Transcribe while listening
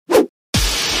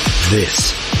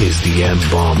This is the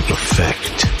M-Bomb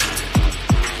Effect.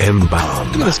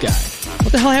 M-Bomb. Look at this guy.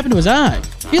 What the hell happened to his eye?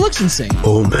 He looks insane.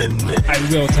 Omen. I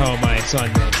will tell my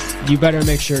son this. You better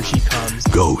make sure she comes.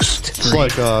 Ghost. It's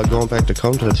like going back to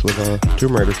Countess with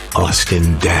Tomb Raider.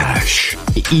 Austin Dash.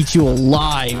 Eat you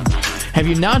alive. Have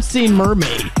you not seen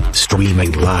Mermaid?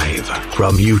 Streaming live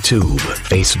from YouTube,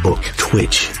 Facebook,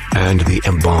 Twitch, and the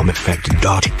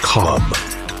mbombeffect.com.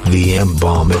 The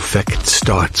M-Bomb Effect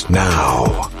starts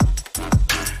now.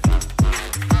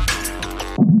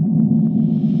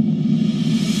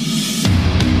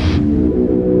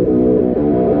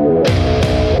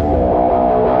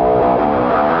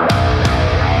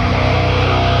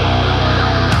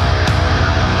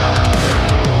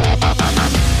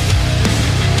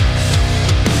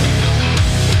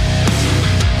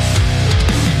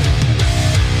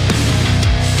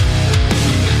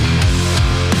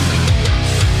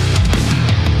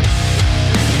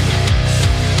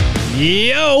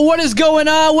 Yo, what is going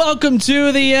on? Welcome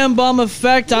to the M-Bomb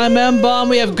Effect. I'm M-Bomb.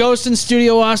 We have Ghost in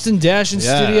studio, Austin Dash in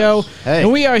studio. Hey.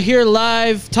 And we are here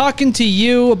live talking to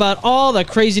you about all the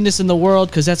craziness in the world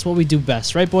because that's what we do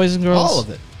best, right, boys and girls? All of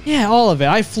it. Yeah, all of it.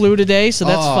 I flew today, so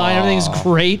that's fine. Everything's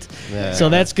great. Yeah. So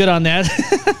that's good on that.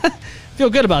 Feel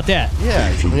good about that.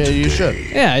 Yeah, you should.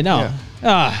 Yeah, I know.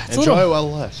 It's a Enjoy little, while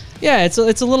it lasts. yeah, it's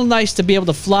a little nice to be able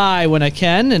to fly when I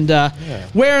can. And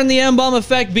wearing the M-Bomb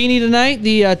Effect beanie tonight,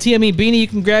 the TME beanie. You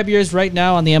can grab yours right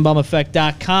now on the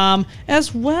mbombeffect.com,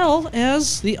 as well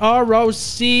as the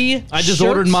ROC I just shirt.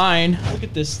 ordered mine. Look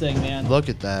at this thing, man. Look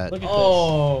at that. Look at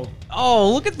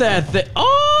Oh, look at that thing.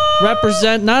 Oh, this.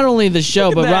 Represent not only the show,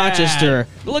 look at but that. Rochester.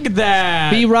 Look at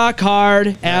that. Be rock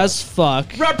hard as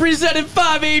fuck. Represented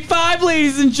 585,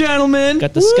 ladies and gentlemen.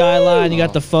 Got the skyline. You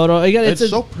got the photo. You got, It's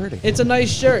so pretty. It's a nice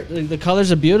shirt. The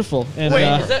colors are beautiful. And, Wait,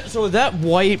 is that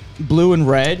white, blue, and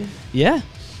red? yeah.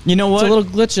 You know what? It's a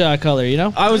little glitch color, you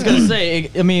know? I was gonna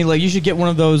say, I mean, like you should get one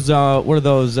of those.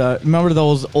 Remember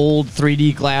those old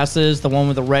 3D glasses, the one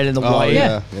with the red and the white,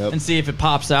 yeah. Yep. and see if it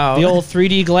pops out. The old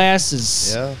 3D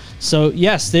glasses. Yeah. So,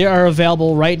 yes, they are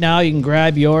available right now. You can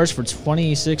grab yours for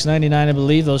 $26.99, I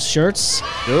believe, those shirts.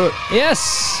 Do it.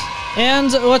 Yes.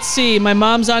 And let's see. My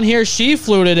mom's on here. She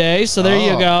flew today, so there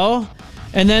you go.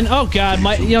 And then, oh, God,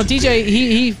 DJ,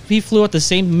 he flew at the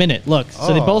same minute. Look,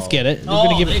 so they both get it. We're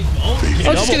gonna give it.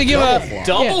 I'm just going to give a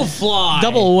double fly,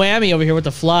 double whammy over here with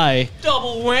the fly.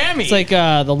 double whammy. It's like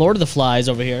the Lord of the Flies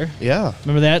over here. Yeah.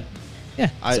 Remember that? Yeah.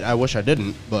 I wish I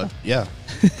didn't, but yeah.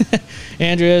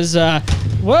 Andrea's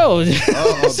whoa,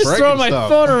 just breaking throwing my stuff.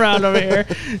 phone around over here,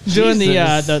 doing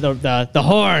Jesus. the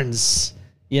horns.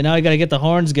 You know, you gotta get the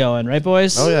horns going, right,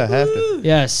 boys? Oh, yeah, have to.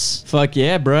 Yes. Fuck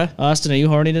yeah, bruh. Austin, are you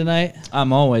horny tonight?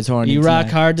 I'm always horny. You rock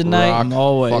hard tonight. Rock I'm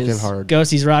always fucking hard.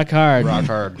 Ghosties rock hard. Rock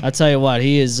hard. I'll tell you what,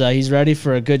 he's ready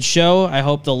for a good show. I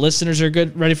hope the listeners are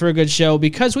ready for a good show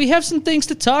because we have some things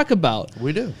to talk about.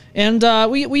 We do. And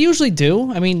we usually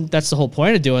do. I mean, that's the whole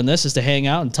point of doing this is to hang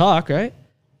out and talk, right?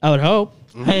 I would hope.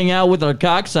 Hang out with our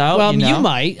cocks out. Well, you know? you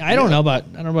might. I don't know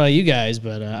about you guys,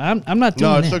 but I'm not doing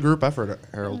No, that. it's a group effort,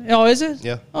 Harold. Oh, is it?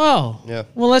 Yeah. Oh. Yeah.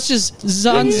 Well, let's just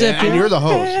unzip And it. you're the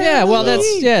host. Yeah. Well,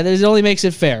 it only makes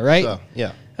it fair, right? So,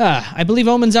 yeah. I believe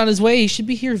Omen's on his way. He should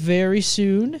be here very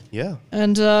soon. Yeah.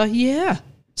 And yeah.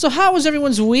 So how was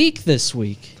everyone's week this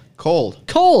week? Cold.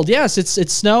 Cold. Yes.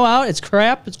 It's snow out. It's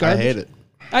crap. It's I garbage. hate it.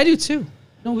 I do too.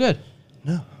 No good.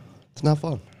 No, it's not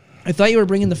fun. I thought you were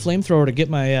bringing the flamethrower to get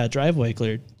my driveway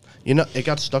cleared. You know, it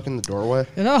got stuck in the doorway.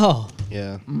 Oh.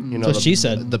 Yeah. You know, what she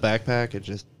said. The backpack, it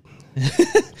just...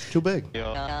 it's too big.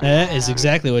 That is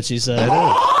exactly what she said. It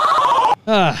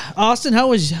is. Austin, how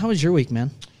was your week, man?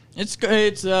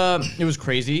 It was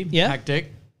crazy, Yeah?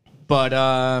 hectic, but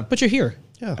But you're here.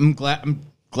 Yeah. I'm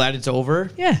glad it's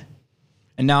over, Yeah.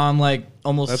 and now I'm like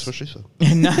almost. That's what she said.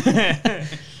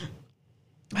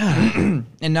 And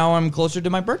now I'm closer to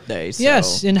my birthday. So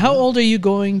Yes. And how old are you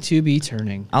going to be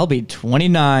turning? I'll be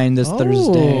 29 this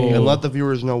Thursday. And let the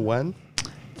viewers know when.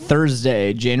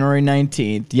 Thursday, January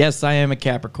 19th. Yes, I am a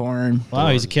Capricorn. Wow,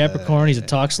 he's a Capricorn. He's a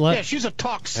talk slut. Yeah, she's a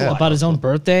talk slut. About his own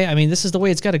birthday. I mean, this is the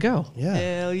way it's got to go. Yeah.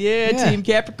 Hell yeah, Yeah. Team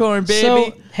Capricorn, baby.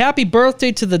 So, happy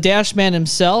birthday to the Dash Man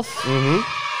himself.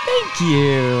 Thank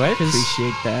you. I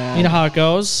appreciate that. You know how it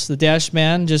goes. The Dash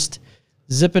Man just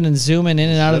zipping and zooming in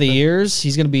and out of the Zipping. years.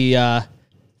 He's going to be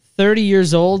 30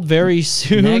 years old very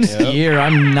soon. Next year,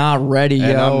 I'm not ready,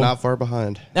 And yo. I'm not far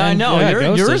behind. I know. Yeah,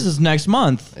 Ghosted. Yours is next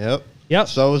month. Yep. Yep.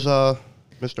 So is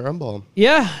Mr. Embalm.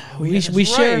 Yeah, that's we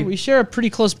share right. we share a pretty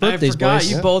close birthdays, I forgot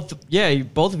boys. you both. Yeah,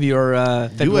 both of you are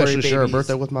February You actually babies. share a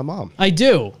birthday with my mom. I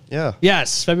do. Yeah.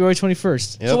 Yes, February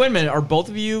 21st. Yep. So wait a minute, are both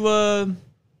of you?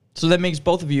 So that makes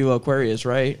both of you Aquarius,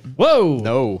 right? Whoa.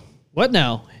 No. What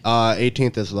now?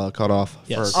 18th is the cutoff.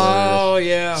 Yes. Oh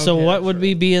yeah. So okay, what would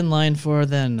we be in line for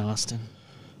then, Austin?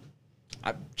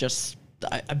 I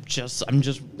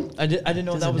didn't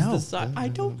know that was know. the side. I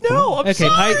don't know. I'm Okay,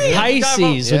 sorry.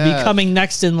 Pisces would be Yeah. coming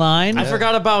next in line. I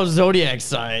forgot about zodiac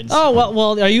signs. Oh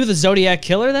well, are you the Zodiac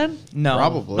killer then? no,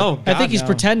 Probably. No, I think God, he's no.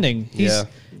 pretending. Yeah.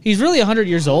 He's really 100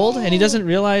 years old and he doesn't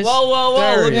realize. Whoa!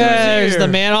 There Look he who's is. There's here. the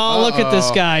man. Oh, look at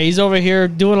this guy. He's over here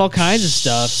doing all kinds of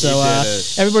stuff. So did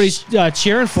it. everybody's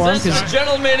cheering for him This because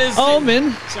gentleman is.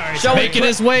 Omen Shall we making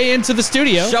his way into the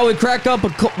studio. Shall we crack up a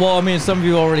cold? Well, I mean, some of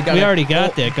you already got. We a already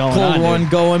got that going cold on, one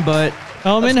dude. going, but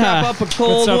Omen, let's crack huh? up a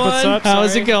cold up, one. what's up?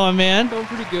 How's Sorry. it going, man? Going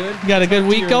pretty good. You got a good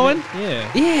week going?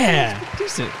 Yeah. Yeah.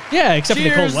 Decent. Yeah, except for the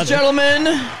cold Cheers, weather.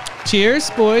 gentlemen.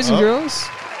 Cheers, boys and girls.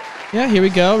 Yeah, here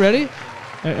we go. Ready?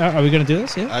 Are we going to do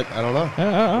this? Yeah. I don't know.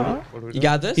 What do we do? You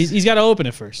got this. He's got to open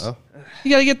it first. Oh. You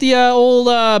got to get the old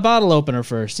bottle opener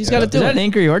first. He's got to Is do that it. an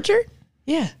Angry Orchard?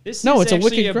 Yeah. This No, is it's a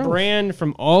actually Wicked Grove. brand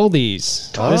from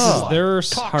Aldi's. This is their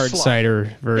hard slut.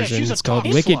 cider version. she's a It's called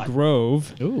cock Wicked slut.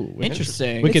 Grove. Ooh,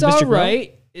 Interesting. Wicked It's Mr. all Grove?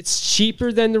 right. It's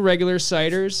cheaper than the regular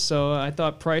ciders, so I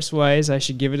thought price-wise I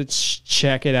should give it a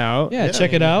check it out. Yeah,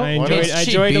 check it out. I Why not? enjoyed, It's I cheap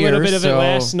enjoyed a little beer, bit of it so-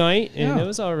 last night, and Yeah. it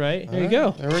was all right. There you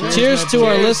go. There we go. Cheers to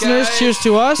our Cheers, listeners. guys. Cheers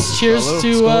to us. Cheers Salud.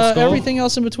 to Skull, skull. everything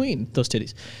else in between those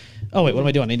titties. Oh wait, what am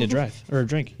I doing? I need to drive or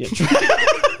drink. Yeah.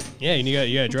 Yeah, and you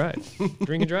gotta drive.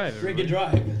 Drink and drive. Drink and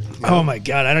everybody. drive. Oh my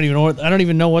god, I don't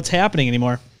even know what's happening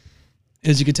anymore.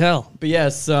 As you could tell. But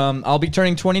yes, I'll be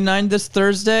turning 29 this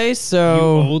Thursday. You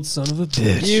So old son of a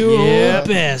bitch. You Yeah.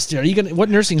 bastard. Are you gonna? What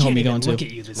nursing home are you going to? Look at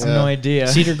you this I have no idea.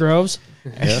 Cedar Groves.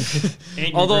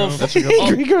 Angry Although, Grove.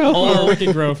 Angry Grove. although,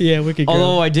 Wicked Grove. Yeah, Wicked Grove.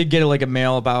 although I did get like a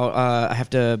mail about I have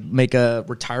to make a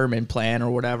retirement plan or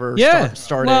whatever. Yeah.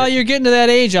 Start well, it. you're getting to that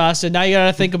age, Austin. Now you got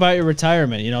to think about your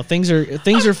retirement. You know, things are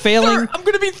failing. I'm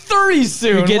gonna be 30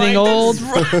 soon. You're getting Like, old.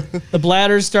 that's- The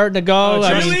bladder's starting to go. I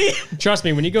trust mean, Really? Trust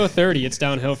me, when you go 30, it's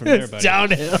downhill from there, buddy.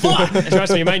 downhill.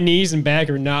 Trust me, my knees and back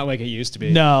are not like it used to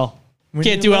be. No. When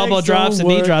Can't your do elbow legs drops don't and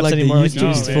knee work drops like they anymore like used you to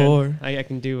used to. before. I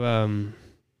can do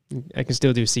I can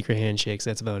still do secret handshakes.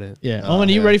 That's about it. Yeah. Owen,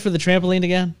 are you yeah. ready for the trampoline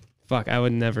again? Fuck, I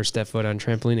would never step foot on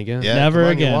trampoline again. Yeah, Never come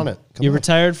on, again. You want it. Come You're on.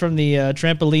 retired from the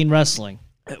trampoline wrestling.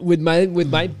 With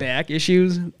my back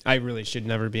issues, I really should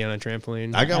never be on a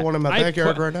trampoline. I got one in my I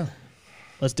backyard put- right now.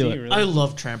 Let's do Do it. you really? I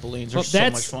love trampolines. They're Well, so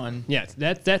that's much fun. Yeah,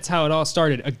 that's how it all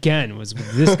started. Again, was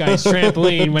with this guy's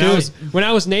trampoline. When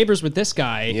I was neighbors with this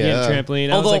guy, he had Yeah. a trampoline.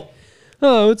 I Although- was like,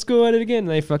 oh, let's go at it again.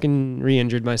 And I fucking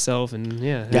re-injured myself, and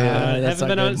that's haven't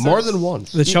been not on good. More since. than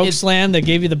once. The choke It's- slam that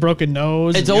gave you the broken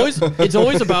nose. It's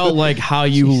always about like how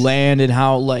you land and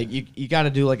how like you got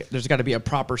to do like there's got to be a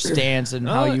proper stance and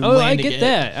how you oh, land. I get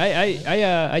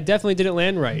that. I definitely didn't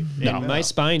land right. No. And my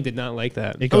spine did not like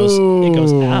that. It goes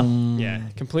out. Yeah,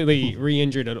 completely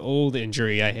re-injured an old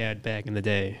injury I had back in the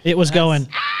day. It was going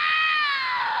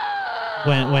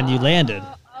when you landed.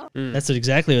 That's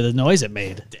exactly the noise it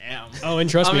made. Damn. Oh, and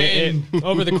trust I me, mean-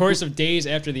 over the course of days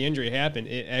after the injury happened,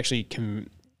 it actually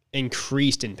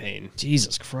increased in pain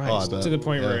Jesus Christ. Oh, I to the bet.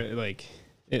 point Yeah. where like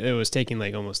it was taking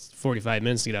like almost 45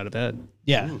 minutes to get out of bed.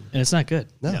 Yeah, and it's not good.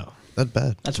 No, that's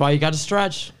bad. That's why you got to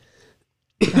stretch.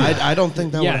 I don't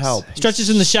think that would Yes. help. Stretches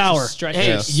in the shower. Stretch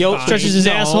Hey, his yo- spine. Stretches his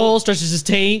No. asshole. Stretches his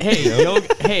taint.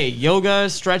 Hey, yoga,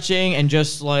 stretching, and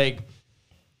just like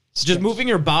just moving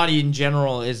your body in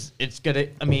general is it's gonna.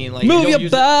 I mean, like Move you your don't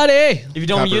use body. If you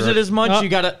don't use it Copyright. as much, Oh. you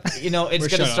gotta. You know, it's We're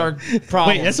gonna shut start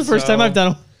problems. Wait, that's the first so- time I've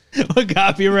done a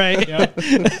copyright. Yeah,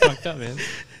 fucked up, man.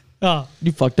 Oh,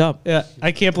 You fucked up. yeah.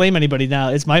 I can't blame anybody now.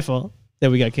 It's my fault that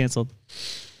we got canceled.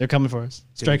 They're coming for us.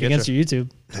 Strike get against you. your YouTube.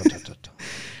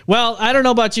 Well, I don't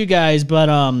know about you guys, but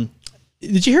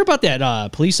did you hear about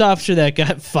that police officer that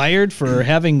got fired for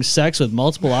having sex with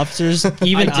multiple officers,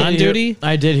 even I did on hear- duty?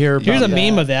 I did hear. About Here's a that.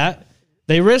 meme of that.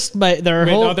 They risked their With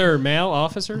whole. other male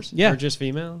officers? Yeah. Or just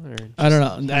female? Or I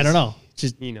don't know. I don't know.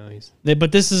 Just you know, he's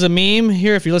but this is a meme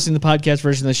here. If you're listening to the podcast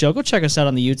version of the show, go check us out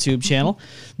on the YouTube channel.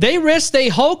 They risked their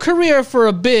whole career for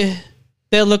a bit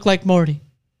that looked like Morty.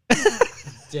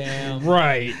 Damn.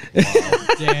 right.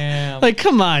 Damn. Like,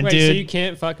 come on, Wait, dude. so you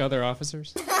can't fuck other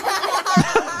officers?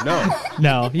 No.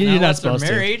 No, you're not Unless they're supposed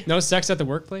to. married. No sex at the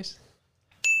workplace?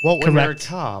 Well, when you're a Correct.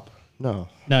 cop, no.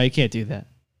 No, you can't do that.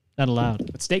 Not allowed.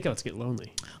 But stakeouts get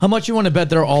lonely. How much you want to bet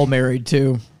they're all married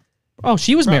too? Oh,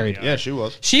 she was married. Yeah, she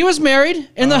was. She was married,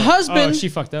 and the Oh, husband. she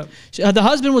fucked up. The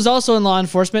husband was also in law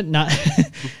enforcement. Not,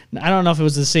 I don't know if it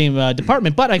was the same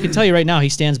department, but I can tell you right now, he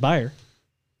stands by her.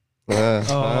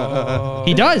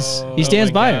 He does. He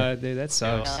stands Oh my by her. God, dude, that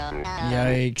sucks.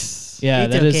 Yikes. Yeah,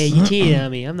 It's that okay. is. You cheated on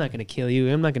me. I'm not gonna kill you.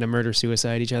 I'm not gonna murder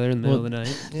suicide each other in the middle of the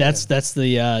night. That's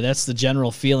the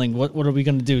general feeling. What are we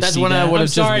gonna do? That's See when I that? would I'm have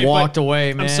sorry, just walked but-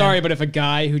 away, man. I'm sorry, but if a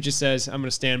guy who just says I'm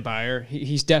gonna stand by her,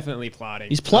 he's definitely plotting.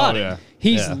 He's plotting. yeah.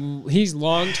 He's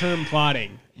long-term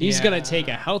plotting. He's Yeah. gonna take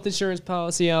a health insurance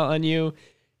policy out on you.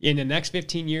 In the next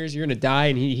 15 years, you're gonna die,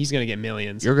 and he's gonna get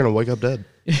millions. You're gonna wake up dead.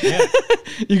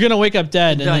 You're gonna wake up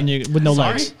dead and then you with no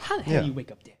Sorry? legs. How the hell Yeah. do you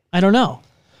wake up dead? I don't know.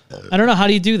 How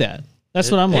do you do that? That's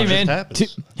what I'm Hey, wondering. man.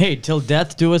 happens. Hey, till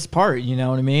death do us part. You know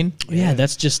what I mean? Yeah,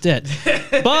 that's just it.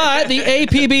 But the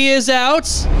APB is out.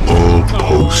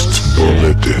 Post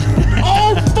bulletin.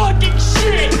 Oh, fucking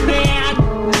shit, man!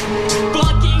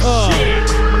 Fucking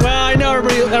shit! Well, I know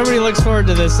everybody looks forward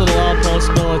to this little all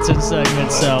post bulletin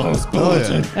segment. So Oh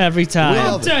yeah. every time.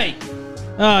 love it. Update.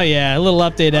 Oh yeah, a little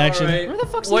update action. All right. Where the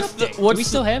fuck's What's the the update? Do what's we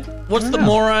still have it? What's the know.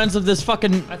 morons of this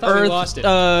fucking I thought we earth lost it.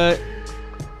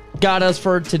 got us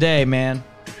for today, man?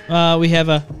 We have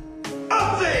a.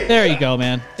 There you go,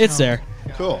 man. It's there.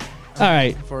 Cool. All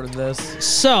right. For this.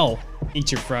 So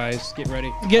Eat your fries. Get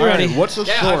ready. get All ready. right, what's the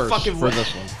Yeah, I source fucking for would.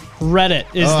 this one? Reddit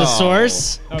is the Oh.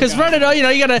 source because Okay. Reddit. Oh,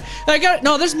 you gotta.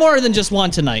 No, there's more than just one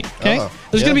tonight. Okay, Oh,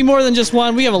 there's yeah. gonna be more than just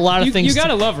one. We have a lot of You things.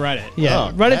 gotta love Reddit. Yeah,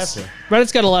 Oh, Reddit's have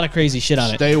Reddit's got a lot of crazy shit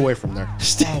on it. Stay away from there.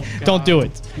 Don't do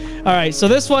it. All right, so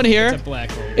this one here It's a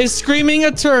black hole. is screaming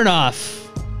a turnoff.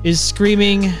 Is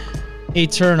screaming a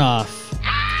turnoff.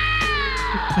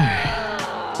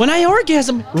 When I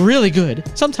orgasm really good,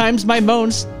 sometimes my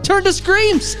moans turn to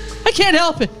screams. I can't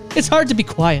help it. It's hard to be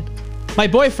quiet. My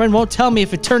boyfriend won't tell me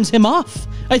if it turns him off.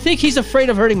 I think he's afraid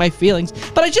of hurting my feelings,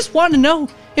 but I just want to know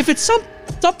if it's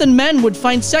something men would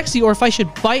find sexy or if I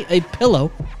should bite a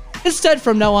pillow instead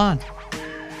from now on.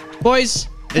 Boys,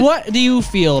 what do you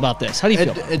feel about this? How do you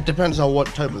feel? It depends on what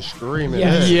type of scream it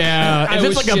Yeah. is. Yeah, I if it's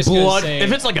was like a just gonna blood, say-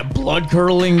 if it's like a blood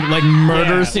curdling like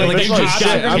murder Yeah, scene, like like If you it's just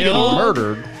like, shit, got I'm getting killed.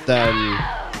 murdered, then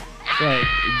Right.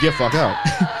 get fuck out.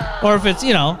 Or if it's,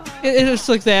 it's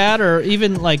like that, or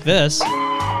even like this.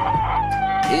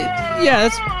 Yeah,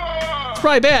 that's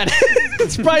probably bad.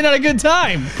 It's probably not a good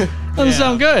time. Doesn't Yeah.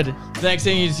 sound good. The next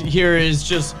thing you hear is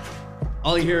just,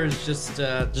 all you hear is just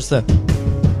the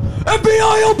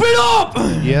FBI, open up!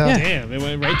 Yeah. Yeah. Damn, it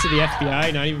went right to the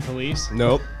FBI, not even police.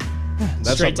 Nope.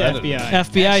 That's Straight to how bad it FBI.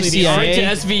 FBI, Actually, the CIA. Army- Straight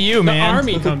to SVU, The man.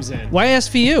 army comes in. Why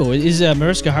SVU? Is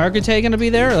Mariska Hargitay gonna be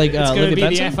there? Like It's gonna Olivia be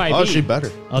Benson? the FIB. Oh, she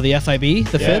better. Oh, the FIB,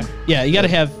 the Yeah. FIB. Yeah, you gotta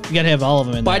have all of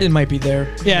them in there. Biden might be there.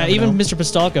 Yeah, You even never know. Mr.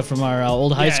 Pistolka from our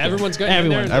old high Yeah, school. everyone's got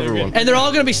everyone. Everyone. And they're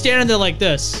all gonna be standing there like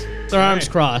this, their arms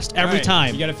Right. crossed every Right.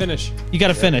 time. You gotta finish. You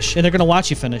gotta finish, and they're gonna watch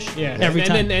you finish. Yeah. every and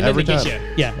time. Then, and Every then they time.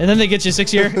 get Yeah, and then they get you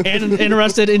 6 year and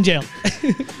arrested in jail.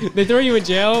 you. They throw you in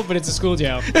jail, but it's a school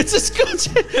jail. It's a school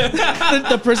jail.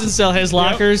 The prison cell has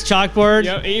lockers, chalkboard.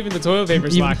 Yeah, even the toilet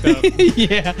paper's You- locked up.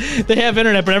 Yeah, they have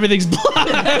internet, but everything's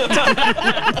blocked.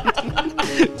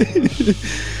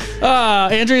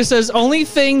 Andrea says, only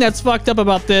thing that's fucked up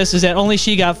about this is that only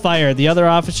she got fired. The other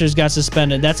officers got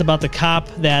suspended. That's about the cop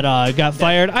that got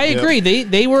fired. I agree.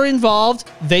 They were involved.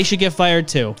 They should get fired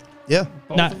too. Yeah.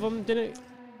 Both Not- of them didn't.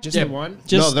 Just Yeah. the one.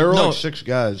 Just No, there were no. like 6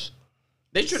 guys.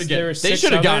 They should have There were they 6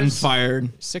 should have gotten others. fired.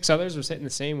 6 others were hitting the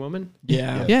same woman,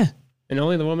 Yeah. yeah, and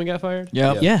only the woman got fired.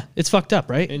 Yep. yeah. It's fucked up,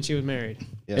 right? And she was married.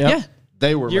 Yeah.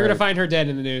 They were You're gonna married. find her dead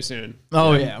in the news soon.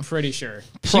 Oh, I'm yeah. pretty sure.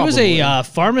 She was Probably.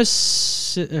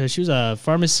 a she was a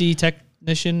pharmacy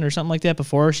technician or something like that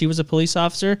before she was a police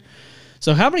officer.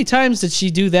 So how many times did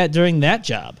she do that during that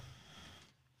job?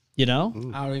 You know?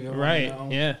 I don't even Right. know.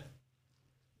 Yeah.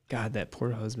 God, that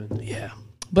poor husband. Yeah.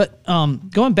 But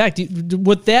going back,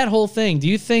 with that whole thing, do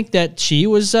you think that she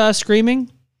was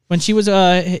screaming when she was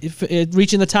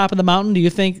reaching the top of the mountain? Do you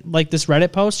think, like this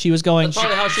Reddit post, she was going? That's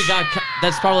probably how she got.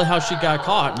 That's probably how she got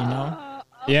caught. You know.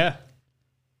 Yeah.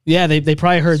 Yeah, they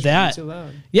probably heard that. Too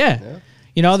loud. Yeah.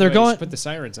 You know, they're No, you going. just put the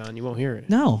sirens on. You won't hear it.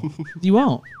 No, you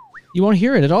won't. You won't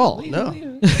hear it at all. No.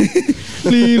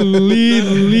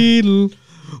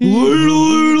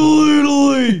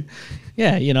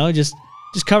 Yeah, you know, just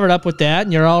cover it up with that,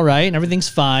 and you're all right, and everything's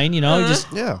fine. You know, just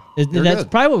Yeah. that's You're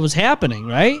good. probably what was happening,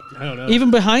 right? I don't know.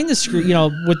 Even behind the screen, you know,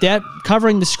 with that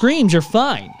covering the screams, you're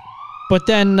fine. But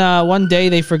then one day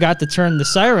they forgot to turn the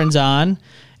sirens on,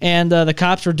 and the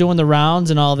cops were doing the rounds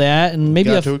and all that, and maybe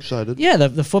Got too excited. yeah,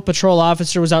 the foot patrol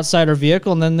officer was outside her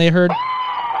vehicle, and then they heard,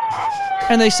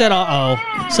 and they said, "Uh-oh,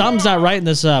 something's not right in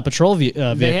this patrol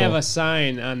vehicle." They have a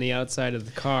sign on the outside of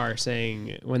the car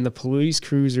saying, "When the police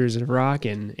cruisers are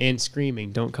rocking and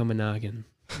screaming, don't come a knocking."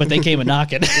 but they came a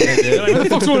knocking. They're like, what the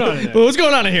fuck's going on in there? What's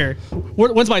going on in here?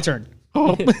 When's my turn?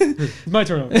 My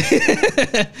turn.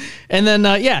 And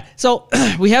then, so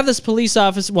we have this police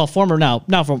officer, well,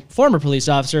 former police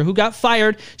officer who got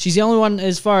fired. She's the only one,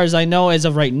 as far as I know, as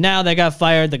of right now, that got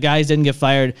fired. The guys didn't get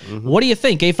fired. What do you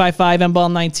think?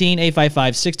 855-MBALL-19,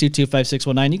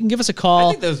 855-622-5619. You can give us a I call.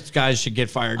 think those guys should get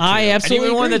fired. Too. I absolutely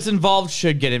Anyone agree. that's involved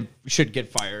should get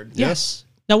fired. Yes.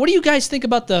 Now, what do you guys think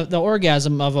about the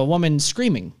orgasm of a woman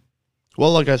screaming?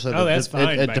 Well, like I said, Oh, that's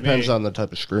fine it by depends me. on the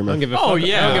type of I screaming. don't give a fuck. Oh,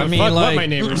 yeah, I don't give I a mean, fuck what like- my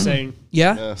neighbor's saying.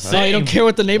 Yeah? No, you don't care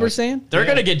what the neighbor's saying? They're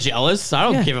gonna get jealous. I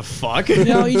don't Yeah. give a fuck. You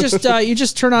know, you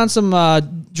just turn on some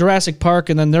Jurassic Park,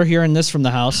 and then they're hearing this from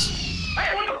the house.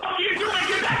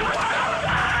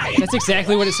 That's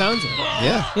exactly what it sounds like.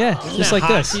 Yeah. Yeah, Isn't just that like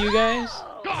hot this. to you guys?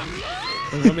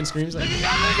 The woman screams like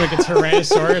a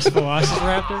Tyrannosaurus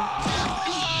Velociraptor.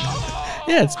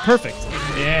 Yeah, it's perfect.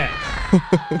 Yeah.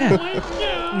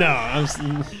 No,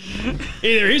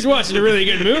 either he's watching a really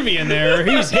good movie in there, or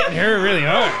he's hitting her really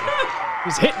hard.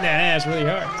 He's hitting that ass really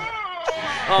hard.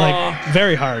 Like,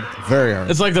 very hard. Very hard.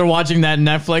 It's like they're watching that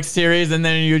Netflix series, and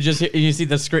then you see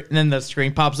the screen, and then the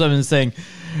screen pops up and saying,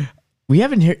 "We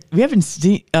haven't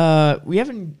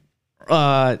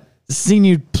seen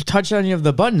you touch any of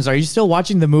the buttons. Are you still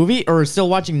watching the movie or still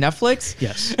watching Netflix?"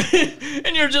 Yes.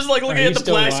 And you're just like looking you at the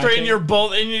still black screen, watching? you're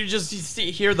both, and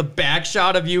hear the back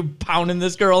shot of you pounding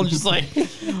this girl, and just like,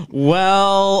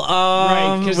 well,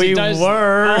 Right, because we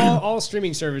were. All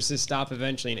streaming services stop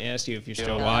eventually and ask you if you're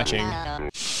still watching.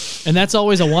 And that's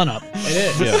always a one-up.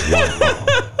 It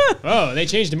is. Oh, they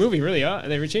changed the movie really.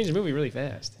 They changed the movie really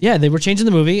fast. Yeah, they were changing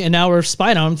the movie, and now we're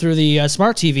spying on them through the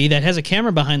smart TV that has a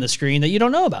camera behind the screen that you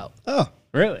don't know about. Oh,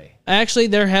 Really? Actually,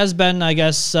 there has been, I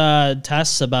guess,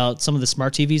 tests about some of the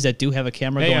smart TVs that do have a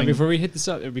camera Hey, going. before we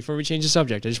change the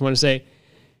subject, I just want to say,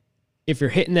 if you're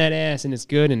hitting that ass and it's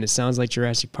good and it sounds like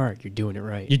Jurassic Park, you're doing it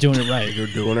right. You're doing it right. you're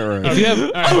doing it right. If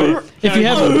you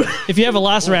have if you have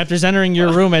velociraptors entering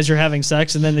your room as you're having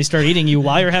sex, and then they start eating you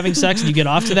while you're having sex, and you get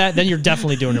off to that, then you're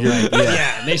definitely doing it right.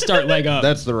 Yeah, and they start leg up.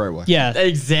 That's the right way. Yeah.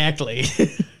 Exactly.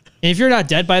 And if you're not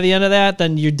dead by the end of that,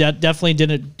 then you definitely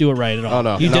didn't do it right at all. Oh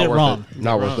no, you not did it worth wrong. It.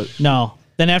 Not worth it. No.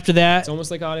 Then after that, It's almost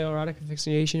like autoerotic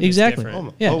asphyxiation. but Exactly. It's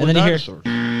different. Yeah, oh, and with then you hear- dinosaurs.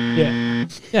 Yeah.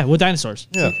 yeah, with dinosaurs.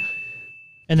 Yeah.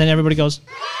 And then everybody goes,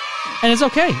 and it's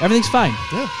okay. Everything's fine.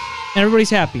 Yeah. And everybody's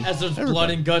happy. As there's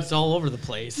blood and guts all over the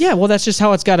place. Yeah, well, that's just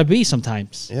how it's got to be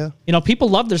sometimes. Yeah. You know, people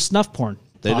love their snuff porn.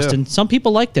 They do. Austin. Some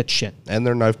people like that shit. And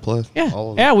their knife play. Yeah.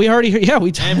 All of Yeah, we already, we And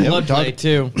talked. blood we play, talked-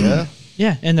 too. Yeah.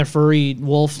 Yeah, and their furry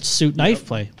wolf suit knife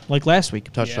play, like last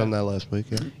week. Touched Yeah. on that last week.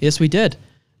 Yeah. Yes, we did.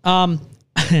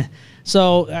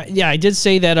 So, yeah, I did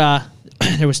say that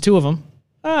there was two of them.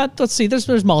 Let's see,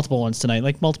 there's multiple ones tonight,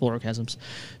 like multiple orgasms.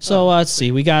 So let's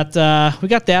see, we got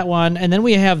that one, and then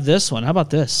we have this one. How about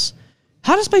this?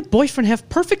 How does my boyfriend have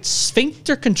perfect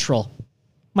sphincter control?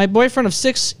 My boyfriend of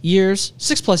 6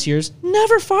 plus years,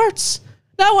 never farts.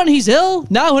 Not when he's ill,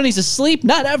 not when he's asleep,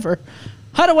 not ever.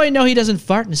 How do I know he doesn't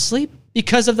fart in his sleep?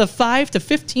 Because of the 5 to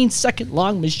 15 second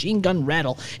long machine gun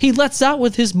rattle he lets out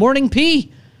with his morning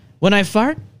pee. When I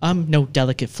fart, I'm no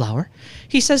delicate flower.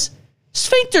 He says,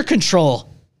 sphincter control.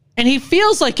 And he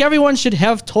feels like everyone should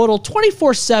have total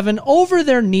 24/7 over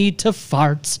their need to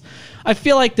fart. I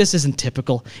feel like this isn't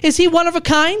typical. Is he one of a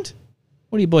kind?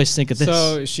 What do you boys think of this?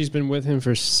 So she's been with him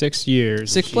for 6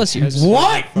 years. 6 She plus years. hasn't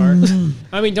What? farted.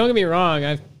 I mean, don't get me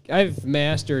wrong. I've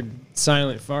mastered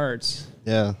silent farts.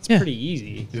 Yeah. Yeah. Pretty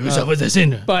easy. Who's up with this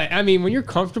in? But I mean, when you're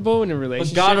comfortable in a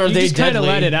relationship, God, are you they just kind of deadly?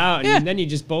 let it out, and Yeah. then you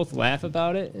just both laugh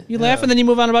about it. You laugh and then you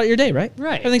move on about your day, right?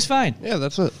 Right. Everything's fine. Yeah,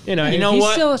 that's it. You know, You if know he's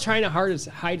what? still trying to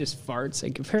hide his farts.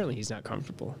 Like, apparently, he's not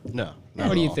comfortable. No.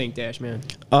 What do you think, Dash Man?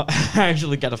 I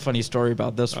actually got a funny story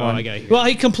about this Oh, one. I got to hear. Well,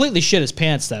 he completely shit his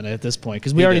pants then at this point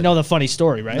because we already did. know the funny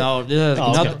story, right? No, it has,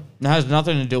 Oh, okay. it has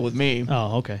nothing to do with me.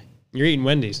 Oh, okay. You're eating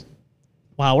Wendy's.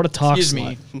 Wow, what a talk Excuse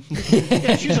slut.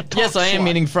 me. Yes, I am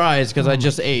eating fries because I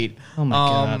just ate. Oh my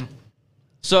God.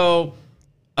 So,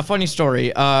 a funny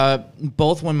story.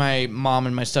 Both when my mom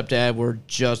and my stepdad were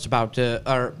just about to,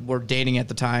 or were dating at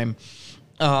the time,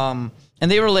 and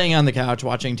they were laying on the couch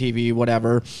watching TV,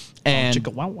 whatever. And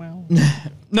Chicka wow wow.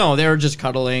 no, they were just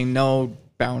cuddling. No,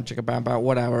 bow chicka bow bow,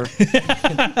 whatever.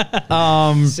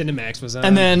 Cinemax was on.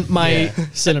 And then my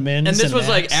Cinnamon. and this was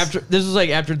like Cinemax.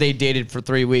 after they dated for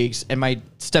 3 weeks, and my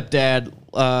stepdad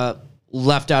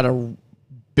left out a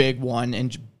big one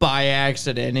and by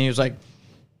accident, and he was like,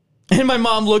 and my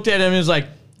mom looked at him and was like,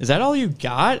 "Is that all you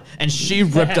got?" And she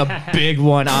ripped a big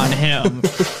one on him.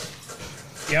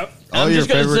 Yep. Oh, your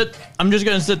favorite. I'm just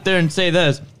gonna sit there and say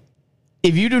this: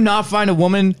 if you do not find a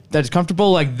woman that's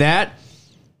comfortable like that,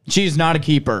 she's not a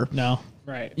keeper. No.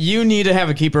 Right. You need to have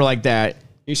a keeper like that.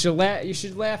 You should laugh. You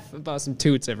should laugh about some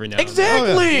toots every now and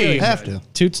Exactly. Have to.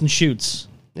 Toots and shoots.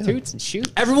 then. Toots and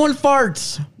shoot. Everyone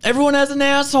farts. Everyone has an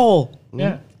asshole.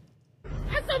 Yeah.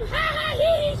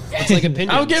 It's like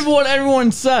opinions. I don't give what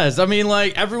everyone says. I mean,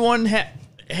 like everyone.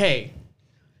 Hey,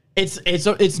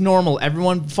 it's normal.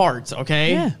 Everyone farts.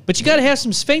 Okay. Yeah, but you got to have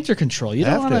some sphincter control. You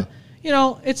don't Have want to.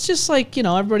 It's just like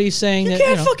everybody's saying You that.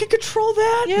 can't fucking control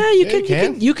that. Yeah, you Yeah, can. you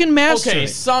can. You can master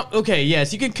Okay, it.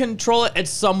 yes, you can control it at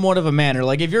somewhat of a manner.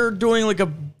 Like if you're doing like a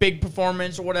big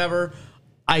performance or whatever,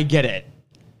 I get it.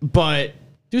 But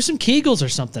Do some Kegels or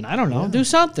something. I don't know. Do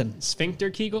something.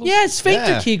 Sphincter Kegels? Yeah, it's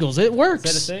sphincter Yeah. Kegels. It works.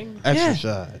 Is that a thing?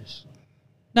 Exercise.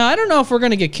 Now I don't know if we're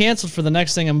gonna get canceled for the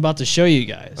next thing I'm about to show you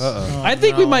guys. I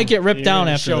think we might get ripped You're down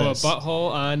gonna after show this. a butthole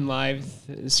on live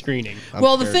screening.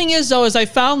 Well, the scared. thing is though, is I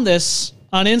found this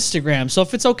on Instagram. So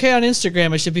if it's okay on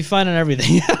Instagram, it should be fine on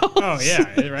everything else. Oh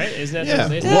yeah, right? Isn't that Yeah.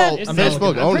 the Well, isn't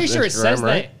Facebook I'm pretty owns sure it says Instagram,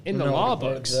 right? that in the law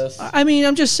books. I mean,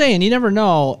 I'm just saying, you never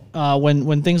know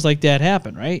when things like that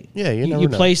happen, right? Yeah, you never You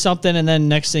know. play something, and then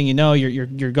next thing you know,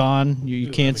 you're gone.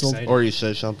 You're canceled. excited. Or you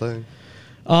say something.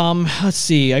 Let's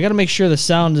see. I got to make sure the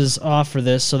sound is off for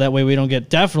this, so that way we don't get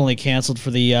definitely canceled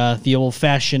for the old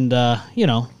fashioned.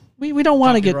 We don't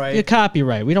want to get Copyright.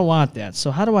 copyright. We don't want that. So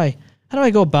how do I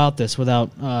go about this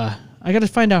without? I got to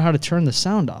find out how to turn the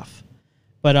sound off.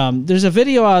 But there's a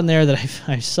video on there that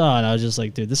I saw, and I was just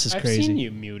like, dude, this is I've crazy. seen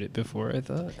you mute it before, I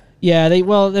thought. Yeah,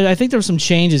 I think there were some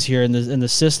changes here in the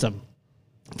system.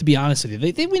 To be honest with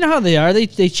you, we know how they are. They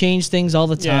change things all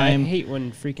the Yeah, time. I hate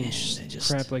when freaking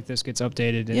just- crap like this gets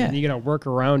updated and Yeah. you gotta work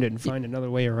around it and find another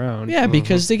way around. Yeah,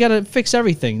 because they got to fix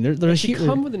everything. They're They should here-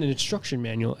 come with an instruction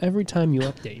manual every time you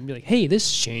update and be like, hey, this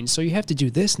changed, so you have to do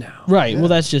this now. right. Well,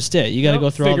 that's just it. You got to go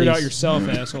through all Figure these. it out yourself,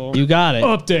 asshole. You got it.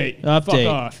 Update. Update. Fuck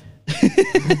off.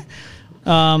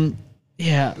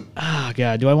 Yeah. Oh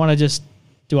god. Do I want to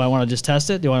just test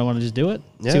it? Do I want to just do it?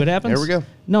 Yeah, See what happens? here we go.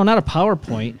 No, not a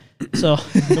PowerPoint. So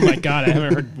Oh my god, I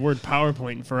haven't heard the word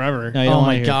PowerPoint in forever. No, you don't Oh wanna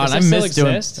my hear it. god, Does I that still miss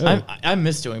doing. exist? I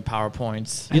miss doing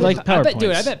PowerPoints. You like I bet, PowerPoints?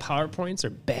 dude, I bet PowerPoints are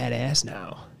badass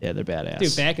now. Yeah, they're badass.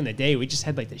 Dude, back in the day, we just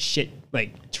had like the shit,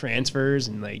 like transfers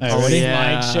and like Oh, really?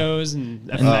 slideshows and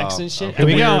effects and shit. Here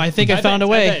we go. And I think I found a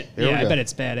way. Here we I go. bet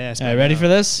it's badass. All right, ready for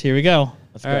this? Here we go. All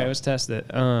right, let's test it.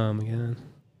 Oh my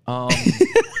god.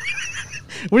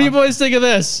 What do you boys think of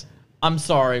this? I'm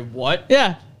sorry. What?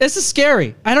 Yeah, this is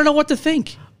scary. I don't know what to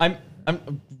think. I'm.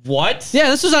 What? Yeah,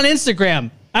 this was on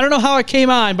Instagram. I don't know how it came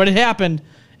on, but it happened.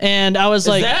 And I was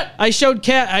like, that- I showed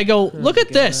Kat, I go, look at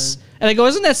this. And I go,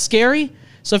 isn't that scary?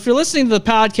 So if you're listening to the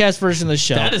podcast version of the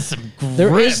show, That is some grip.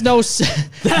 there is no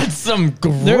That's some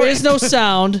grip. there is no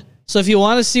sound. So if you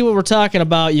want to see what we're talking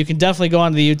about, you can definitely go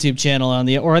onto the YouTube channel or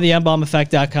the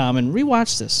mbombeffect.com and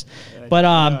rewatch this. But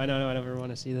I don't know. I never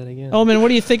want to see that again. oh man, what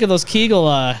do you think of those Kegel?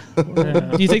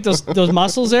 Do you think those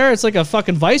muscles there? It's like a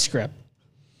fucking vice grip.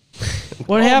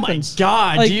 What happens? Oh my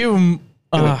god, Like- do you?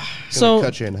 So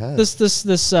cut you in half.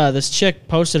 this chick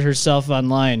posted herself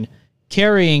online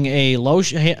carrying a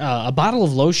lotion, a bottle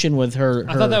of lotion with her.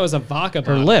 I thought that was a vodka her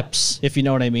bottle. lips, if you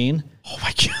know what I mean. Oh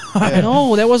my god.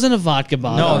 No, that wasn't a vodka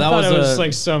bottle. No, I that thought was it was a-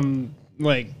 like some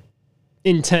like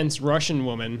intense Russian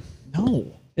woman.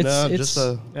 no. It's, No, it's just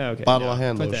a Oh, okay, bottle no, of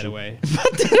hand put lotion. that away.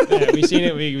 Yeah, we seen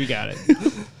it. We got it.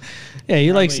 yeah.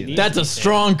 You like Probably That's a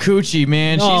strong coochie,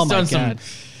 man. She's Oh my done God.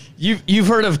 some. You've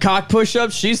heard of cock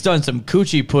push-ups? She's done some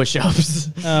coochie push-ups.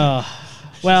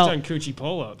 well. Done coochie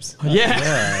pull-ups.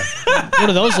 yeah. What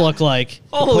do those look like?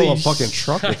 Holy Pull a fucking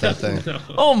truck with that thing.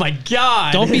 Oh my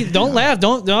god. Don't laugh.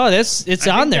 Don't. No, it's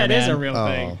I on think there, that is man. a real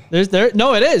thing.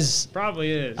 No, it is. Probably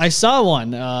is. I saw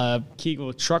one.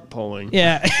 Kegel truck pulling.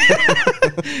 Yeah.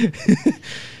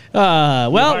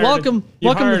 Well, welcome. You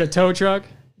hired Welcome. a tow truck.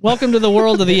 Welcome to the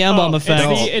world of the M-bomb effect.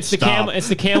 It's the Stop. camel. It's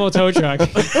the camel tow truck.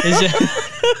 Is it-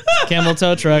 Camel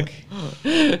tow truck.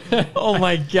 Oh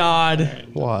my god.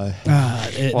 Why?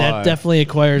 That Why? definitely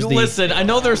acquires the. Listen, I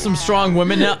know there's some strong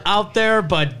women out there,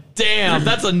 but damn,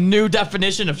 that's a new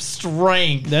definition of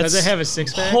strength. That's Does it have a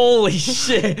six-pack? Holy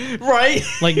shit, right?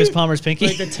 like Miss Palmer's pinky.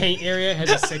 Like the taint area has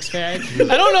a six-pack? I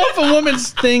don't know if a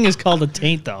woman's thing is called a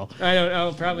taint though. I don't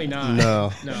know. Probably not.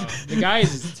 No. No. The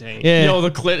guy's is a taint. Yeah. Yo,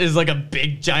 the clit is like a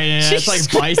big giant ass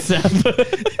like bicep.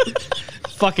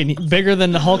 Fucking bigger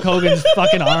than Hulk Hogan's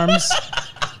fucking arms.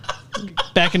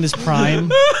 Back in his prime.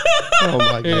 Oh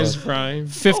my It is god. prime.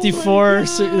 54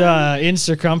 inch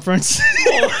circumference.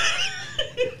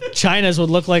 China's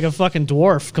would look like a fucking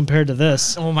dwarf compared to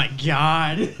this. Oh my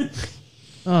god.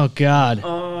 Oh God.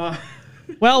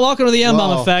 Well, welcome to the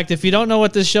M-bomb Wow. effect. If you don't know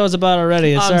what this show is about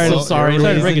already, I'm sorry, so to- sorry, sorry to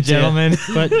ladies bring and it to you. gentlemen.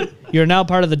 But you're now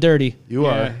part of the dirty. You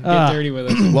Yeah. are. Get dirty with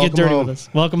us. Welcome Get dirty home. with us.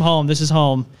 Welcome home. This is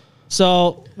home.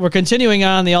 So we're continuing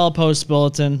on the All Post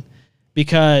Bulletin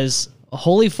because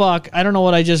holy fuck, I don't know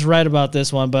what I just read about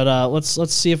this one, but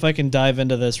let's see if I can dive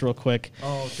into this real quick.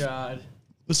 Oh God.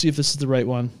 Let's see if this is the right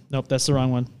one. Nope, that's the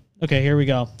wrong one. Okay, here we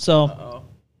go. So,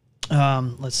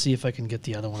 let's see if I can get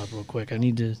the other one up real quick. I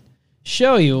need to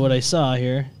show you what I saw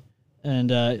here.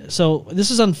 And so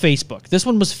this is on Facebook. This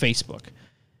one was Facebook.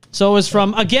 So it was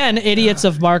from, again, Idiots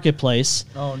of Marketplace.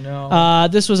 Oh no.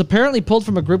 This was apparently pulled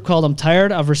from a group called I'm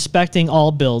Tired of Respecting All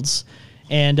Builds.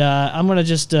 And I'm going to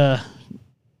just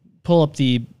pull up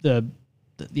the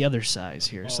other size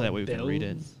here so that way we can read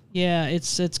it. Yeah,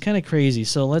 it's kind of crazy.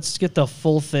 So let's get the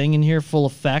full thing in here, full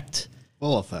effect.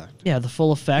 Full effect. Yeah, the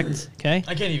full effect. Okay.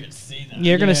 I can't even see that.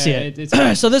 You're gonna see it.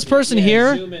 It's So this person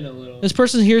here, zoom in a little. this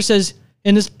person here says,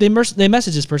 and they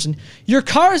message this person, your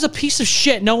car is a piece of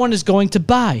shit no one is going to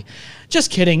buy.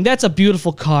 Just kidding. That's a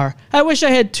beautiful car. I wish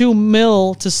I had $2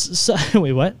 million to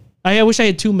wait, what? I wish I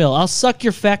had $2 million. I'll suck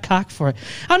your fat cock for it.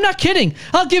 I'm not kidding.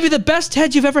 I'll give you the best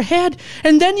head you've ever had,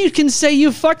 and then you can say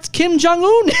you fucked Kim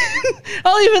Jong-un.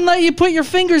 I'll even let you put your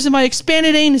fingers in my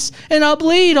expanded anus, and I'll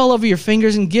bleed all over your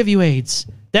fingers and give you AIDS.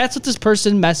 That's what this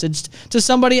person messaged to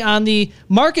somebody on the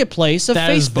marketplace of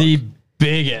That is Facebook. the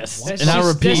biggest, That's and I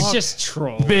just- repeat, that's just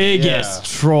troll. biggest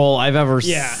troll I've ever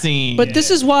Yeah. seen. But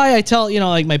this is why I tell,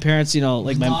 like my parents,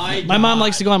 like my mom God.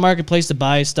 likes to go on marketplace to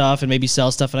buy stuff and maybe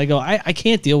sell stuff, and I go, I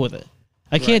can't deal with it.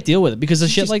 I can't deal with it because of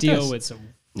shit Just like deal this. with some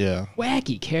Yeah.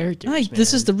 wacky characters. Like,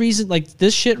 this is the reason, like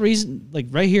this shit reason, like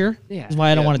right here Yeah. is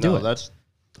why I don't Yeah, want to do no, it. That's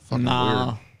fucking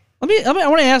nah. weird. I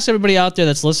want to ask everybody out there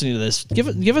that's listening to this, give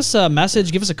us a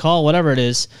message, give us a call, whatever it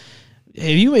is. Have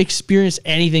you experienced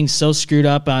anything so screwed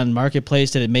up on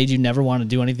marketplace that it made you never want to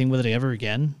do anything with it ever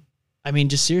again? I mean,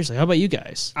 just seriously, how about you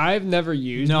guys? I've never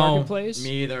used No, Marketplace.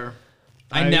 me either.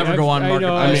 I never go on I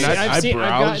know, marketplace. I mean, I've I seen- I've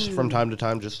browse gotten- from time to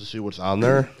time just to see what's on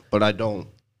there, but I don't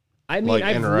I mean, like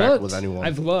I've interact looked. with anyone.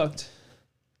 I've looked.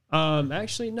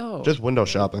 Actually, no. just window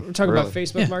shopping. We're talking about really.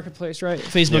 Facebook Marketplace, right?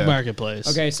 Facebook Yeah. Marketplace.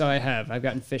 Okay, so I've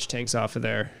gotten fish tanks off of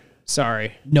there.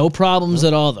 Sorry. No problems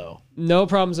at all, though. No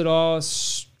problems at all.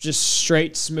 Just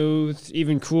straight, smooth,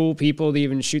 even cool people to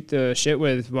even shoot the shit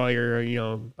with while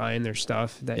you're, buying their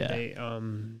stuff that Yeah. they,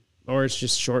 or it's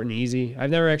just short and easy.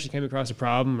 I've never actually came across a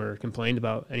problem or complained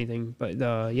about anything, but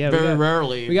yeah, Very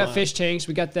rarely. we got but- fish tanks.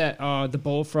 We got that, the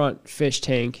bull front fish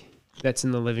tank that's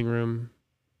in the living room.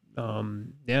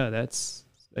 Yeah, that's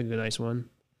a good, nice one.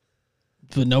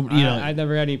 But nobody, I've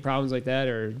never had any problems like that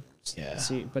or Yeah.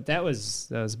 see, but that was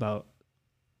about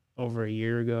over a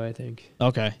year ago, I think.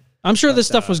 okay. I'm sure this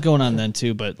stuff was going on then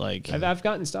too, but like, I've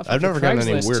gotten stuff. I've off never of gotten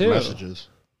any Craigslist, weird too. messages.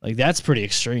 like that's pretty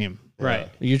extreme. Right.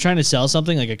 You're trying to sell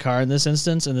something like a car in this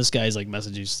instance, and this guy's like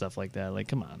messaging you stuff like that. Like,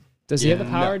 come on. Does he have the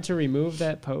Yeah. power to remove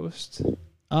that post?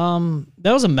 That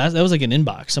was a mess. That was like an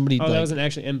inbox. Somebody. Oh, like, that was an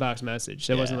actual inbox message.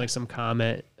 That wasn't Yeah. like some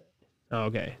comment. Oh,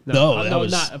 okay. No, that no,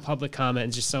 was- not a public comment.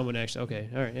 It's just someone actually. Okay,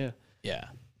 all right, yeah. yeah.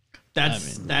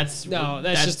 That's No,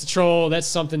 that's just a troll. That's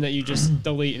something that you just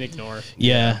delete and ignore.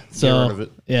 Yeah. So rid of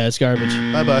it. yeah, it's garbage.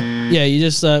 Bye bye. Yeah, you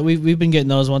just we've been getting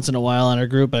those once in a while on our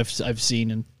group. I've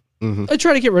seen, and I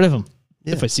try to get rid of them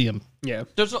if I see them. Yeah.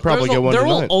 Probably get one there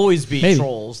will tonight. always be Maybe.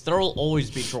 trolls. There will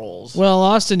always be trolls. Well,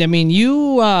 Austin, I mean,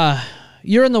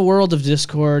 you're in the world of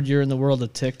Discord. You're in the world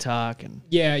of TikTok, and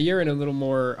Yeah, you're in a little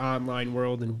more online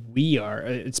world than we are,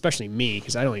 especially me,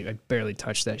 because I barely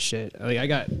touch that shit. Like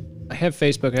I have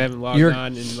Facebook. I haven't logged You're-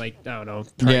 on in like I don't know,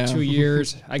 probably Yeah. 2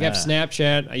 years. I got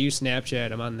Snapchat. I use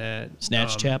Snapchat. I'm on that.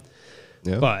 Snatch Chap.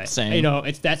 Yeah. But Same.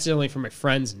 that's only for my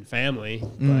friends and family.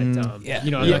 But Yeah. I'm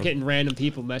not getting random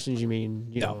people messaging me and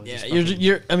Yeah, just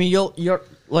you're. fucking- I mean, you're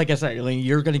like I said, like,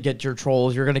 you're gonna get your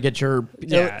trolls. You're gonna get your.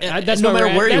 that's no why matter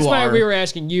we're- where you That's are. why we were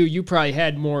asking you. You probably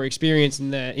had more experience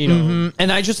in that.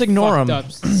 And I just ignore fucked them.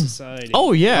 up society.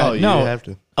 Oh yeah, Oh, you no. have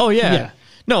to. Oh yeah. Yeah.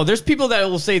 No, there's people that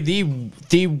will say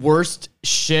the worst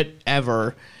shit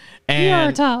ever,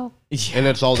 and And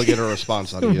it's all to get a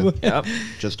response out of you, Yep.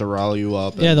 just to rile you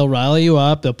up. Yeah, they'll rile you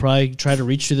up. They'll probably try to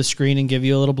reach through the screen and give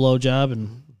you a little blowjob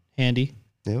and handy.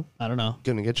 Yeah. I don't know.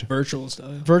 Gonna get you. virtual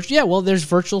stuff. Yeah, well, there's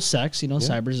virtual sex,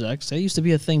 cyber sex. That used to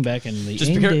be a thing back in the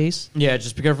Just AIM be care- days. Yeah,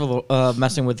 just be careful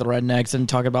messing with the rednecks and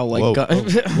talk about like. Whoa.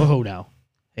 Whoa, now.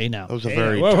 Hey, now. That was a Hey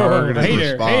very there, whoa, targeted hey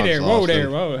there, response. hey there, whoa Austin. there,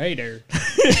 whoa, hey there.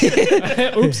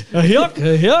 Oops.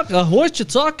 Yuck, what you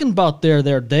talking about there,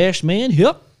 Dash man?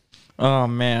 Yuck. Oh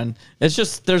man, it's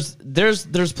just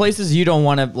there's places you don't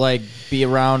want to like be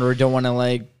around or don't want to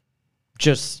like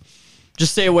just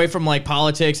stay away from like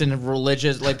politics and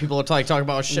religious like people are talking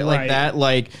about shit like Right. that,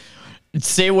 like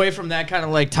stay away from that kind of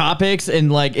like topics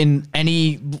and like in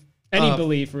any Any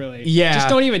belief, really. yeah. Just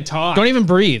don't even talk. Don't even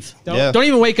breathe. Yeah. Don't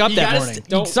even wake up You that gotta morning.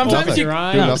 Don't sometimes open you, your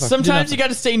eyes. Do nothing. sometimes you got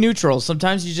to stay neutral.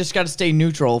 Sometimes you just got to stay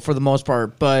neutral for the most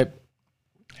part. But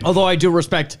although I do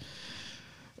respect,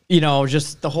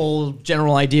 just the whole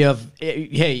general idea of,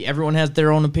 hey, everyone has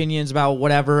their own opinions about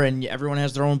whatever, and everyone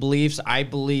has their own beliefs. I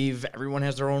believe everyone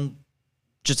has their own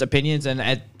just opinions,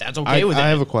 and that's okay with it. I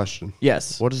have a question.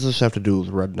 Yes. What does this have to do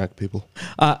with redneck people?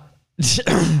 I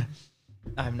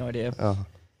have no idea. Oh.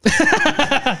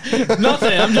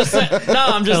 Nothing. I'm just saying. No,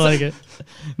 I'm just I like it.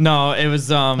 No, it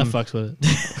was I fucks with it.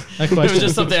 That it was question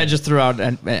just something I just threw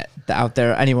out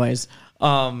there. Anyways,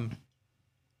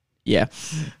 yeah.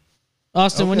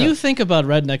 Austin, when Okay. you think about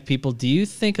redneck people, do you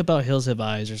think about Hills Have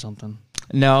Eyes or something?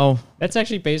 No. That's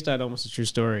actually based on almost a true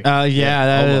story. Yeah,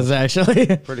 that is actually.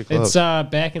 Pretty close. It's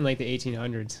back in like the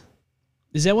 1800s.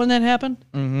 Is that when that happened?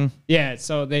 Yeah,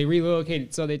 so they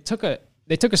relocated. So they took a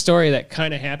story that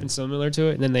kind of happened similar to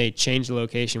it, and then they changed the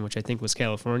location, which I think was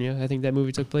California. I think that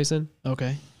movie took place in.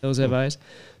 Okay. Those Have Eyes.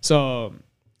 So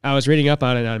I was reading up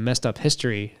on it on Messed Up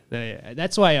History.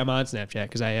 That's why I'm on Snapchat,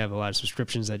 because I have a lot of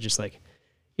subscriptions that just like,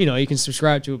 you can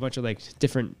subscribe to a bunch of like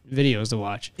different videos to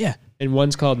watch. Yeah. And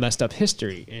one's called Messed Up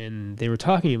History, and they were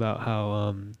talking about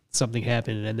how something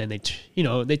happened, and then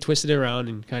they twisted it around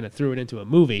and kind of threw it into a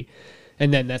movie,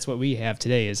 and then that's what we have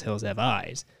today is Hills Have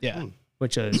Eyes, Yeah.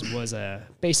 which was a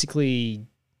basically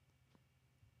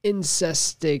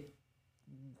incestic.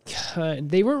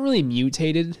 They weren't really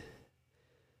mutated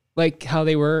like how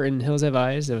they were in Hills Have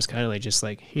Eyes. It was kind of like just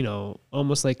like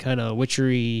almost like kind of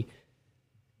witchery,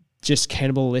 just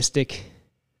cannibalistic.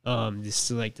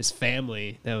 This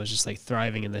family that was just like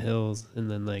thriving in the hills, and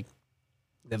then like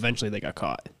eventually they got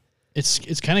caught.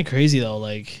 It's kind of crazy though.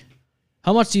 Like,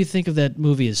 how much do you think of that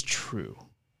movie is true?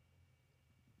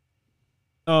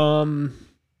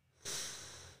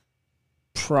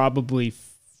 Probably,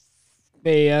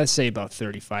 I'd say about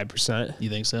 35%. You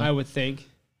think so? I would think.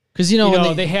 Because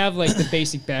When they have like the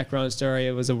basic background story.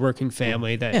 It was a working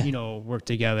family that worked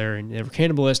together, and they were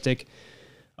cannibalistic.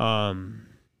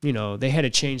 They had to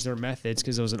change their methods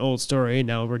because it was an old story.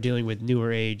 Now we're dealing with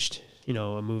newer aged,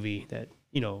 a movie that,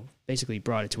 basically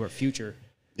brought it to our future.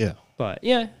 Yeah. But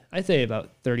yeah, I'd say about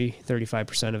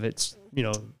 35% of it's,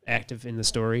 active in the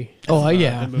story. Oh,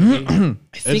 yeah. The movie.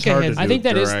 I think It's hard to I think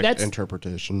that is- direct that's-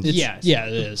 interpretations. Yes. Yeah,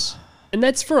 it is. And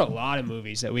that's for a lot of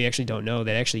movies that we actually don't know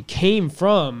that actually came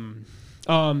from.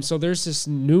 So there's this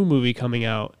new movie coming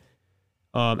out.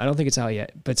 I don't think it's out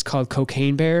yet, but it's called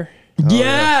Cocaine Bear.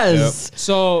 Yes.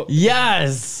 So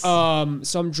Yes.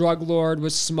 some drug lord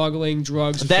was smuggling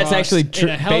drugs. That's across actually in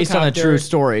a based on a helicopter, true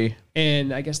story.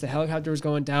 And I guess the helicopter was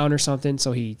going down or something,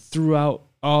 so he threw out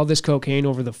all this cocaine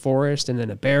over the forest, and then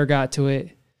a bear got to it.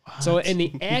 So in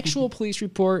the actual police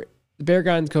report, the bear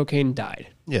got in the cocaine and died.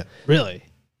 Yeah. Really?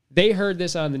 They heard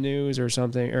this on the news or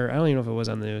something, or I don't even know if it was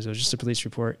on the news. It was just a police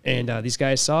report, and these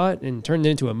guys saw it and turned it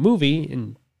into a movie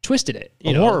and twisted it.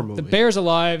 A horror movie. The bear's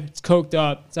alive. It's coked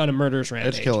up. It's on a murderous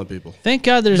rampage. It's killing people. Thank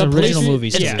God there's The original police-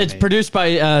 movies. Yeah. It's produced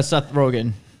by Seth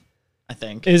Rogen, I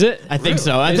think. Is it? I think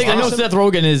so. I Is think I know awesome? Seth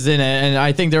Rogen is in it, and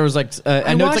I think there was like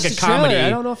I know it's watched like a the trailer. comedy. I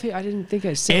don't know if I didn't think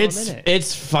I saw him in it.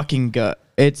 It's fucking good.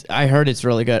 I heard it's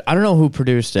really good. I don't know who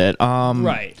produced it.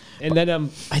 Right. And then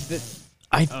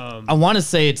I want to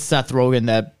say it's Seth Rogen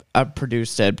that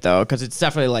produced it though, because it's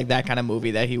definitely like that kind of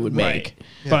movie that he would make. right.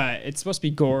 But it's supposed to be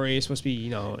gory. It's supposed to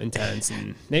be intense,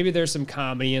 and maybe there's some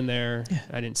comedy in there.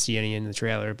 I didn't see any in the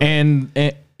trailer. But And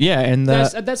that's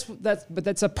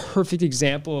a perfect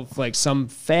example of like some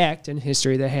fact in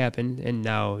history that happened, and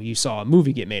now you saw a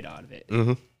movie get made out of it.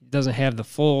 Mm-hmm. It doesn't have the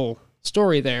full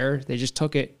story there. They just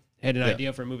took it, had an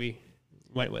idea for a movie,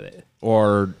 went with it.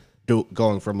 Or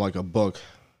going from like a book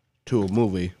to a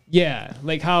movie. Yeah,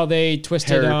 like how they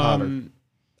twisted. Harry Potter.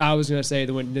 I was gonna say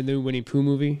the new Winnie Pooh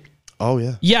movie. Oh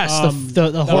yeah. Yes,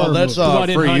 the horror Well, that's movie. Blood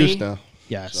and free Honey. use now.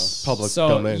 Yes. Public So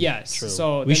domain. yes,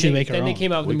 so We then should they, make our Then they own.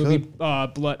 came out with the We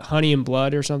movie Honey and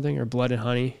Blood or something, or Blood and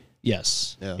Honey.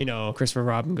 Yes. Yeah. Christopher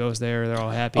Robin goes there. They're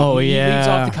all happy. Oh, He leaves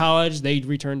yeah. off to college. They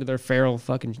return to their feral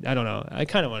fucking. I don't know. I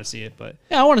kind of want to see it, but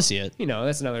Yeah, I want to see it.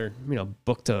 that's another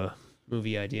book to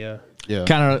movie idea. Yeah.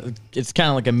 it's kind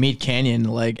of like a Meat Canyon,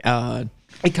 like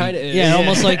It kind of is. Yeah,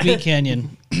 almost like Meat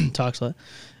Canyon talks like.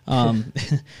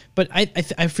 But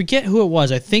I forget who it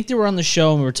was. I think they were on the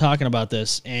show and we were talking about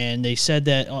this, and they said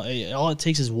that all it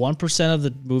takes is 1% of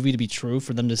the movie to be true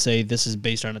for them to say this is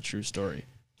based on a true story.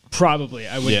 Probably.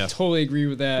 I would Yeah. totally agree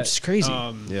with that. It's crazy.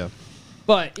 Yeah.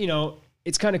 But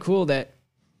it's kind of cool that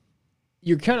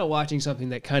you're kind of watching something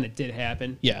that kind of did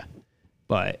happen. Yeah.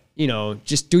 But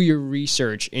just do your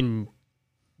research and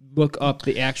look up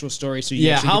the actual story. So you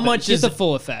Yeah, actually how get much get is the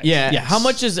full effect? Yeah, Yes. how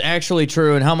much is actually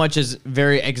true and how much is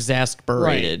very right.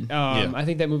 exasperated? I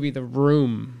think that movie, The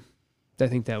Room. I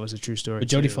think that was a true story. With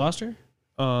Jodie too. Foster?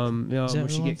 Where that she the one get I'm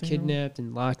thinking of? kidnapped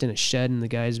and locked in a shed in the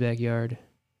guy's backyard.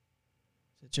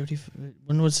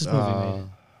 When was this movie made?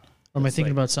 Or am I It's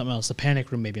thinking like- about something else? The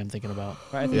Panic Room, maybe I'm thinking about.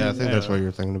 Yeah, I think that's what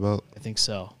you're thinking about. I think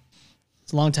so.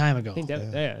 It's a long time ago. I think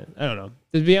that, I don't know.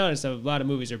 To be honest, a lot of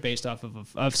movies are based off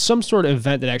of some sort of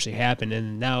event that actually happened,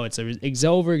 and now it's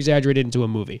over exaggerated into a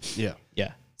movie. Yeah.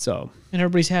 Yeah. So, And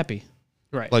everybody's happy.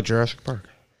 right. Like Jurassic Park.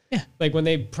 Like when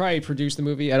they probably produced the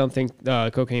movie, I don't think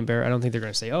Cocaine Bear, I don't think they're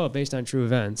going to say, oh, based on true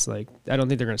events. Like, I don't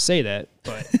think they're going to say that,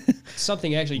 but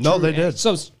something actually No, true. they did.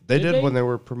 So, They did when they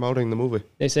were promoting the movie.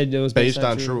 They said it was Based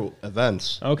on true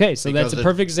events. Okay, so that's Because a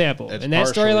perfect example. it's In that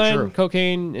partially storyline, true.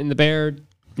 Cocaine and the bear,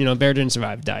 bear didn't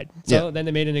survive, died. So Yeah. then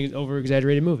they made an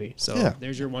over-exaggerated movie. So Yeah.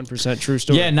 there's your 1% true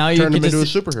story. Yeah, now you Turned can him into a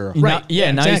just superhero. Right.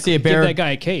 Yeah, now you see a Give bear. that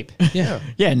guy a cape Yeah.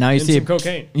 Yeah, now you and see some a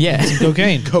cocaine. Yeah.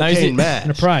 Cocaine. Now you see- Cocaine mask.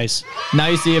 And a prize. Now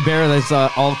you see a bear that's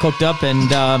all cooked up and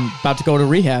about to go to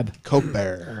rehab. Coke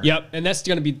Bear. Yep, and that's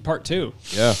going to be part 2.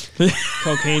 Yeah.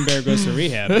 Cocaine Bear goes to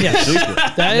rehab. Yes.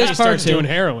 That He is part starts 2. doing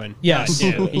heroin. Yes.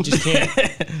 God damn, he just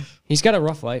can't. He's got a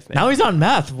rough life, man. Now he's on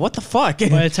meth. What the fuck?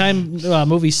 By the time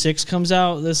movie 6 comes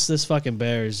out, this fucking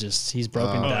bear is just, he's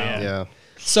broken down. Yeah.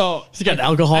 So He's got an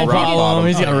alcohol I think problem. bottom.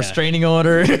 He's got a Oh, yeah. restraining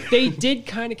order. they did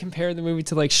kind of compare the movie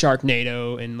to like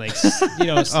Sharknado and like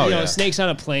yeah. Snakes on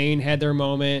a Plane had their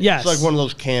moment. Yes. It's like one of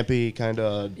those campy kind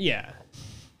of. Yeah.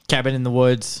 Cabin in the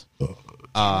Woods. In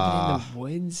the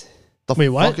woods. The Wait,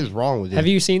 what? fuck is wrong with you? Have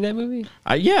you seen that movie?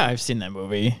 Yeah, I've seen that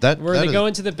movie. that Where that they is- go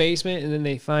into the basement and then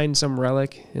they find some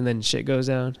relic and then shit goes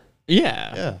down.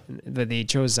 Yeah. Yeah. But they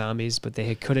chose zombies, but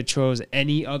they could have chose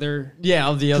any other Yeah,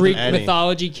 of the other. Greek any.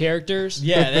 mythology characters.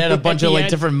 Yeah, they had a bunch At of the like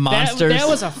end, different monsters. That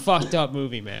was a fucked up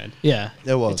movie, man. Yeah.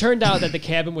 It was. It turned out that the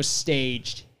cabin was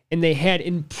staged and they had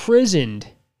imprisoned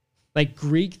like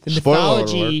Greek Spoiler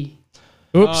mythology.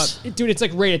 Oops. Dude, it's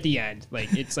like right at the end.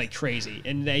 Like it's like crazy.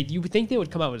 And you would think they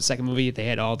would come out with a second movie if they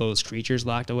had all those creatures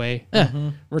locked away.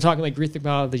 We're talking like Greek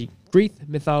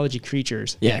mythology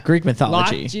creatures. yeah, Greek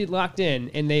mythology. Locked in,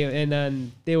 and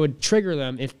then they would trigger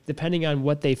them if depending on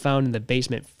what they found in the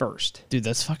basement first. Dude,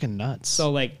 that's fucking nuts.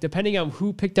 So like depending on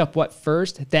who picked up what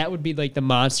first, that would be like the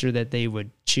monster that they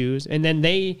would choose. And then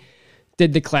they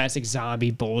did the classic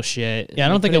zombie bullshit. yeah, I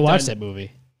don't They think I could've watched done- that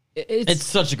movie. It's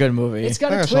such a good movie. It's It's,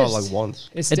 got I a think I twist. saw it like once.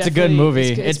 a good definitely- movie.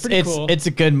 It's pretty cool. It's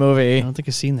a good movie. I don't think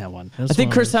I've seen that one. I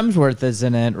think Chris Hemsworth is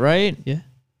in it, right? Yeah.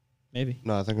 Maybe.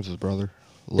 No, I think it's his brother.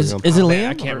 Is Liam. it Man, Liam?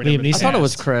 I can't Liam remember. Neeson. I thought it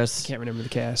was cast. Chris. Can't remember the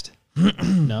cast.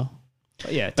 No.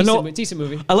 But yeah, know- decent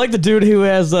movie. I like the dude who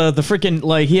has the freaking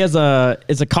like he has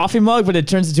it's a coffee mug, but it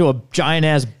turns into a giant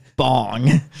ass bong.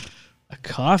 A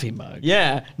coffee mug.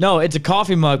 Yeah, no, it's a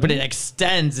coffee mug, but it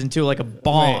extends into like a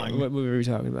bong. Wait, what movie were we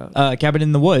talking about? Cabin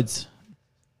in the Woods.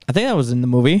 I think that was in the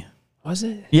movie. Was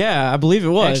it? Yeah, I believe it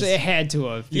was. Actually, it had to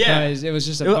have Yeah. because it was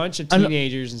just a It- bunch of I know-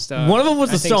 teenagers and stuff. One of them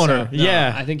was I a think stoner. So. No,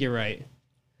 Yeah. I think you're right.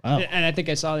 Wow. And I think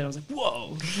I saw it and I was like,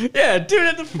 whoa. Yeah, dude,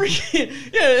 at the freaking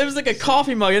it was like a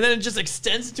coffee mug, and then it just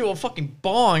extends into a fucking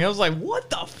bong. I was like, what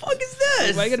the fuck is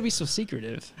this? Why you gotta be so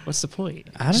secretive? What's the point?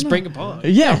 I don't Just know. bring a bong.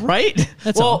 Yeah, right.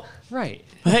 That's well, all. Right.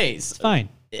 hey, Fine.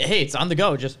 it's on the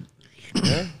go. Just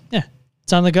Yeah.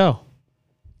 It's on the go.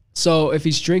 So if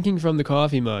he's drinking from the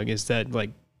coffee mug, is that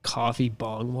like coffee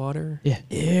bong water? Yeah.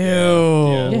 ew.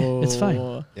 Yeah. It's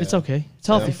fine. It's okay. It's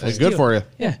healthy. It's good for you.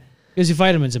 Yeah. Gives you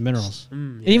vitamins and minerals.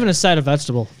 And even a side of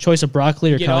vegetable. Choice of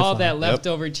broccoli or Get cauliflower. all that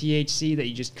leftover THC that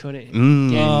you just couldn't get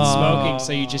in smoking,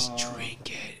 so you just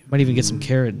drink it. Might even get some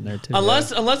carrot in there too.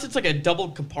 Unless it's like a double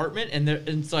compartment, and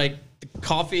it's like the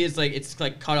coffee is like it's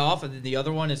like cut off, and then the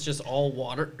other one is just all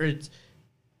water. Or it's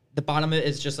the bottom of it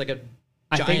is just like a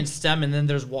giant think- stem, and then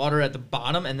there's water at the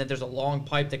bottom, and then there's a long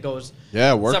pipe that goes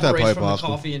Yeah, work that separates pipe, from the Austin.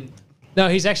 coffee and. No,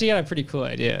 he's actually got a pretty cool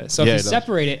idea. So Yeah, if he you does.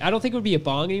 separate it, I don't think it would be a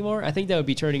bong anymore. I think that would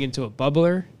be turning into a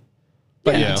bubbler.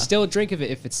 But you Yeah. can still drink of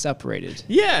it if it's separated.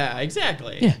 Yeah,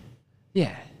 exactly. Yeah.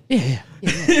 Yeah. Yeah.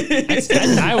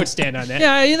 I would stand on that.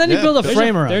 Yeah. And then you Yeah. build a There's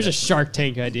frame around There's a it. Shark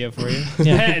Tank idea for you.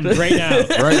 Patent right now.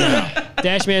 Right now.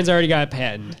 Dashman's already got a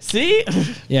patent. See,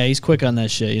 Yeah, he's quick on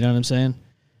that shit. You know what I'm saying?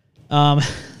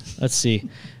 Let's see.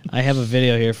 I have a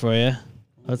video here for you.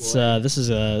 Let's. This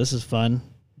is fun.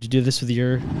 Did you do this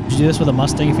with a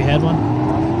Mustang if you had one?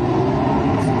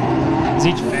 Is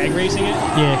he drag racing it?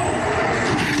 Yeah.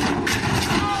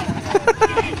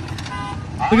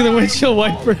 Look at the windshield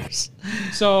wipers.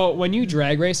 So when you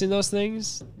drag race in those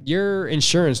things, your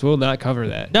insurance will not cover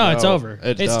that. No, it's over.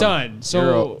 It's done.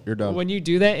 So You're done. when you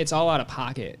do that, it's all out of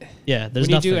pocket. Yeah, there's When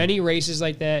you nothing. do any races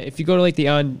like that, if you go to like the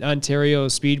Ontario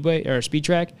Speedway or Speed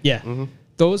Track, Yeah.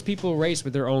 those people race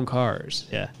with their own cars.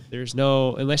 Yeah. There's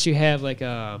no, unless you have like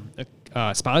a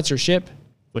sponsorship,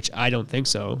 which I don't think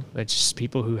so. It's just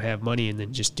people who have money and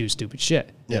then just do stupid shit.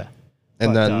 Yeah.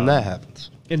 And But, then that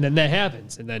happens. And then that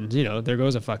happens. And then, there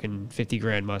goes a fucking 50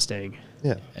 grand Mustang.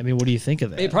 Yeah. I mean, what do you think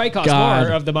of that? It probably costs God.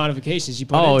 more of the modifications you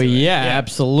put Oh into it. yeah,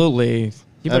 absolutely.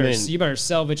 You I better, mean- you better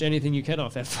salvage anything you can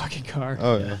off that fucking car.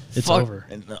 Oh, yeah. It's Fuck. over.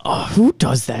 Oh, who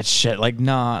does that shit? Like,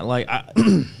 nah. Like,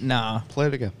 nah. Play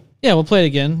it again. Yeah, we'll play it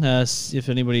again if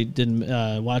anybody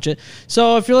didn't watch it.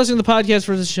 So if you're listening to the podcast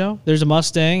for this show, there's a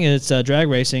Mustang. It's drag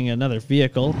racing another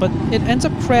vehicle, but it ends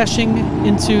up crashing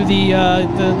into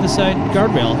the side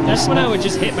guardrail. That's when I would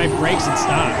just hit my brakes and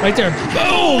stop. Right there,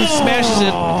 boom, smashes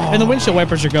it, and the windshield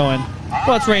wipers are going.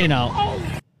 Well, it's raining out.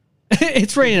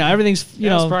 It's raining out. Everything's,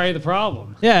 That's probably the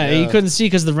problem. yeah, you couldn't see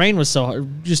because the rain was so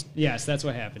hard. Just Yes, that's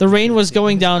what happened. the rain was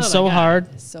going down Oh my so God. hard.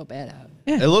 It's so bad out.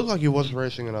 It looked like he was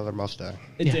racing another Mustang.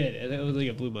 It did. It was like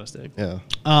a blue Mustang.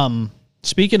 Yeah.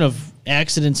 Speaking of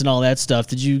accidents and all that stuff,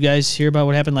 did you guys hear about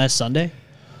what happened last Sunday?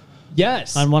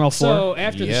 Yes. On 104? So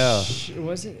after Yeah.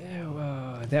 was it?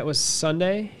 That was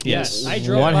Sunday. Yes. I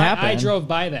drove. What by, happened? I drove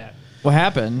by that. What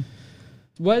happened?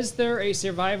 Was there a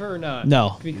survivor or not?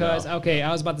 No. Because okay,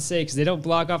 I was about to say because they don't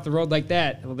block off the road like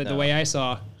that. The way I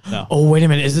saw. Oh wait a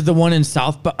minute. Is it the one in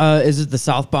south? Is it the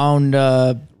southbound?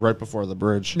 Right before the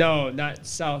bridge. No, not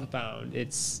southbound.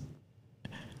 It's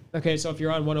okay. So if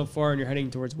you're on 104 and you're heading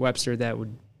towards Webster, that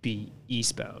would be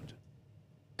eastbound.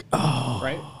 Oh,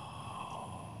 right.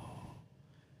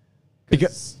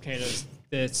 Because Kind of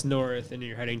it's north, and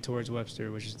you're heading towards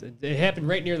Webster, which is it happened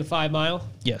right near the 5 mile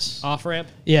Yes. off ramp.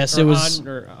 Yes, it was. off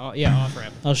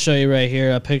ramp. I'll show you right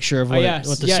here a picture of what,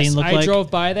 what the scene looked I like.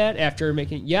 drove by that after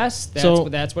making. Yes, that's So,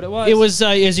 that's what it was. It was,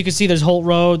 as you can see, there's Holt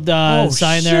Road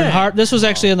sign there. shit. And this was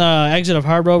actually on the exit of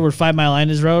Hard Road where 5 Mile Line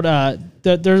is road.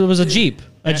 There was a Jeep.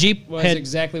 A That Jeep was had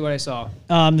exactly what I saw.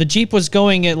 the Jeep was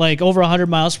going at like over 100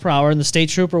 miles per hour, and the state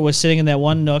trooper was sitting in that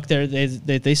one nook there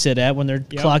they sit at when they're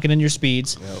clocking in your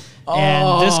speeds.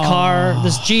 And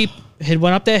this Jeep had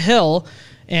went up that hill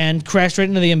and crashed right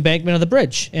into the embankment of the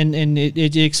bridge, and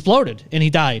it exploded, and he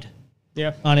died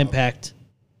Yeah. on impact.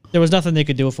 There was nothing they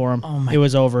could do for him. It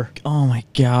was over. oh my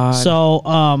god. So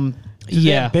Did they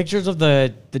yeah, have pictures of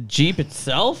the Jeep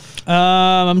itself.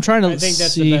 I'm trying to I think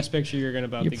that's see. the best picture you're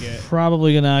about to get.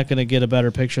 Probably not going to get a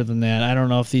better picture than that. I don't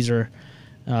know if these are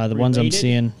the ones I'm Related?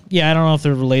 seeing. Yeah, I don't know if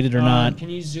they're related or not. Can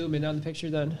you zoom in on the picture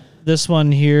then? This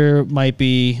one here might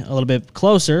be a little bit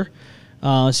closer.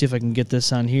 Let's see if I can get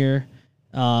this on here.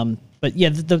 But yeah,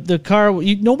 the car.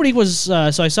 Nobody was. So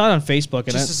I saw it on Facebook,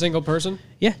 and Just a single person?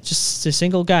 yeah, just a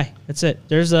single guy. That's it.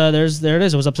 There it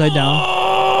is. It was upside down.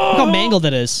 Look how mangled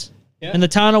it is. Yeah. In the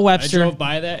town of I Webster. drove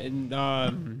by that and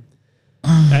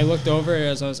I looked over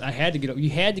as I had to get. You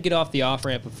had to get off the off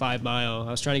ramp of 5 Mile. I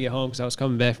was trying to get home because I was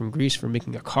coming back from Greece from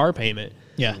making a car payment,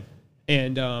 Yeah,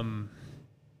 and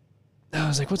I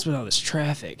was like, "What's with all this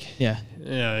traffic?" yeah.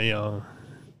 Yeah,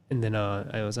 And then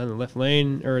I was on the left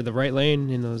lane or the right lane,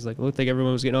 and I was like, it looked like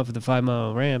everyone was getting off at the 5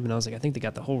 Mile ramp, and I was like, I think they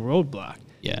got the whole road blocked.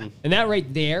 Yeah. And that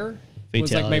right there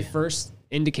was like my Fatality. first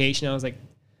indication. I was like,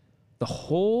 the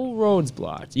whole road's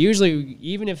blocked. Usually,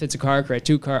 even if it's a car crash,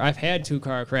 I've had 2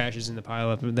 car crashes in the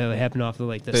pileup that happen off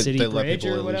the city They let bridge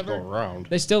people or at least whatever. go around.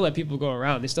 They still let people go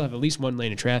around. They still have at least 1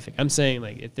 lane of traffic. I'm saying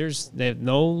like if they have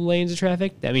no lanes of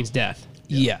traffic, that means death.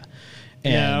 Yeah.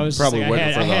 And Yeah, I was just Probably like,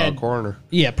 waiting for I the had, corner.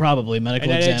 yeah, probably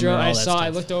medical and examiner. all I that saw. I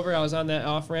stuff. looked over. I was on that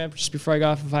off ramp just before I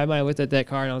got off of 5 Mile. I looked at that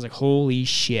car and I was like, "Holy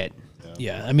shit!"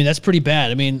 Yeah, I mean that's pretty bad.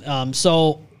 I mean,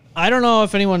 so I don't know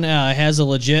if anyone has a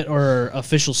legit or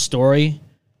official story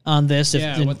on this.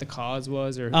 Yeah, If, what the cause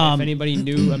was, or if anybody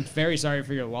knew. I'm very sorry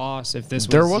for your loss. If this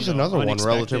There was was another one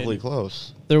unexpected. relatively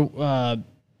close. there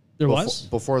was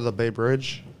Before the Bay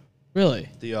Bridge, really.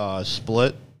 the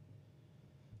split.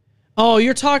 Oh,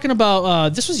 you're talking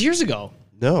about this was years ago.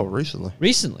 No, recently.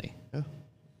 Recently. Yeah.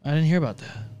 I didn't hear about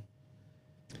that.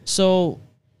 So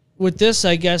with this,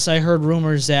 I guess I heard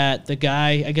rumors that the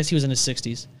guy, I guess he was in his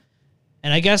 60s,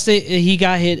 and I guess he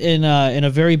got hit in a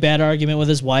very bad argument with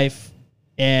his wife,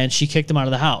 and she kicked him out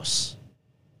of the house.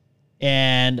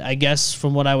 And I guess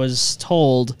from what I was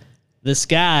told, this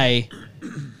guy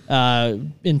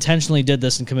intentionally did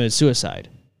this and committed suicide.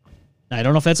 Now, I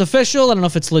don't know if that's official. I don't know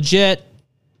if it's legit,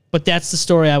 but that's the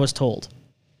story I was told.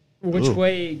 Which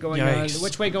way going Yikes. on?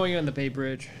 Which way going on the Bay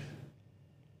Bridge?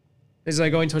 Is it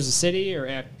like going towards the city or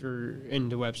after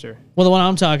into Webster? Well, the one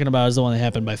I'm talking about is the one that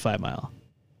happened by 5 Mile.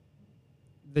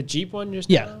 The Jeep one just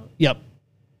Yeah. now? Yep.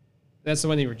 That's the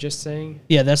one you were just saying?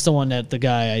 Yeah, that's the one that the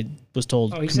guy I was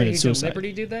told Oh, he said committed he suicide.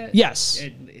 Liberty did that? Yes.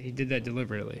 He did that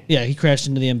deliberately. Yeah, he crashed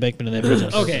into the embankment of that bridge.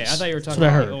 on Okay, I purpose. thought you were That's talking what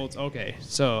I about heard. the old. Okay,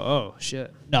 so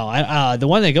shit. No, the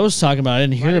one that Ghost was talking about, I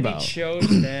didn't Why hear did about. he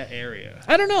chose that area?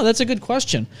 I don't know. That's a good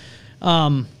question.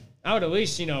 I would at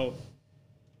least, I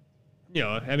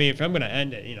mean, if I'm gonna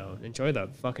end it, enjoy the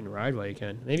fucking ride while you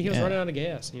can. Maybe he was Yeah. running out of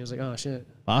gas and he was like, "Oh shit."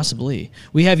 Possibly.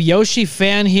 We have Yoshi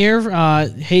Fan here.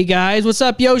 Hey guys, what's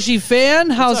up, Yoshi Fan?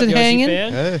 How's What's up, it Yoshi hanging?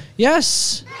 fan? Hey.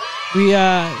 Yes. We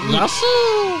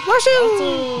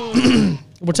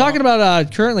we're talking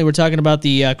about currently we're talking about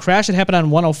the crash that happened on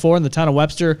 104 in the town of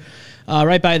Webster,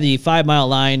 right by the 5 Mile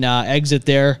Line exit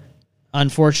there.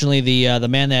 Unfortunately, the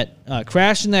man that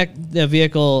crashed in that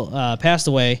vehicle passed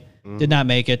away. Did not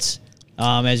make it.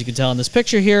 As you can tell in this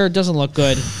picture here, it doesn't look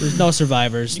good. There's no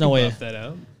survivors. No way. Buff that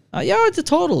out. Yeah, it's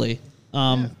totally.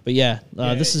 But yeah, this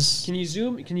Yeah, is. Can you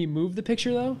zoom? Can you move the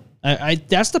picture though? I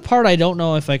that's the part I don't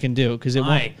know if I can do because it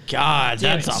My won't. God,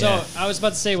 Damn that's it. So I was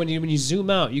about to say when you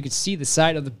zoom out, you can see the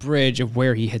side of the bridge of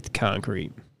where he hit the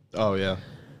concrete. Oh yeah,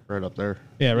 right up there.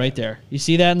 Yeah, right there. You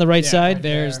see that on the right side?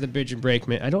 There's the bridge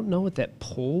embankment. I don't know what that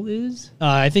pole is.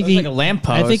 I think Looks like a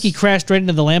lamppost. I think he crashed right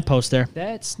into the lamppost there.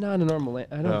 That's not a normal lamp.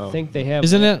 I don't No. think they have.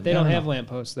 Isn't it? They I don't don't have know.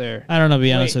 lampposts there. I don't know, to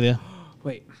be honest Wait. with you.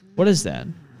 Wait. What is that?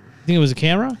 You think it was a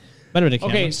camera? Might have been a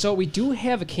camera. Okay, so we do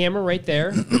have a camera right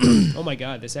there. Oh my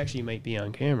God, this actually might be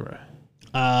on camera.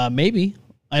 Maybe.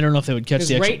 I don't know if they would catch Because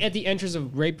the actual. right at the entrance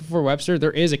of right before Webster,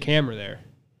 there is a camera there.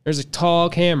 There's a tall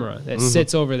camera that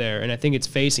sits over there, and I think it's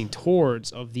facing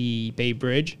towards of the Bay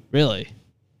Bridge, Really?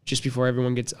 just before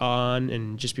everyone gets on,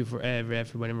 and just before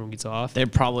when everyone gets off. they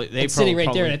probably It's sitting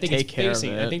right there, and I think take it's care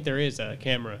facing. of it. I think there is a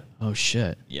camera. Oh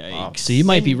shit. Yikes. So you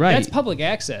might be And right. That's public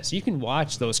access. You can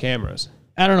watch those cameras.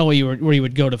 I don't know where you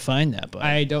would go to find that, but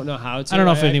I don't know how to. I don't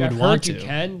know if anyone I've would heard want you to.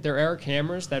 can. There are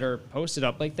cameras that are posted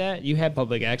up like that. You have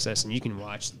public access, and you can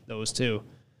watch those too.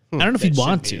 I don't know if you'd That should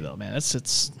want be. to though, man.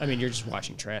 It's I mean, you're just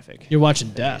watching traffic. you're watching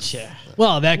death. Yeah.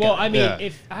 Well, that guy. Well, I mean, Yeah.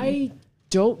 if I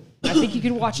think you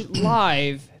can watch it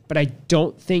live, but I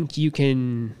don't think you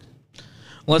can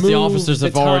Unless the move officers the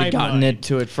have already gotten timeline.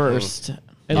 into it first.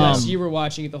 unless you were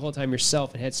watching it the whole time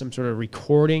yourself and had some sort of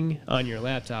recording on your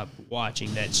laptop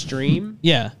watching that stream.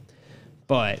 yeah.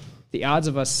 But the odds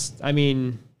of us, I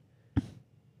mean,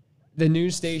 the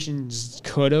news stations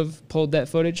could have pulled that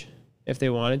footage if they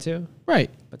wanted to, Right.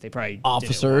 but they probably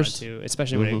Officers. didn't want to,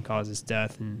 especially when it causes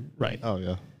death and Right. Oh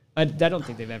yeah. I don't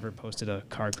think they've ever posted a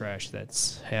car crash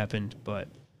that's happened, but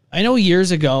I know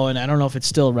years ago, and I don't know if it's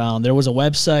still around. There was a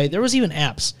website. There was even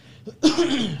apps.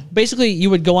 Basically, you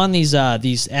would go on these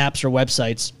apps or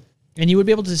websites, and you would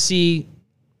be able to see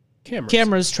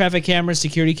cameras, traffic cameras,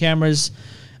 security cameras.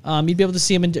 You'd be able to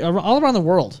see them all around the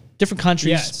world, different countries.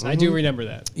 Yes, I do remember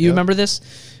that. You remember this?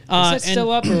 Is And that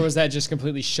still up, or was that just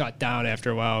completely shut down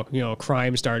after a while?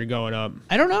 Crime started going up.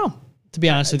 I don't know, to be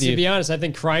honest with To you. be honest, I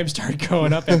think crime started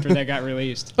going up after that got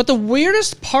released. But the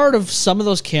weirdest part of some of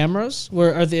those cameras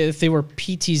if they were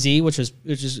PTZ, which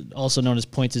is also known as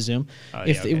point to zoom,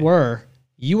 if they were,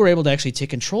 you were able to actually take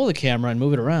control of the camera and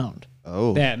move it around.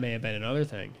 Oh. That may have been another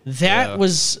thing. That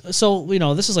was so.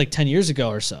 This is like 10 years ago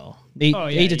or so.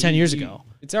 Eight to 10 years ago.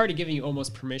 It's already giving you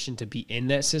almost permission to be in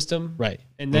that system. Right.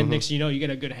 And then next thing you know, you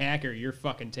get a good hacker, you're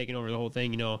fucking taking over the whole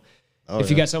thing. Oh, If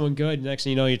you got someone good, next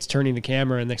thing you know, it's turning the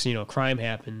camera, and next thing you know, crime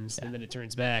happens, and then it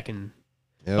turns back, and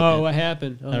Yep. oh, what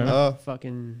happened? Oh, don't know.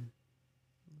 fucking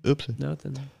Oopsie.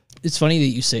 nothing. It's funny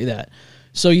that you say that.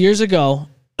 So years ago,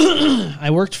 I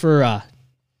worked for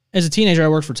as a teenager. I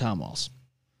worked for Tom Walls.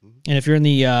 And if you're in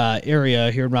the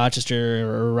area here in Rochester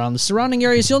or around the surrounding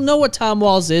areas, you'll know what Tom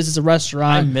Walls is. It's a I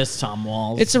restaurant. miss Tom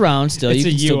Walls. It's around still. It's you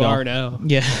a can still go. UR now.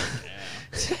 Yeah.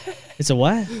 It's a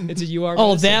what? It's a UR. Oh,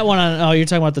 medicine. that one. You're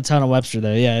talking about the town of Webster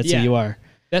there. Yeah, it's Yeah. a UR.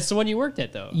 That's the one you worked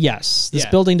at, though. Yes. This Yeah.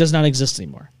 building does not exist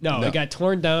anymore. No, it got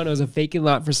torn down. It was a vacant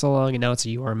lot for so long, and now it's a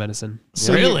UR medicine.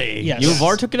 So really? Yes. U of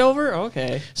R took it over?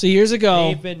 Okay. So years ago,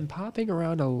 They've been popping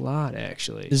around a lot,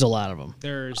 actually. there's a lot of them.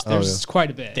 There's quite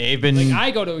a bit. They've been Like,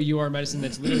 I go to a UR medicine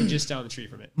that's literally just down the street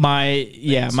from it.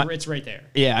 It's right there.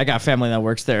 I got family that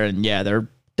works there, and yeah, they're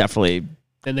definitely.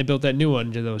 Then they built that new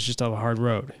one that was just off a hard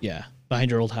road. Yeah,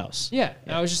 behind your old house. Yeah,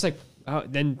 and I was just like,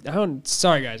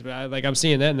 sorry guys, but I'm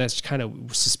seeing that, and that's kind of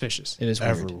suspicious. It is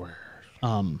weird. Everywhere.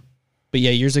 But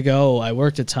yeah, years ago, I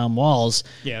worked at Tom Walls.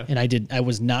 Yeah. And I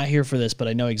was not here for this, but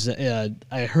I know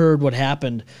I heard what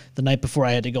happened the night before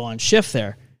I had to go on shift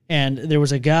there. And there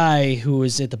was a guy who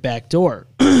was at the back door,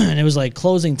 and it was like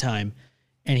closing time.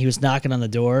 and he was knocking on the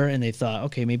door, and they thought,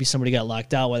 okay, maybe somebody got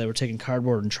locked out while they were taking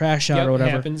cardboard and trash out Yep, or whatever.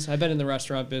 It happens. I've been in the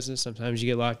restaurant business. Sometimes you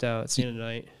get locked out. It's the end of the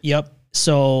night. Yep.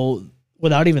 So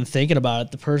without even thinking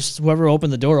about it, whoever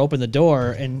opened the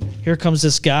door, and here comes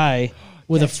this guy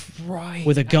with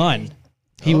a gun.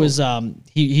 He was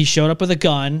he showed up with a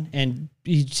gun, and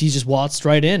he just waltzed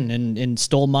right in and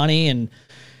stole money, and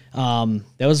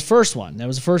that was the first one. That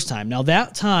was the first time. Now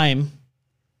that time,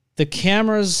 the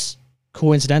cameras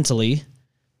coincidentally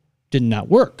did not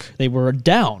work. They were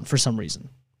down for some reason.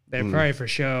 They're probably for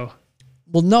show.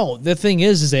 Well, no, the thing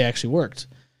is they actually worked.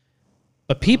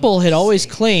 But people had always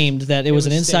claimed that it was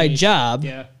an inside staged. job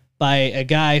Yeah. by a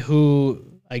guy who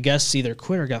I guess either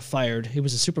quit or got fired. He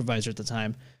was a supervisor at the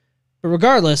time. But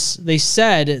regardless, they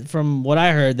said, from what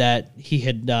I heard, that he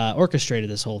had orchestrated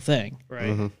this whole thing.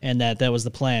 Right. And that was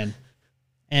the plan.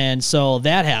 And so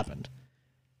that happened.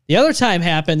 The other time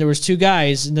happened, there was two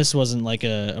guys, and this wasn't like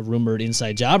a rumored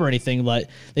inside job or anything, but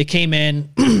they came in,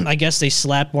 I guess they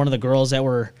slapped one of the girls they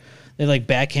like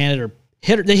backhanded or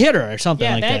they hit her or something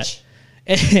like that.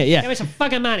 Yeah. Give me some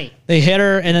fucking money. They hit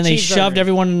her, and then they shoved Cheeseburger.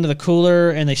 everyone into the cooler,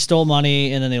 and they stole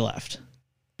money, and then they left.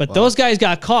 But those guys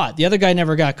got caught. The other guy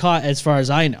never got caught, as far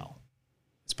as I know.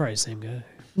 It's probably the same guy.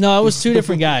 No, it was two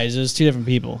different guys. It was two different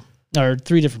people, or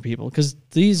three different people, because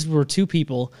these were two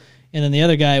people, and then the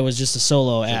other guy was just a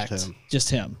solo act. him.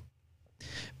 Just him.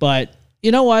 But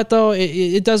you know what, though?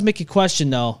 It does make you question,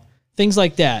 though. Things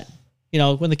like that. You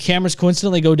know, when the cameras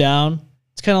coincidentally go down,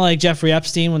 it's kind of like Jeffrey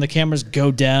Epstein when the cameras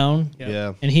go down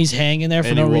Yeah. and he's hanging there for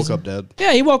And no he woke reason. up dead.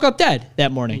 Yeah, he woke up dead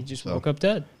that He morning. just woke up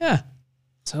dead. Yeah.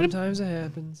 Sometimes it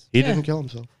happens. He didn't kill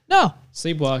himself. No.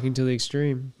 Sleepwalking to the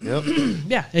extreme. Yep.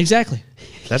 Yeah, exactly.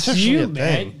 That's actually You, a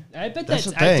man. thing. I bet That's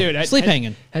that's a thing. dude. Sleep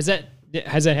hanging. Has that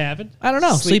happened? I don't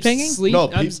know. Sleep hanging? Sleep. No,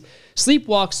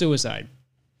 sleepwalk suicide.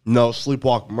 No,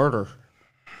 sleepwalk murder.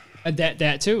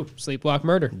 That too. Sleepwalk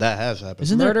murder. That has happened.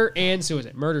 Isn't there? Murder and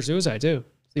suicide. Murder suicide too.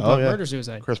 Sleepwalk murder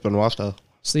suicide. Chris Benoit style.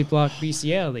 Sleepwalk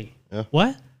bestiality.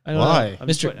 What? I don't Why? know. I'm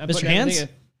Mr. I'm Mr. putting Hands? everything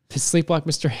in- Sleepwalk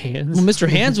Mr. Hands. Well, Mr.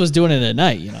 Hands was doing it at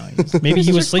night, you know. Maybe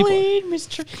he was sleepwalking.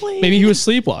 Mr. Clean. Maybe he was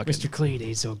sleepwalking. Mr. Clean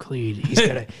ain't so clean.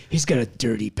 He's got a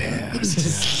dirty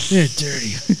past. Yeah,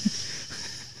 dirty.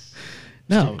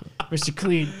 No. Mr.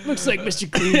 Clean looks like Mr.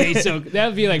 Clean ain't so. That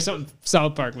would be like something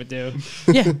South Park would do.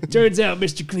 Yeah. Turns out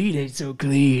Mr. Clean ain't so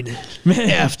clean.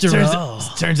 After all.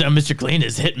 Turns out Mr. Clean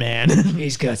is Hitman.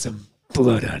 He's got some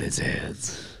blood on his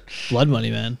hands. Blood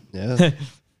money, man. Yeah.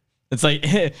 It's like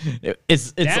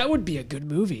it's That would be a good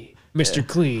movie. Mr.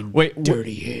 Clean. Wait,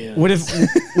 dirty hands. what if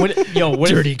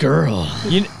Dirty girl.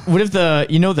 what if the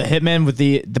Hitman with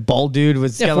the bald dude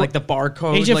was Yeah, got for- like the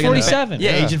barcode Agent like on the back? 47.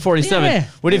 Yeah, Yeah. Agent 47. Yeah.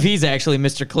 What if he's actually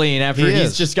Mr. Clean after He he's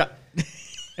is. just got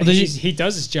He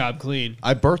does his job clean.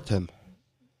 I birthed him.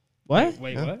 What?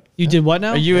 Wait, what? You did what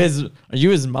now? Are you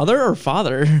his mother or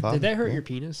father? Did that hurt your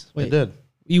penis? I did.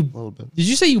 You A little bit. did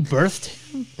you say you birthed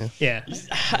him? Yeah.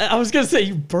 I was gonna say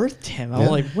you birthed him. I'm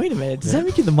like, wait a minute, does that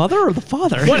make you the mother or the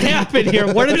father? What happened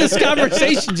here? Where did this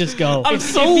conversation just go? I'm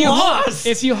so lost.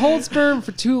 If you hold sperm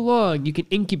for too long, you can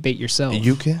incubate yourself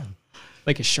You can.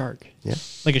 like a shark.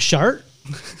 Like a shark?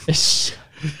 I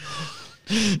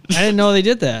didn't know they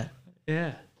did that.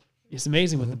 Yeah. It's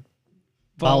amazing what the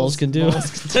Bowels can do. No, I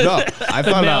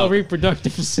The found male out.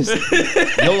 reproductive system.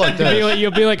 You'll like this. You'll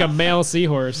be like a male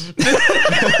seahorse.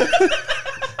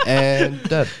 And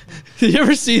dead. Did you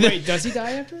ever see that? Wait, does he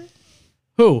die after it?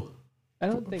 Who? I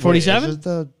don't think 47? Is it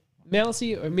the?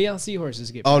 male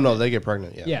seahorses get Oh no, they get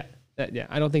pregnant. Yeah. yeah.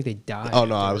 I don't think they die. Oh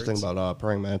no, I was afterwards. thinking about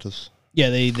praying mantis. Yeah,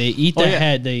 they eat the yeah.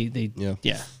 head. They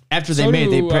Yeah. After they So mate,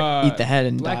 they do, eat the head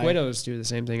and Black die. widows do the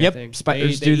same thing. Yep, I think.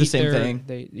 spiders do the eat same their- thing.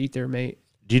 They eat their mate.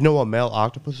 Do you know what male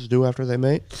octopuses do after they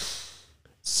mate?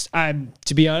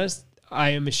 To be honest, I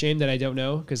am ashamed that I don't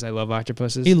know because I love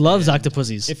octopuses. He loves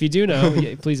octopuses. If you do know,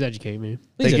 please educate me.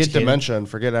 Please They get educate him. dementia and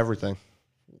forget everything.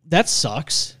 That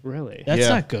sucks. Really? That's Yeah.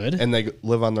 not good. And they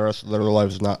live on the rest of their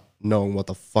lives not knowing what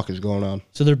the fuck is going on.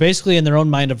 So they're basically in their own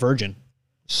mind a virgin.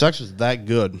 Sex is that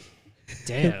good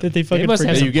Damn. Did they fucking must have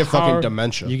forget- that some you get fucking power-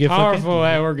 dementia. You get fucking. powerful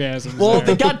orgasms. Well, there.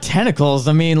 they got tentacles.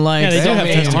 I mean, like Yeah, they do so have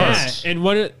many- tentacles. hearts. And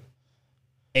what?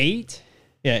 8?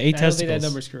 Yeah, 8 I don't think that testicles.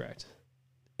 number's correct.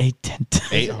 8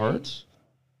 tentacles. 8 hearts?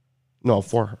 No,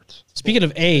 4 hearts. Speaking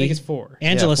of I think A, it's 4.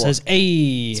 Angela Yeah, 4. says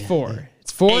A. It's 4.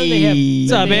 It's 4. And they have. Hey.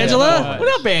 What's up, they have, Angela? What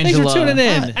up, Thanks Angela? for tuning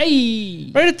in.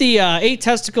 Hey. Right at the 8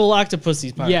 testicle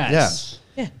octopuses part. Yes. Yes.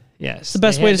 Yes. It's the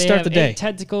best way to start the day. 8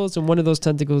 tentacles, and one of those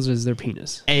tentacles is their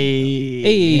penis.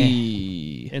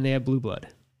 A. And they have blue blood.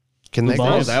 Can they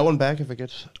balls? grow that one back if it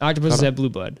gets... Octopuses have blue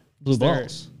blood. Blue They're-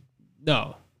 balls.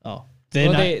 No. Oh. They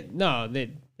Well, not,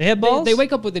 they They have balls? They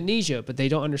wake up with amnesia, but they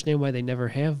don't understand why they never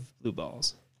have blue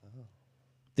balls.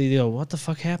 They go, what the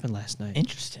fuck happened last night?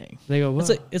 Interesting. They go, well,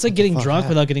 It's like getting fuck drunk happened?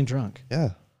 without getting drunk. Yeah.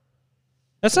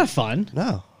 That's not fun.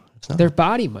 No. It's not. their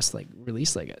body must like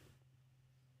release like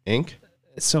Ink?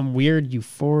 some weird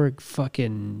euphoric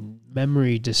fucking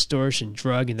memory distortion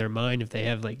drug in their mind if they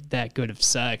have like that good of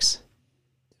sex.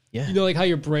 Yeah. You know, like how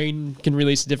your brain can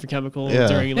release a different chemical Yeah.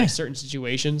 during like Yeah. certain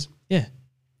situations. Yeah.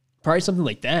 Probably something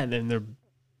like that, and then their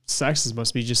sexes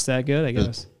must be just that good, I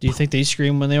guess. Do you think they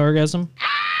scream when they orgasm?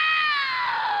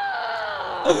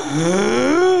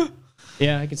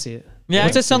 Yeah, I can see it. Yeah.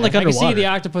 What's that sound like I can underwater? see the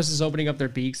octopuses opening up their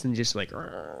beaks and just like.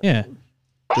 Yeah.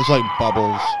 Just like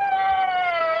bubbles.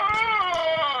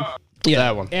 Yeah,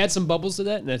 That one. Add some bubbles to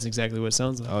that, and that's exactly what it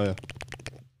sounds like. Oh, yeah.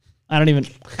 I don't even.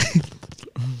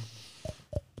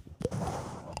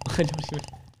 I don't even.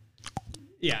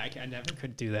 Yeah, I never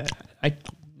could do that. I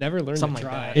never learned Something to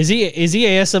like try. that. Is he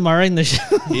ASMRing the show?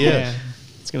 Yeah,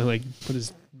 it's gonna like put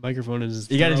his microphone in his.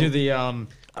 You got to throat. do the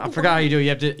I forgot how you do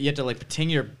it. You have to like ting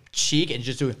your cheek and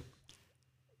just do it.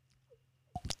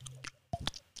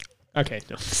 Okay.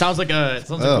 No. Sounds like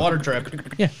Oh. water drip.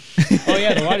 Yeah. Oh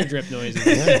yeah, the water drip noises.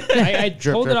 I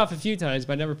Drip, pulled drip. it off a few times,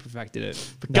 but I never perfected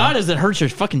it. But God, does it hurt your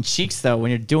fucking cheeks though when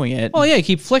you're doing it? Oh yeah, you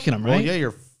keep flicking them, Well, right? yeah,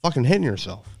 you're fucking hitting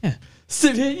yourself.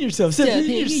 Sit hitting yourself. Sit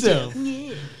hitting yourself.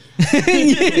 Yeah.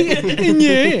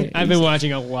 I've been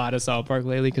watching a lot of South Park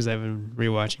lately because I've been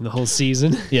rewatching the whole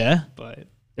season. Yeah. But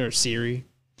or Siri.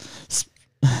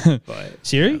 But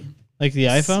Siri? Like the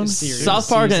iPhone? Siri. South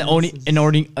Park and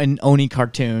Oni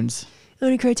cartoons.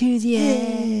 Only cartoons,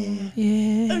 yeah.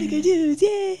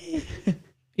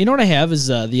 You know what I have is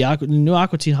the new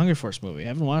Aqua Teen Hunger Force movie. I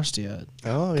haven't watched it yet.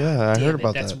 Oh, yeah. I heard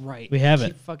about That's that. right. We have I it.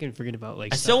 keep fucking forgetting about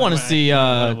like. I still want to see.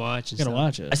 watch. And Gotta stuff.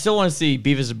 watch I it. still want to see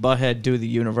Beavis and Butthead do the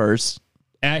universe.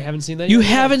 I haven't seen that. You yet.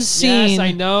 haven't seen. Yes,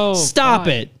 I know. Stop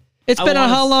God. it. It's I been on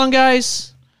wanna how long,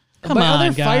 guys? Come My on,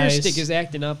 other Fire guys. Stick is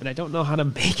acting up, and I don't know how to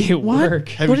make it What? work.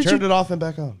 Have What you did turned you- it off and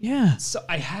back on? Yeah. So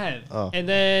I have, Oh. and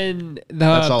then the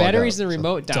That's all I batteries got, in the so-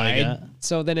 remote That's all you died. got?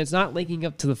 So then it's not linking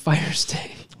up to the Fire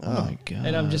Stick. Oh my god.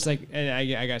 And I'm just like, and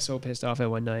I got so pissed off at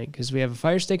one night because we have a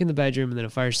Fire Stick in the bedroom and then a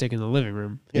Fire Stick in the living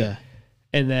room. Yeah.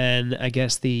 And then I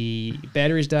guess the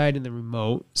batteries died in the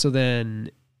remote. So then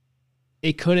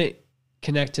it couldn't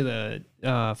connect to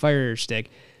the Fire Stick.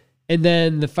 And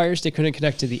then the Fire Stick couldn't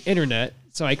connect to the internet.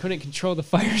 So I couldn't control the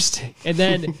Fire Stick. And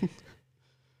then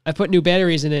I put new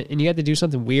batteries in it and you had to do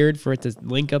something weird for it to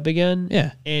link up again.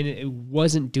 Yeah. And it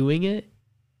wasn't doing it.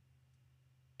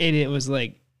 And it was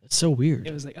like, It's so weird.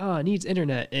 it was like, oh, it needs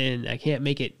internet, and I can't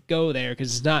make it go there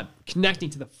because it's not connecting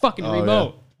to the fucking Oh,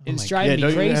 remote. Oh And it's my driving Yeah, me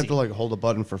don't crazy. you have to like hold a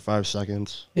button for 5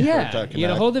 seconds? for it yeah, to you gotta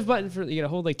connect? hold the button for. You gotta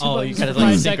hold like two Oh, you buttons gotta, for like,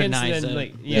 5 seconds, and synchronize then it.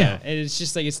 like Yeah. and it's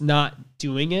just like it's not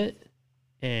doing it,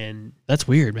 and That's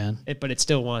weird, man. but it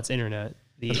still wants internet.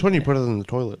 That's when you put it in the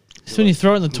toilet. It's when you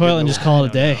throw it in the toilet and just call it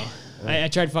a day. I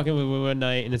tried fucking with it one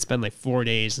night, and it's been like 4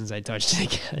 days since I touched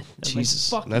it again. I'm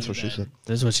Jesus. like, fuck That's you, what she man. said.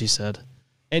 That's what she said.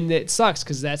 And it sucks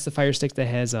because that's the Fire Stick that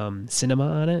has cinema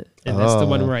on it, and that's the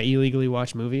one Oh. where I illegally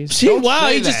watch movies. See, wow,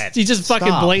 say he just that. he just fucking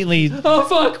Stop. blatantly. Oh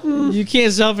fuck! You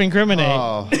can't self-incriminate.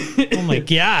 Oh, Oh my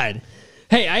god.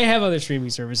 Hey, I have other streaming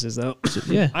services though.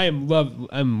 Yeah. I'm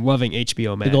loving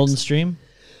HBO The Max. Golden Stream.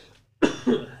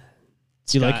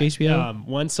 Do you like HBO?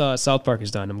 Once South Park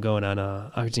is done, I'm going on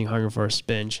Aqua Teen Hunger Force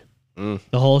binge. The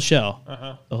whole show.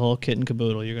 Uh-huh. The whole kit and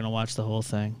caboodle. You're gonna watch the whole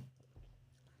thing.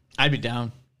 I'd be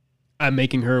down. I'm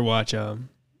making her watch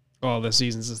all the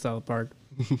seasons of South Park.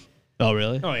 Oh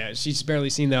really? Oh yeah, she's barely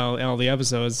seen all the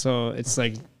episodes, so it's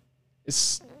like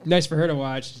it's nice for her to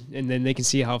watch, and then they can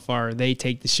see how far they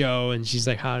take the show. And she's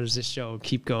like, "How does this show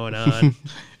keep going on?"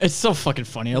 It's so fucking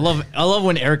funny. I love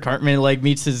when Eric Cartman like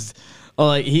meets his,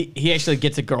 like he actually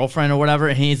gets a girlfriend or whatever,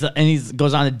 and he's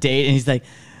goes on a date, and he's like,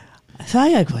 so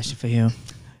I got a question for you.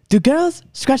 Do girls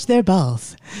scratch their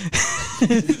balls?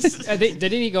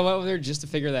 Didn't he go out with her just to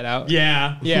figure that out?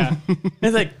 Yeah. Yeah.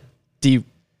 It's like, do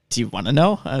you want to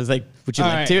know? I was like, would you All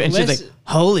like right, to? And she's let's- like,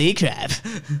 holy crap.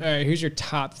 All right, who's your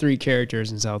top 3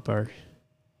 characters in South Park?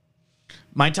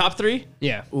 My top 3?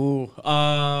 Yeah. Ooh.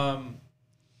 I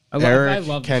Eric,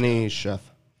 love Kenny, Chef.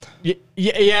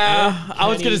 Yeah. I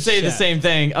was Kenny gonna say the Chef.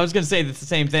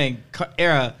 same thing.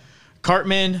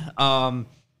 Cartman,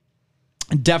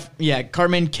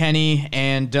 Cartman, Kenny,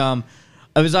 and it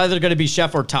was either gonna be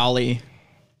Chef or Tolly.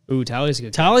 Ooh, Tally's a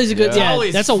good. Tolly's a good. Yeah. Yeah,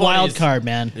 Tolly's that's a funny wild as- card,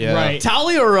 man. Yeah. Right.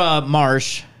 Tolly or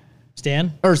Marsh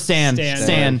Stan or Stan.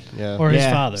 Stan. Yeah. or his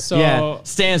Yeah. father. So Yeah,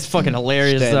 Stan's fucking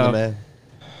hilarious Stan the though. man.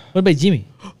 What about Jimmy?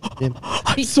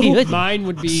 I'm so mine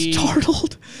would be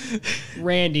startled.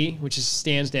 Randy, which is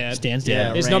Stan's dad. Stan's Yeah.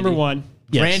 dad. is Randy. number 1.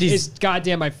 Yes. Randy's is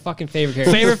goddamn my fucking favorite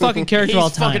character. Favorite fucking character of all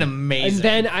he's fucking time. amazing. And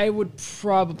then I would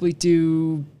probably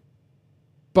do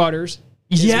Butters.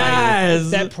 is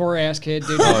Yes. that poor ass kid,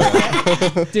 dude.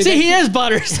 Dude, See, he is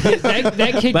Butters.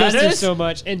 that kid goes through Butters? so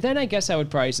much. And then I guess I would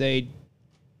probably say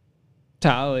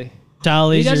Tolly.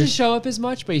 Dolly's He doesn't your show up as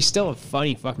much, but he's still a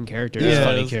funny fucking character. he's a Yeah.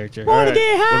 funny character. All right.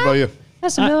 What about you?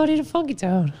 That's a melody to Funky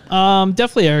Town.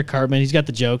 Definitely Eric Cartman. He's got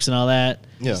the jokes and all that.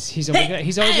 Yeah. He's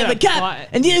always got a plot.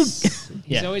 and you. He's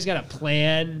Yeah. always got a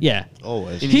plan. Yeah.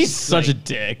 Always. He's such a like-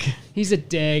 dick. He's a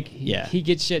dick. Yeah. He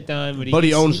gets shit done, but But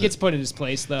he owns he gets it. put in his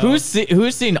place though. Who's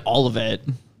seen all of it?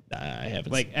 I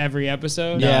haven't. like every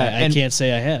episode? No, Yeah, I and- can't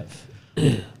say I have.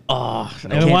 Oh,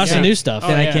 I haven't watched the say- new stuff.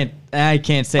 And yeah. I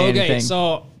can't say Okay, anything.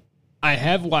 so I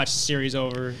have watched the series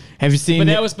over, Have you seen? but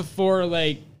that was before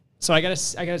like. So I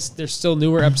gotta. There's still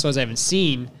newer episodes I haven't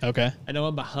seen. Okay. I know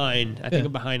I'm behind. I think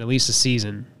I'm behind at least a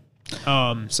season.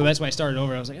 So that's why I started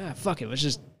over. I was like, fuck it, let's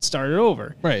just start it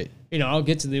over. Right. You know, I'll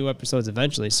get to the new episodes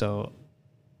eventually. So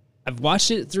I've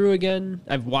watched it through again.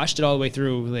 I've watched it all the way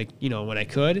through, like, you know, when I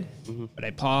could, but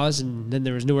I paused and then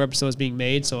there was newer episodes being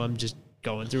made. So I'm just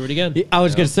going through it again. I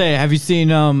was gonna say, have you seen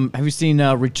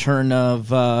Return of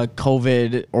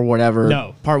COVID or whatever?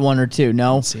 No. Part 1 or 2.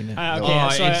 No. Seen it. Okay, Oh,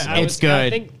 so it's I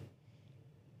good. think,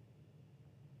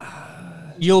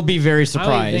 You'll be very I don't even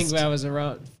surprised. think I was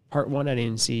around part 1. I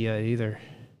didn't see either.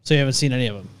 So you haven't seen any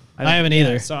of them. I haven't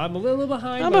either. So I'm a little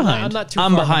behind. I'm but behind. I'm not too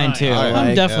I'm far behind, too. All right. I'm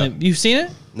Like, definitely. You've seen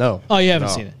it? No. Oh, you haven't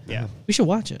No. seen it. Yeah. We should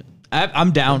watch it.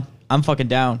 I'm down. I'm fucking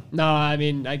down. No, I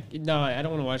mean, I don't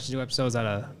want to watch the new episodes out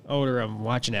of order. I'm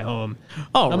watching at home.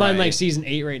 Oh, I'm on right. like season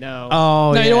 8 right now.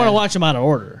 Oh, No, yeah. you don't want to watch them out of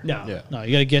order. no, Yeah. No,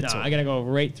 you got to get no, to I it. gotta go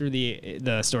right through the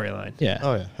storyline. Yeah.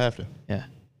 Oh yeah, have to. Yeah.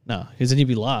 No, because then you'd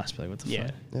be lost. Be like, what the Yeah.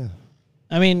 fuck? Yeah.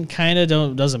 I mean, kind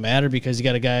of doesn't matter because you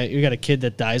got a kid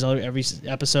that dies every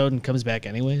episode and comes back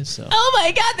anyways. So Oh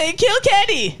my god, they killed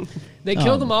Kenny. They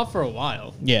killed him off for a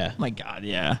while yeah, Oh my god,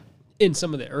 yeah. in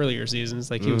some of the earlier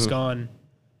seasons. Like he was gone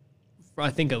for, I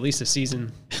think, at least a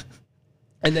season,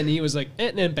 and then he was like,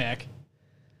 and then back.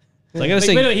 so I gotta Like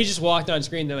say, literally, he just walked on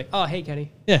screen. They're like, "Oh, hey,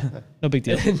 Kenny." yeah, no big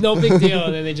deal. No big deal.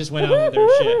 And then they just went on with their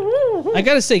shit. I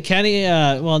gotta say, Kenny.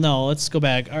 Well, no, let's go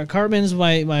back. Cartman's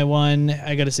my one.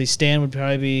 I gotta say, Stan would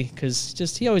probably be because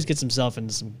just he always gets himself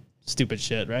into some stupid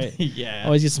shit, right? Yeah.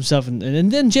 Always gets himself in,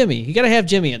 and then Jimmy. You gotta have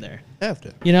Jimmy in there. Have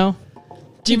to. You know,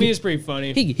 Jimmy is pretty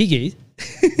funny. he gay.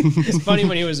 It's funny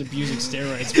when he was abusing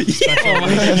steroids. For the Oh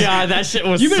my god, that shit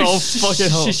was so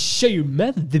fucking hot. show your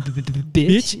method,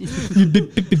 bitch,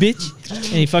 bitch, and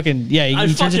he fucking yeah. He I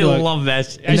turns fucking into a, love that.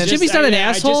 Is And then, Jimmy's not an I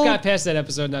asshole? just got past that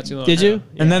episode not too long Did ago. you?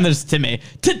 and then there's Timmy.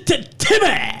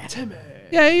 Timmy.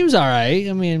 Yeah, he was all right.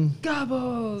 I mean,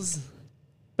 Gobbles.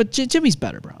 but Jimmy's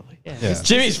better probably. Yeah.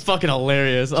 Jimmy's fucking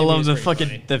hilarious. I love is the pretty fucking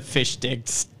funny. the fish dick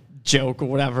joke or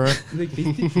whatever.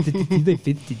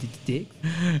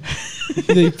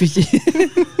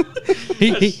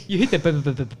 You hit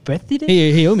the birthday?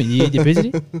 Hey, Omen, you the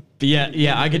president? But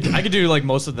yeah, I could do like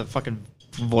most of the fucking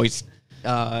voices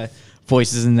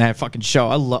in that fucking show.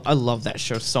 I love that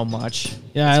show so much.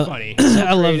 Yeah, It's funny. So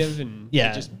I love creative and yeah.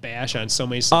 they just bash on so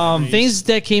many celebrities. things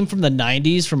that came from the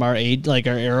 '90s, from our age, like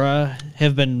our era,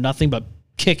 have been nothing but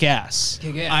kick ass.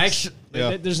 Kick ass. I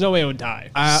actually There's no way it would die.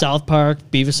 South Park,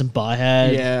 Beavis and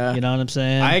Butthead. Yeah. you know what I'm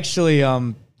saying. I actually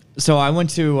so I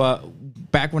went to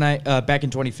back in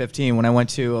 2015 when I went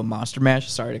to Monster Mash.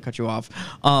 Sorry to cut you off.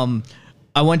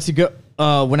 I went to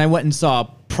go when I went and saw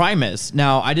Primus.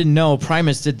 Now I didn't know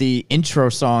Primus did the intro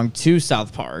song to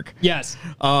South Park. Yes.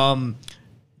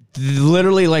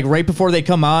 Literally, like right before they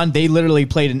come on, they literally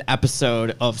played an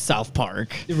episode of South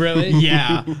Park. Really?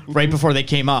 Yeah, right before they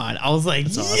came on. I was like,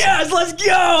 yes, let's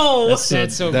go.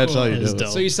 That's so That's cool. how you do That's it. dope.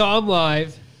 So you saw him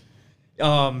live.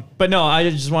 But no, I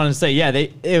just wanted to say, yeah,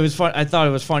 it was fun. I thought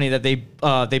it was funny that they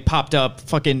popped up.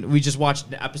 We just watched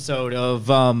an episode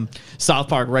of South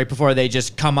Park right before they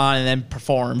just come on and then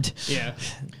performed. Yeah.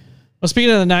 Well,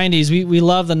 speaking of the '90s, we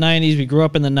love the '90s. We grew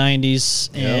up in the '90s,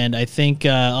 and I think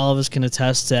all of us can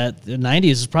attest that the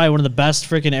 '90s is probably one of the best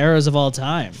freaking eras of all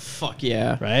time, Fuck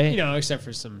yeah. right? You know, except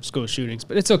for some school shootings,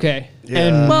 but it's okay.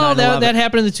 And well, 9/11. that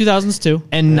happened in the 2000s too.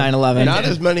 And 9/11. Not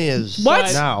as many as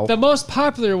What? now. The most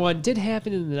popular one did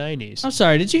happen in the 90s. I'm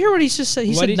sorry. Did you hear what he just said?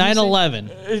 He What said did you say?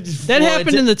 9/11. That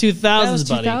happened in the 2000s, That was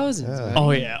buddy. 2000s. man.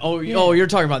 Oh yeah. Oh, you're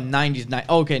talking about 90s.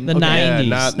 Okay. The okay. 90s,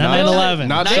 not- not 9/11.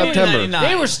 not They were September. 99.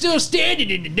 They were still standing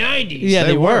in the 90s. Yeah,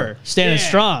 They they were were. standing Yeah.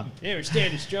 strong, They were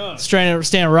standing strong.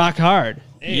 standing rock hard.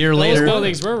 Hey, Year those later.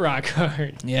 buildings were rock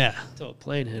hard Yeah. until a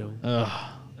plane hit them. Ugh.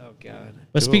 Oh God.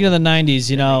 But speaking of the '90s,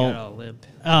 you I got know, all limp.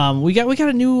 we got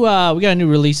a new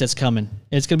release that's coming.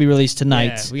 It's gonna be released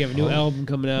tonight. Yeah, we have a new album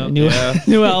coming out. New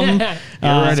new album.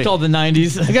 It's called the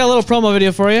 90s. I got a little promo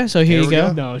video for you. So here you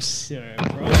go. No, sir,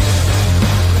 bro.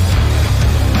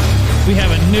 We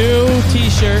have a new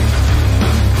T-shirt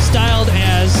styled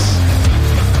as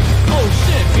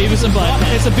Beavis and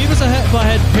Butthead. It's a Beavis and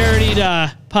Butthead parodied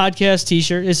podcast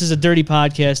T-shirt. This is a dirty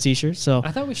podcast T-shirt. So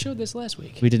I thought we showed this last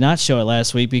week. we did not show it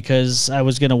last week because I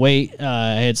was gonna wait.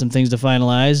 I had some things to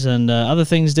finalize, and other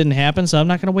things didn't happen. So I'm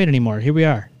not gonna wait anymore. Here we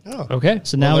are. Okay.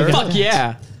 So now we there got. Fuck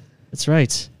yeah. That's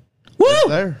right. It's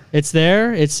there. It's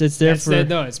there. It's there That's for.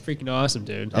 no, it's freaking awesome,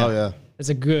 dude. Oh yeah. That's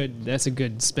a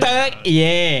good spin. Fuck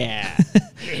yeah.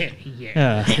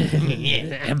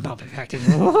 I'm Bob Effective.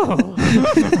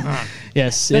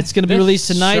 Yes, it's gonna be released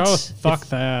tonight. Fuck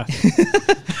that.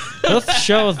 This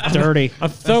show is dirty.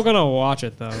 I'm still gonna watch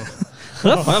it though.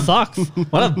 What the fuck?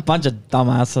 What a bunch of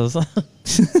dumbasses.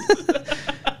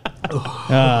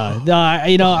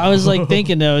 I was like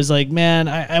thinking though, I was like, man,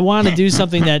 I want to do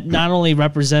something that not only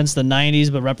represents the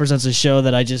 '90s, but represents a show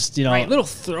that I just, Right, little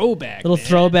throwback. little man.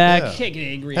 throwback. You can't get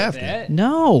angry Have at to. that.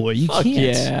 No, you Fuck can't.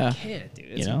 yeah. You can't, dude.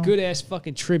 It's You know? a good ass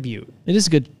fucking tribute. It is a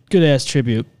good ass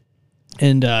tribute,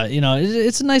 and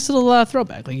it's a nice little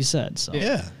throwback, like you said. So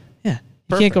Yeah.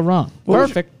 you can't go wrong.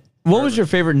 Perfect. What was your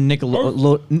favorite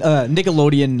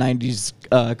Nickelodeon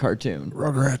 90s cartoon?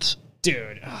 Rugrats.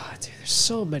 Dude, there's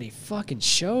so many fucking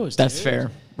shows. That's dude.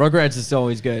 fair. Rugrats is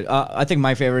always good. I think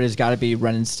my favorite has got to be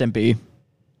Ren and Stimpy.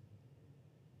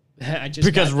 I just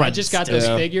Because got, Ren I just got and those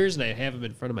Stimpy. figures and I have them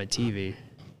in front of my TV.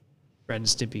 Ren and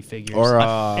Stimpy figures. Or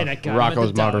and I got 'em at Rocco's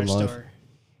the dollar Modern Life. store.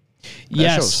 That show's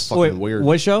Yes. fucking weird.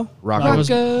 What show? Rocco's.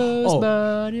 Rocco's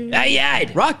Modern.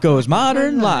 Rocco's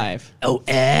Modern Life. Oh,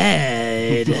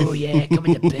 Ed. Oh, yeah,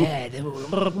 coming to bed.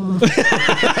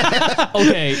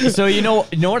 Okay, so you know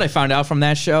what I found out from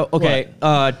that show? Okay,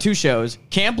 two shows,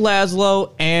 Camp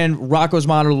Lazlo and Rocco's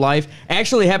Modern Life,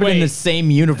 actually happen in Wait. the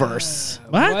same universe.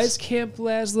 What? Was Camp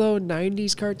Laszlo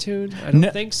 90s cartoon? I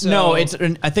don't think so. No, I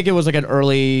think it was like an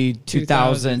early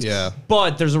 2000s. Yeah.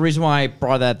 But there's a reason why I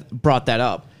brought that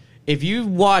up. If you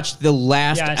watched the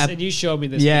last Yes, and you showed me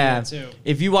this yeah, video too.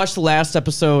 if you watched the last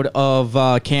episode of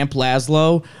Camp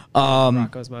Lazlo,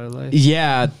 Rocco's Modern Life.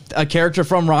 yeah, a character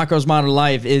from Rocco's Modern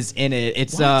Life is in it.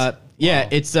 It's it's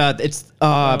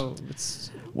Oh, it's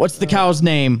what's the cow's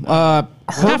name?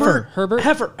 Heifer. Herbert?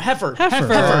 Heifer.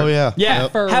 Oh yeah. Yeah,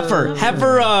 Yep.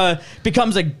 Heifer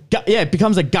becomes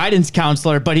a guidance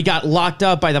counselor, but he got locked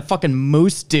up by the fucking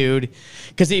moose dude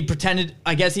because he pretended.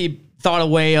 I guess he thought a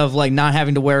way of like not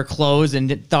having to wear clothes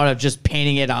and thought of just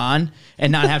painting it on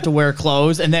and not have to wear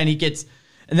clothes, and then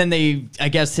I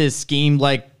guess his scheme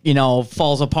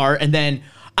falls apart, and then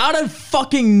out of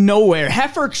fucking nowhere,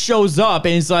 Heifer shows up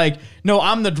and he's like, "No,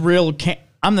 I'm the real Camp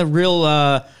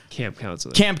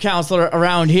counselor. camp counselor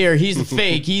around here. He's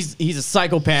fake. He's a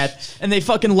psychopath." And they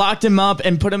fucking locked him up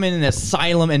and put him in an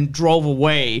asylum and drove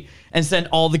away and sent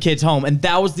all the kids home. And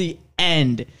that was the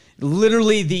end.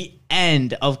 Literally the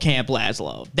end of Camp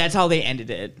Lazlo. That's how they ended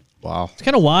it. Wow. It's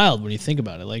kind of wild when you think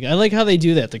about it. Like I like how they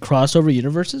do that, the crossover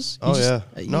universes. Oh, yeah.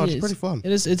 No, it's pretty fun.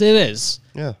 It is. It is.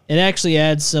 Yeah. It actually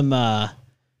adds some.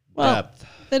 Depth.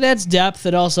 It adds depth.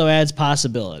 It also adds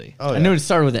possibility. Oh, I knew it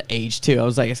started with an H too. I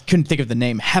was like, I couldn't think of the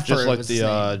name. Heifer. Just like was his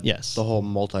name. Yes. the whole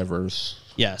multiverse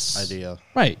Yes. idea.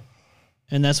 Right.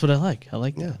 And that's what I like. I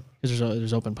like Yeah. that because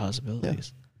there's open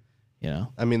possibilities. You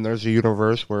know. I mean, there's a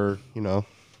universe where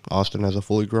Austin has a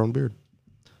fully grown beard.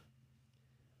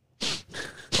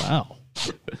 Wow.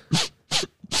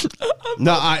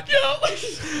 No,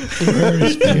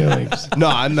 no,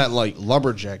 I meant like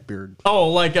lumberjack beard. Oh,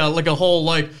 like a whole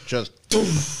Just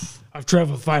I've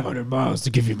traveled 500 miles to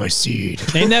give you my seed.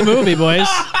 Name that movie, boys.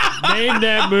 Name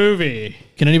that movie.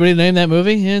 Can anybody name that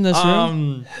movie in this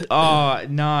room? no,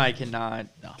 I cannot.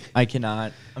 No, I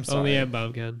cannot. I'm sorry. Only M.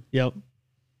 Bomb can. Yep.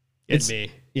 It's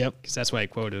me. Yep. Because that's why I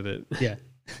quoted it. Yeah.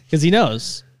 Because he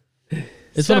knows.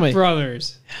 It's one of my.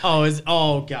 Brothers.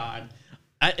 Oh God.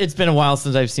 It's been a while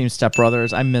since I've seen Step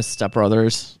Brothers. I miss Step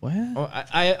Brothers. What? Oh,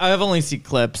 I've only seen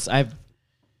clips.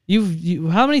 You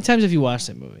how many times have you watched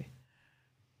that movie?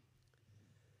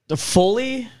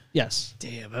 Fully. Yes.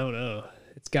 Damn, I don't know.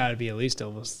 It's got to be at least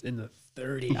almost in the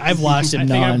 30s. I've watched it I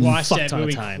think I've non watched fuck that ton of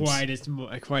movie times.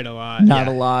 quite a lot. Not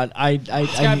Yeah. a lot. It's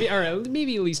got to be, or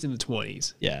maybe at least in the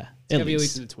 20s. Yeah. It's got to be at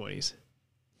least in the 20s.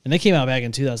 And they came out back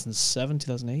in 2007,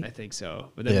 2008. I think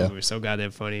so. But that Yeah. movie was so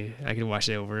goddamn funny. I can watch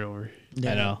it over and over.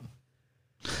 I know.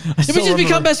 I Did we still just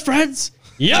become remember- best friends?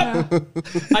 Yep.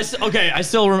 I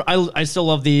still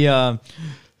love the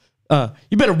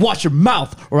You better watch your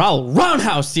mouth or I'll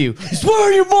roundhouse you. I swear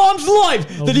on your mom's life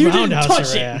that you didn't Roundhouse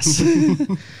touch your it. ass.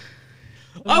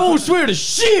 I won't swear to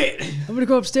shit. I'm gonna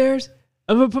go upstairs.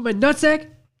 I'm gonna put my nutsack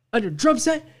on your drum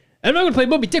set, and I'm gonna play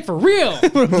Moby Dick for real.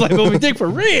 Like Moby Dick for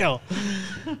real.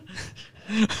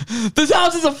 This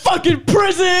house is a fucking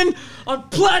prison on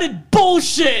platted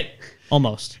bullshit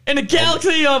Almost. in a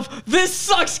galaxy of this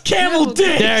sucks camel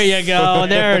dick. There you go.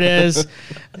 There it is.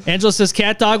 Angela says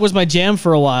Cat Dog was my jam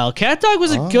for a while. Cat Dog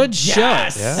was a good show.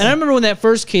 yes. Yeah. And I remember when that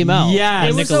first came out. Yes. On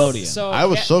It was Nickelodeon. I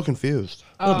was so confused.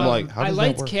 I'm like, how I does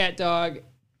liked that work? Cat Dog.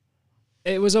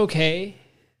 It was okay.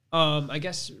 I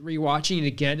guess rewatching it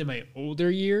again in my older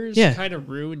years Yeah. kind of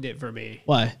ruined it for me.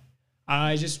 Why?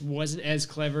 I just wasn't as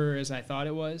clever as I thought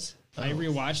it was. I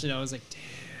rewatched it and I was like,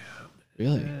 damn.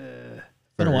 Really? Been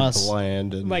a Very while.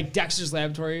 bland and Like Dexter's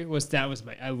Laboratory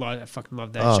I fucking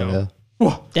loved that oh show.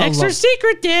 yeah. Dexter's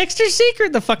Secret, Dexter's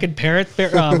Secret. The fucking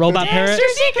robot parrot.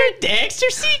 Dexter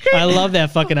Secret. I love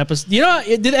that fucking episode. You know,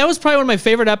 that was probably one of my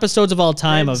favorite episodes of all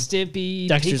time. Ren Of Stimpy,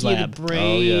 Dexter's Pinky Lab. the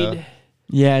Brain, Oh, yeah.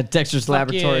 Yeah, Dexter's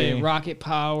fucking Laboratory. Rocket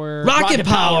Power, Rocket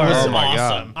Power. was Oh my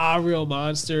awesome. Real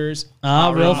Monsters,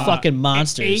 Real fucking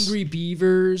monsters. Angry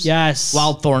Beavers, Yes.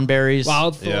 Wild Thornberries.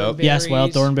 Wild Yep. Thornberries. Yes,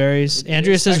 Wild Thornberries.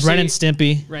 Andrea says Ren and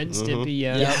Stimpy. Ren Stimpy,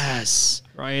 yeah. Yes.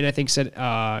 Ryan, I think, said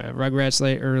Rugrats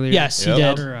earlier. Yes, he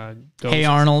Yep. did. Or, Hey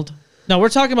Arnold. No, we're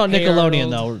talking about Hey, Nickelodeon,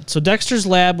 Arnold. though. So Dexter's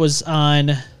Lab was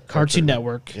on Cartoon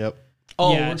Network. Yep.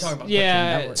 Oh, Yes. we're talking about Yeah.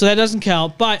 Cartoon Network. So that doesn't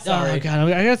count. But, Sorry. oh, God,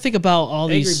 I got to think about all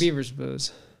Angry these. Beavers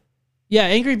was. Yeah,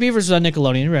 Angry Beavers was on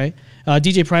Nickelodeon, right?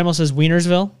 DJ Primal says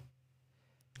Wienersville.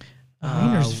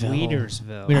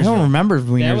 Wienersville. I don't remember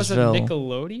That was a Wienersville.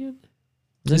 Nickelodeon?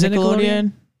 Is it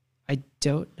Nickelodeon? I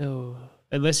don't know.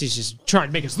 Unless he's just trying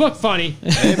to make us look funny.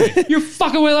 You're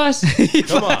fucking with us.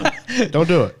 Come on. Don't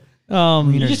do it.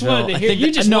 You just wanted to hear.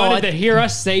 You just wanted to hear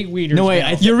us say Wienersville. No, wait,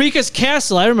 I think- Eureka's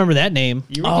Castle. I remember that name.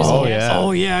 Eureka's Oh, Castle. yeah.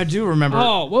 Oh yeah, I do remember.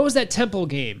 Oh, what was that temple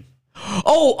game?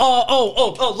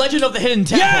 Oh, Legend of the Hidden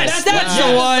Temple. Yes, that's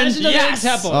the one. Legend of the Yes.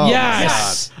 Hidden Temple. Oh,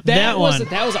 Yes. That was one.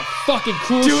 that was a fucking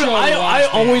cool Dude, show. to I watch, man.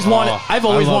 always wanted. I've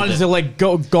always I loved wanted it. to like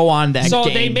go on that. So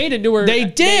game. they made a newer. They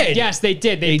did. yes, they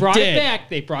did. They brought did. it back.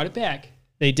 They brought it back.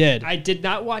 They did. I did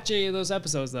not watch any of those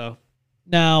episodes though.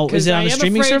 Now, 'Cause is it on I a am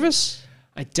streaming afraid- service?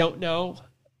 I don't know.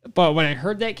 But when I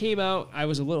heard that came out, I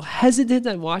was a little hesitant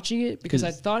on watching it because I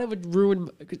thought it would ruin.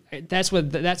 That's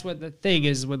what the thing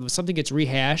is when something gets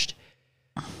rehashed.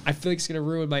 I feel like it's gonna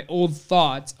ruin my old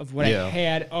thoughts of what Yeah. I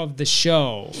had of the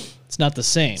show. It's not the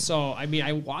same. So I mean,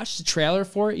 I watched the trailer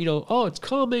for it. You know, oh, it's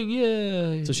coming,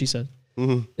 yeah. That's what she said.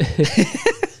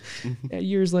 Yeah,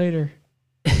 years later,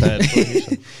 That's what he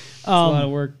said. it's a lot of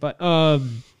work. But I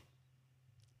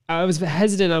was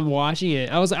hesitant on watching it.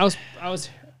 I was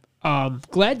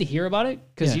glad to hear about it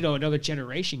because Yeah. you know another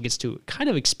generation gets to kind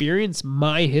of experience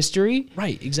my history.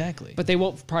 Right, exactly. But they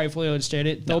won't probably fully understand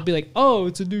it. They'll be like, "Oh,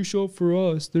 it's a new show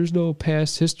for us. There's no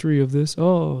past history of this."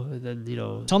 Oh, and then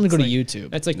tell them to go it's to like-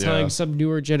 YouTube. That's like Yeah. telling some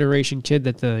newer generation kid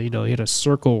that you had a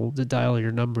circle to dial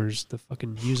your numbers to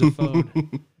fucking use a phone.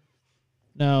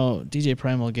 Now, DJ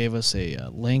Primal gave us a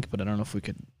link, but I don't know if we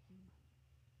could.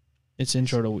 It's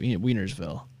intro to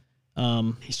Wienersville.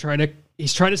 He's trying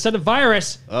to send a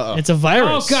virus. It's a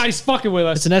virus. Oh god, he's fucking with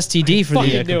us. It's an STD for the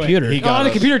Fucking knew it. computer. He got the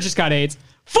us. computer just got AIDS.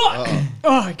 Fuck!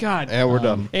 Oh my god. And we're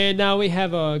done. And now we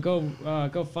have a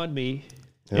GoFundMe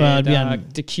Well, it'd and, be on-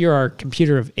 to cure our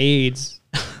computer of AIDS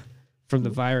from the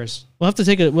virus. We'll have to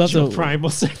take it. We'll have Joe to. Primal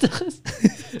sent us.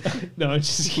 No,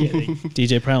 just kidding.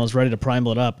 DJ Primal's ready to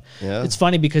primal it up. Yeah. It's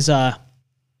funny because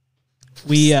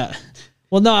we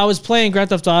well, no, I was playing Grand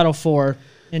Theft Auto 4,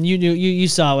 and you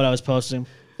saw what I was posting.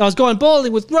 I was going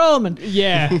bowling with Roman,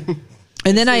 Yeah.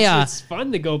 and then It's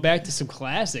fun to go back to some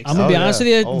classics. I'm gonna be Oh, honest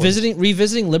yeah, with you. always.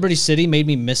 Revisiting Liberty City made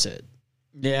me miss it.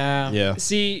 Yeah. Yeah.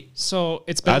 See, so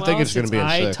it's been I a while think it's gonna since be in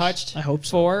I 6. touched I hope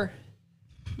so. 4,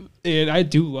 and I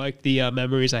do like the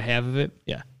memories I have of it.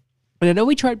 Yeah, And I know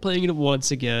we tried playing it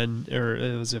once again, or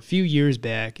it was a few years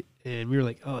back, and we were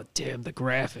like, "Oh, damn, the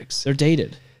graphics! they're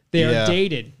dated. They are Yeah.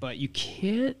 dated, but you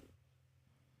can't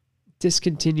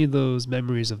discontinue those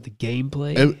memories of the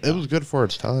gameplay." It was good for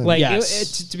its time. Like,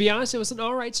 Yes. to be honest, it was an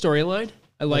all right storyline.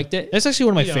 I liked it. That's actually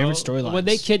one of my You favorite know, storylines. When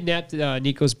they kidnapped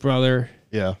Nico's brother,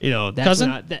 yeah. that's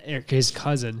Cousin? his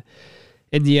cousin,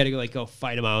 and you had to go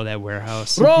fight him out of that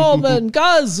warehouse. Roman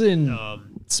cousin.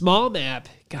 Small map,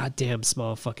 goddamn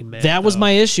small fucking map. That was though.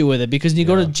 my issue with it because when you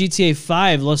go to GTA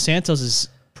 5, Los Santos is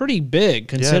pretty big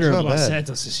considerably. bad.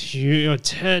 Santos is huge,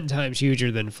 10 times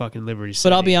huger than fucking Liberty City.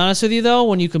 But I'll be honest with you, though,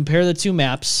 when you compare the two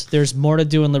maps, there's more to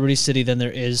do in Liberty City than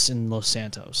there is in Los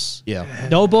Santos. Yeah.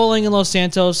 No bowling in Los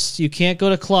Santos. You can't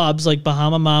go to clubs like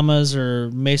Bahama Mamas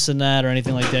or Masonette or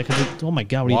anything like that. Cause oh my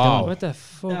God, what are you Wow. doing? What the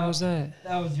fuck was that?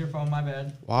 That was your phone. My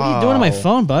bad. What are you doing on my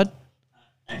phone, bud?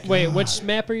 Wait, which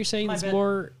map are you saying is bad.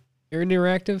 more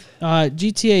interactive?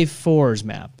 GTA 4's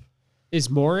map. Is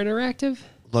more interactive?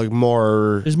 Like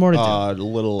more. There's more to do.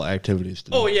 Little activities.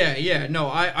 To do. Oh yeah. No,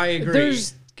 I agree.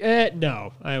 There's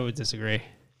no, I would disagree.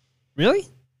 Really?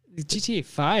 GTA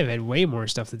 5 had way more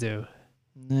stuff to do.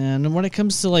 And when it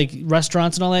comes to like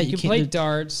restaurants and all that, You you can can't play do-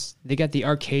 darts. They got the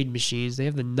arcade machines. They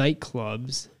have the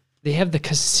nightclubs. They have the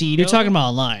casino. You're talking about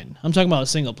online. I'm talking about a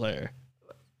single player.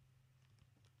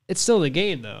 It's still the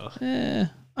game though.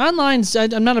 Online's.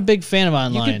 I'm not a big fan of You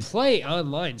online. can play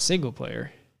online single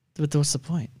player. But what's the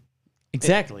point?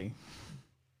 exactly.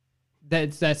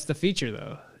 That's the feature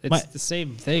though. It's My- the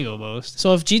same thing almost.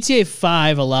 So if GTA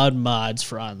 5 allowed mods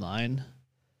for online,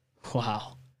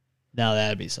 wow, now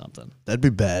that'd be something. That'd be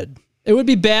bad. It would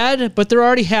be bad, but they're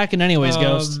already hacking anyways,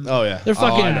 Ghost. Oh yeah. They're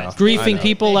fucking I know. griefing I know.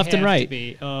 people They left and have right. to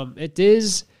be. It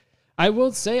is. I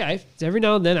will say, every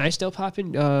now and then I still pop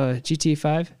in GTA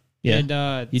 5. Yeah.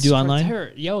 And You do online?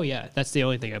 Oh yeah, that's the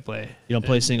only thing I play. You don't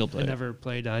play single player. I never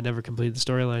played. I never completed the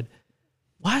storyline.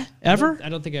 What? Ever? I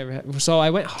don't think I ever had. So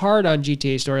I went hard on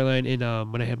GTA storyline in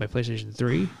when I had my PlayStation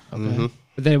 3. Okay.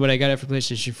 But then when I got it for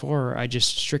PlayStation 4, I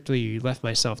just strictly left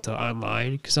myself to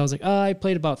online because I was like, I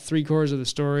played about 3/4 of the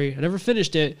story. I never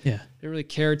finished it. Yeah. Didn't really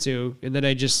care to. And then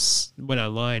I just went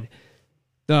online.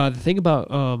 The thing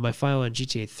about my file on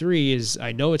GTA 3 is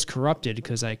I know it's corrupted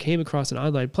because I came across an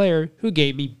online player who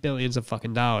gave me billions of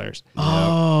fucking dollars.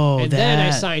 Oh, And then I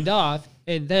signed off,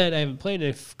 and then I haven't played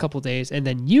in a couple days, and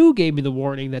then you gave me the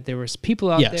warning that there was people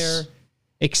out Yes. there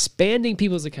expanding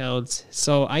people's accounts.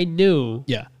 So I knew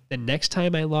Yeah. the next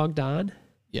time I logged on.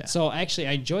 Yeah. So actually,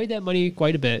 I enjoyed that money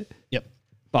quite a bit. Yep.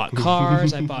 Bought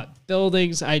cars, I bought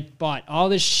buildings, I bought all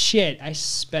this shit. I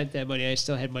spent that money. I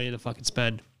still had money to fucking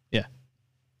spend. Yeah.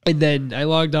 And then I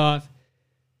logged off.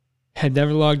 Had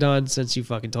never logged on since you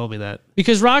fucking told me that.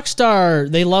 Because Rockstar,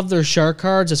 they love their shark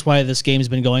cards. That's why this game's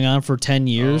been going on for 10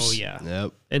 years. Oh yeah.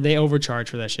 Yep. And they overcharge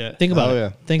for that shit. Think about Oh, it. yeah.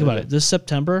 Think about it. This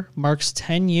September marks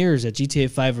 10 years at GTA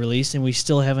 5 release, and we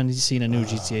still haven't seen a new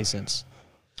GTA since.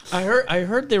 I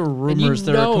heard there were you rumors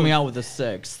they were know- coming out with a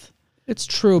 6th. It's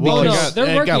true Well, because no,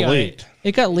 they're working got on leaked.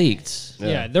 it got leaked.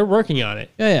 Yeah, they're working on it.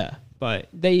 Yeah. But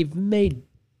they've made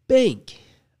bank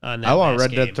on that. I want last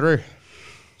Red Dead game. 3.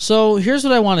 So here's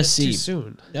what I want to see. Too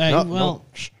soon. Well,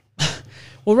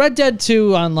 Red Dead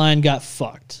 2 online got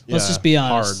fucked. Let's Yeah, just be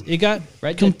honest. hard. It got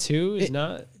Red com- Dead 2 is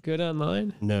not good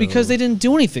online. No. because they didn't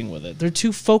do anything with it. They're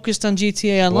too focused on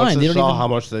GTA Once Online. they They saw don't even. how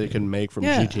much they can make from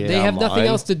Yeah. GTA They have nothing Online.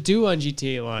 else to do on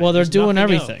GTA Online. Well, they're There's doing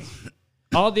nothing everything. else.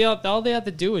 All they have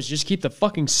to do is just keep the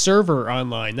fucking server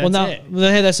online. That's Well, now it.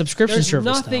 they had that subscription There's service.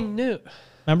 nothing new.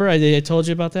 Remember, I told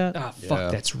you about that. Ah, fuck,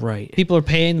 Yeah. that's right. People are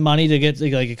paying money to get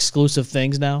like exclusive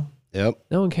things now. Yep.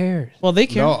 No one cares. Well, they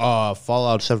care. No,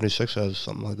 Fallout 76 has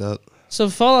something like that. So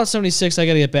Fallout 76, I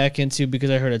got to get back into because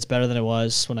I heard it's better than it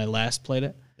was when I last played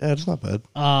it. Yeah, it's not bad.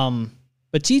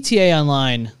 But GTA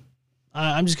Online,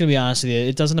 I'm just gonna be honest with you,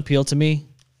 it doesn't appeal to me.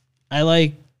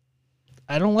 I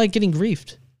don't like getting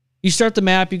griefed. You start the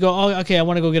map, you go, oh, okay, I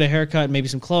want to go get a haircut and maybe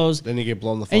some clothes, Then you get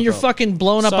blown the fuck and you're up. fucking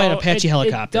blown up by an So Apache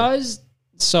helicopter. It does.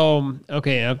 So,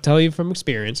 okay, I'll tell you from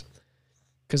experience.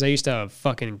 Because I used to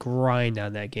fucking grind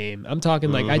on that game. I'm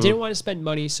talking like I didn't want to spend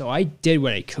money, so I did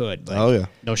what I could. Like, Oh, yeah.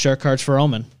 No shark cards for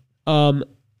Omen. don't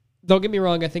get me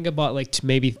wrong. I think I bought like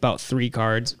maybe about 3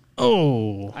 cards.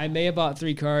 Oh, I may have bought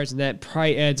 3 cards, and that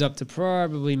probably adds up to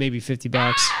probably maybe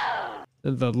 $50.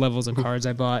 The levels and cards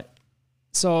I bought.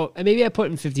 So and maybe I put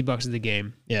in $50 of the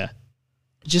game yeah.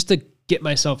 just to get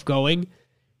myself going.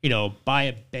 You know, buy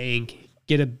a bank,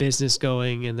 get a business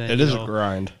going, and then It you is know, a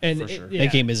grind, and for it- sure. yeah.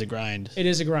 That game is a grind. It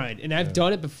is a grind, and I've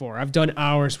done it before. I've done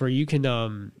hours where you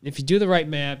can, if you do the right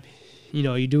map, you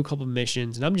know, you do a couple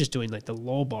missions, and I'm just doing like the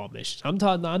low ball missions. I'm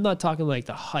not talking like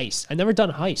the heist. I've never done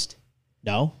a heist.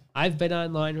 No? I've been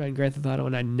online on Grand Theft Auto,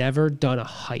 and I've never done a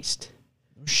heist.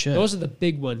 Oh, shit. Those are the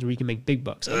big ones where you can make big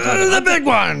bucks. I'm big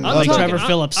one. Like Trevor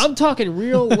Phillips. I'm talking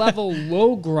real level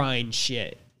low grind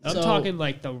shit. I'm So- talking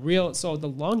like the real. So the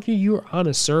longer you're on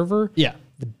a server, Yeah.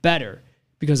 the better,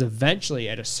 because eventually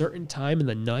at a certain time in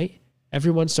the night,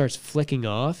 everyone starts flicking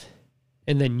off,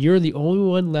 and then you're the only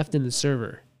one left in the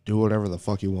server. Do whatever the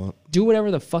fuck you want. Do whatever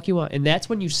the fuck you want, and that's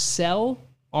when you sell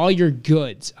all your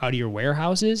goods out of your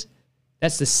warehouses.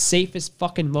 That's the safest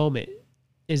fucking moment.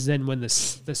 Is then when the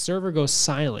server goes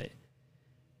silent,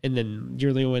 and then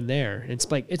you're the only one there.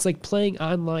 It's like playing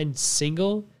online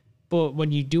single, but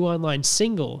when you do online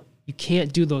single, you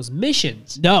can't do those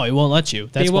missions. No, it won't let you.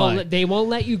 That's why. They won't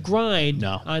let you grind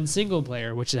on single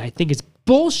player, which I think is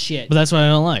bullshit. But that's what I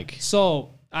don't like. So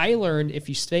I learned if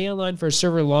you stay online for a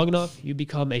server long enough, you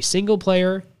become a single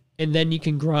player, and then you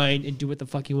can grind and do what the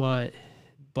fuck you want.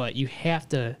 But you have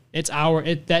to. That's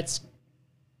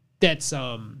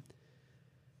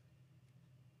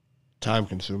Time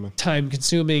consuming. time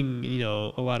consuming. You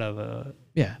know, a lot of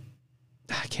Yeah.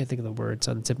 I can't think of the words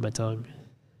on the tip of my tongue.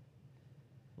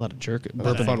 A lot of jerk.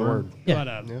 That's a fun word. Yeah. A lot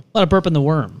of, A lot of burping the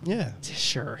worm. Yeah.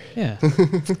 sure. Yeah.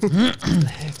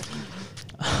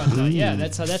 But, yeah,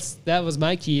 that was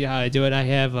my key to how to do it. I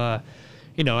have I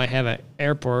have an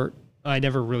airport I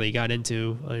never really got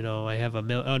into. You know, I have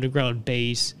a underground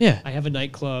base. Yeah. I have a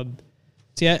nightclub.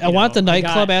 See, I want the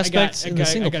nightclub aspect in the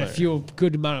single I got player. a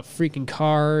good amount of freaking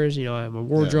cars. You know, my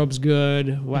wardrobe's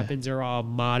good. Weapons are all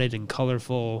modded and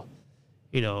colorful.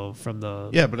 You know, from the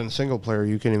Yeah, but in single player,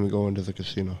 you can't even go into the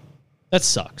casino. That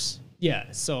sucks. yeah.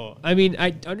 So I mean,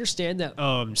 I understand that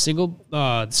single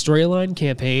storyline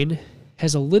campaign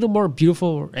has a little more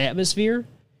beautiful atmosphere.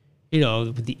 You know,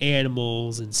 with the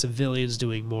animals and civilians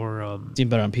doing more. It's even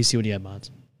better on PC when you have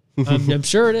mods. I'm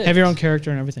sure it is. Have your own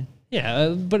character and everything. Yeah,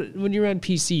 but when you're on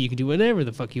PC, you can do whatever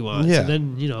the fuck you want. Yeah. So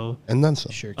then, you know, And then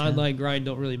some. Sure can. online grind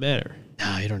don't really matter.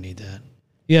 Nah, you don't need that.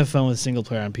 You have fun with single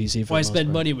player on PC. For Why the most spend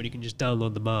part. money when you can just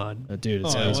download the mod? Dude,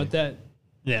 it's I easy. want that.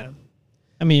 Yeah.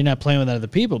 I mean, you're not playing with other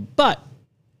people, but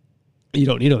You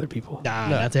don't need other people.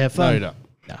 not to have No, fun. you don't.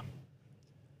 No.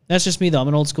 That's just me, though. I'm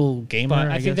an old school gamer. But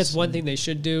I think guess. that's one thing they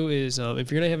should do is if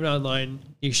you're gonna have it online,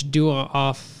 you should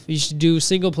do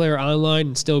single player online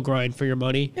and still grind for your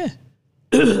money. Yeah.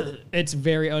 It's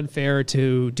very unfair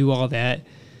to do all that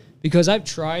because I've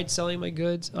tried selling my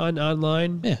goods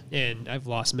online. Yeah. And I've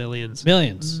lost millions.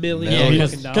 Millions.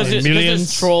 Millions fucking dollars.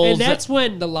 Millions trolls. And that's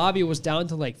when the lobby was down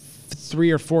to like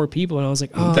 3 or 4 people, and I was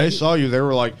like, "Oh!" They saw you. They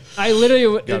were like, I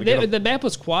literally, Gotta get 'em. the map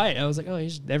was quiet. I was like, "Oh,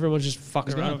 everyone's just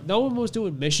fucking around." No one was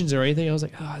doing missions or anything. I was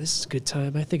like, "Oh, this is a good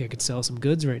time. I think I could sell some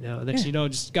goods right now." Next, thing you know,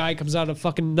 just guy comes out of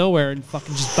fucking nowhere and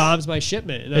fucking just bombs my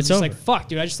shipment, and I'm It's just over. like, "Fuck,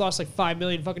 dude! I just lost like $5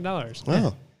 million fucking dollars."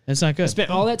 "Oh, That's not good. Spent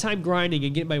all that time grinding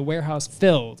and getting my warehouse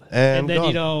filled, And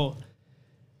then gone.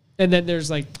 and then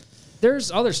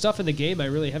there's other stuff in the game I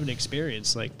really haven't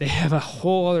experienced. Like they have a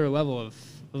whole other level of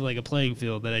like a playing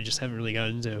field that I just haven't really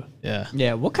gotten into. Yeah.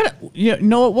 Yeah, what kind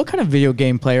of what kind of video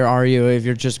game player are you if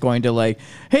you're just going to like,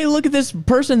 hey, look at this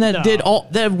person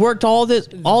that worked all this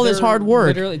They're hard work.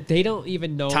 Literally, they don't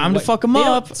even know. Time to fuck 'em they don't-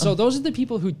 up. So those are the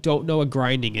people who don't know what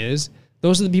grinding is.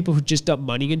 Those are the people who just dump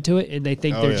money into it and they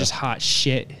think Oh, they're yeah. just hot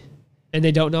shit. And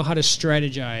they don't know how to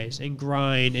strategize and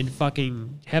grind and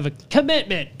fucking have a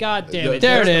commitment. God damn it.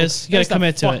 There it There's is. You gotta there's the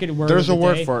commit to it. fucking word there's of a the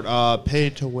word day. for it. Pay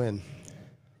to win."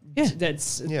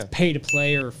 That's Yeah. pay to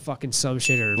play or fucking some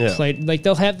shit or Yeah. play. Like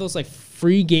they'll have those like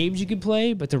free games you can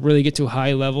play, but to really get to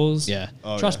high levels. Yeah.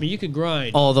 Trust me, you can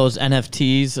grind. All those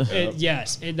NFTs. And,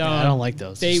 yes, and I don't like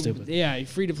those. They're They stupid.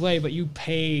 free to play, but you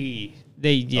pay.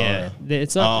 It's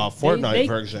Fortnite, not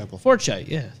for example. Fortnite,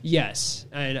 yeah. Yes,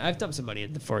 and I've dumped some money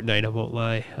into Fortnite. I won't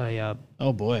lie. I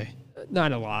Oh, boy.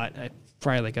 not a lot. I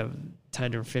probably like a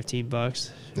 $10 or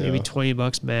 $15, maybe Yeah.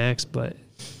 $20 max, but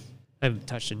I haven't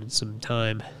touched it in some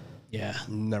time. Yeah.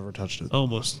 Never touched it.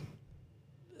 Almost.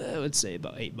 I would say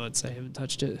about 8 months. I haven't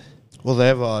touched it. Well, they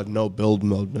have a no build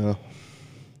mode now,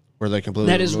 where they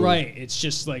completely. That is remove right. It's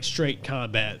just like straight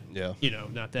combat. Yeah. You know,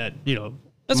 not that.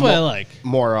 That's what I like.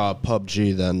 More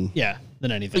PUBG than Yeah.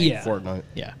 Than anything. Yeah. Fortnite.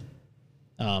 Yeah.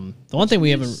 The one thing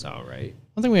we haven't It's all right.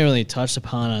 One thing we haven't really touched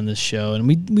upon on this show, and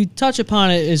we touch upon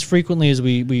it as frequently as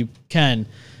we can,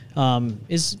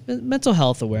 is mental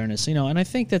health awareness. And I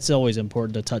think that's always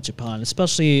important to touch upon,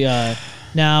 especially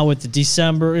now with the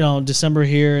December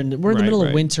here, and we're in the Right, middle of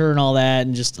right. winter and all that,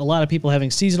 and just a lot of people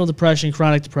having seasonal depression,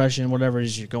 chronic depression, whatever it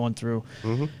is you're going through.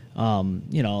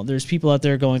 There's people out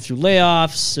there going through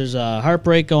layoffs. There's a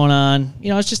heartbreak going on.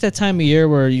 It's just that time of year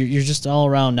where you're just all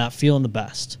around not feeling the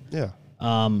best. Yeah.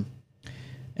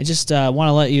 I just want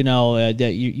to let you know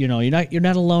that you're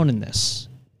not alone in this.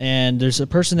 And there's a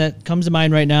person that comes to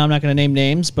mind right now. I'm not going to name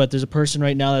names, but there's a person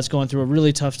right now that's going through a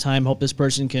really tough time. Hope this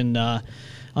person can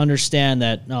understand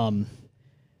that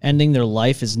ending their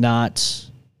life is not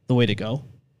the way to go.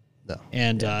 No.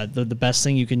 And the best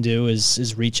thing you can do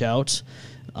is reach out.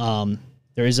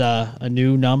 There is a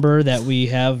new number that we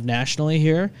have nationally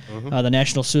here, the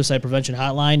National Suicide Prevention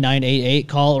Hotline, 988.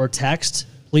 Call or text.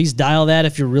 Please dial that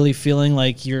if you're really feeling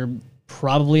like you're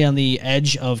probably on the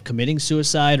edge of committing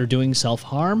suicide or doing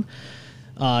self-harm.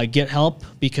 Get help,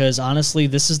 because honestly,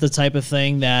 this is the type of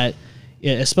thing that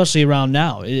Yeah, especially around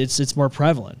now, it's more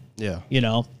prevalent. Yeah. You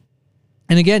know,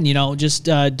 and again, you know, just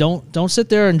don't sit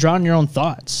there and drown in your own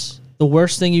thoughts. The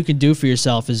worst thing you can do for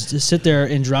yourself is to sit there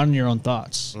and drown in your own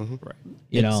thoughts. Right.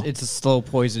 You know, It's a slow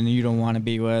poison you don't want to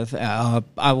be with.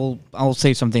 I'll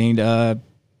say something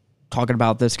talking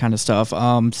about this kind of stuff.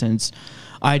 Since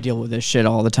I deal with this shit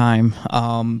all the time.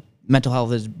 Mental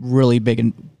health is really big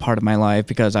in part of my life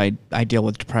because I deal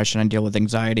with depression. I deal with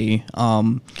anxiety.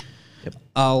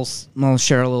 I'll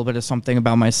share a little bit of something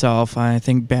about myself. I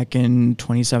think back in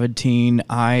 2017,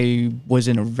 I was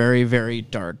in a very, very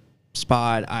dark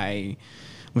spot. I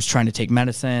was trying to take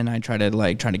medicine. I tried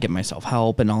to get myself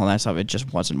help and all that stuff. It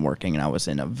just wasn't working, and I was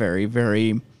in a very,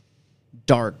 very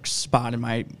dark spot in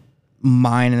my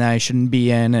mind that I shouldn't be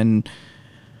in. And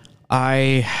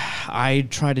I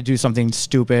tried to do something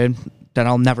stupid that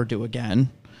I'll never do again.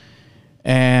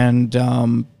 And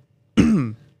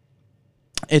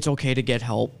it's okay to get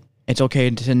help. It's okay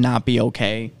to not be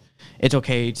okay. It's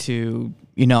okay to,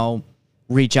 you know,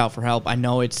 reach out for help. I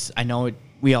know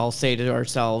we all say to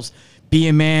ourselves, be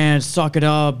a man, suck it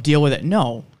up, deal with it.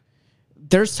 No.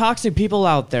 There's toxic people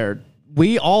out there.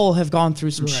 We all have gone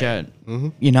through some shit. Mm-hmm.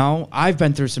 You know, I've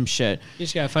been through some shit. You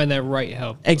just gotta find that right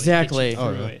help. Exactly.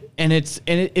 It. And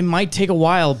it might take a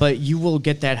while, but you will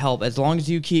get that help as long as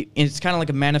you keep. It's kind of like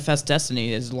a manifest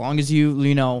destiny. As long as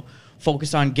you know,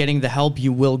 focus on getting the help,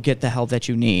 you will get the help that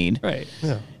you need. Right.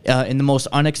 Yeah. In the most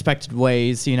unexpected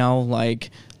ways. You know, like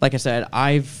I said,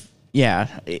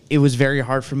 it was very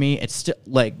hard for me. It's still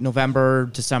like November,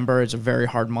 December is a very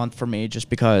hard month for me just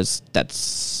because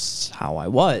that's how I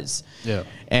was. Yeah.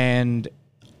 And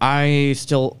I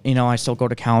still go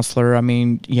to counselor. I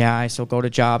mean, yeah, I still go to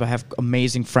job. I have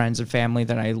amazing friends and family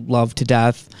that I love to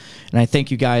death. And I thank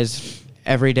you guys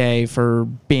every day for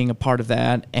being a part of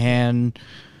that. And,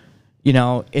 you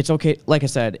know, it's okay. Like I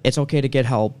said, it's okay to get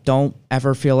help. Don't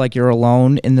ever feel like you're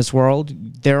alone in this world.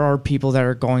 There are people that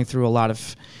are going through a lot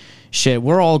of shit.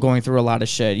 We're all going through a lot of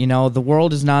shit. You know, the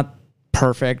world is not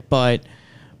perfect, but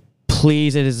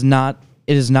please, it is not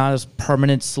a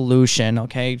permanent solution,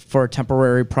 okay, for a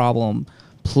temporary problem.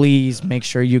 Please make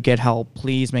sure you get help.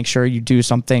 Please make sure you do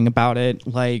something about it.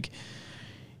 Like,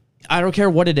 I don't care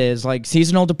what it is, like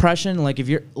seasonal depression, like if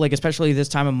you're like, especially this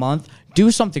time of month,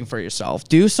 do something for yourself.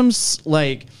 Do some,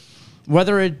 like,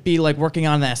 whether it be like working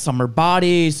on that summer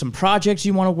body, some projects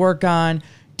you want to work on,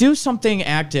 do something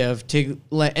active to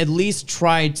at least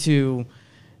try to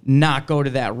not go to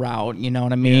that route. You know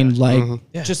what I mean?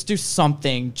 Just do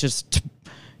something just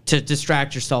to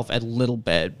distract yourself a little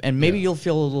bit, and maybe you'll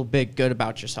feel a little bit good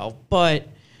about yourself. But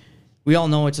we all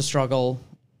know it's a struggle.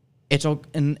 It's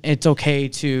okay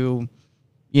to,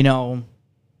 you know,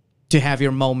 to have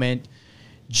your moment.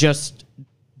 Just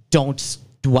don't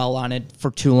dwell on it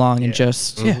for too long and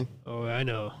just Oh, I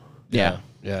know. yeah.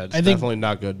 Yeah, it's I think- definitely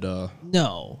not good to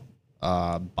no.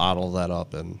 bottle that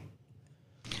up and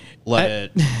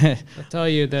let it. I'll tell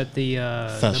you that the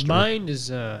Fester. mind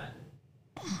is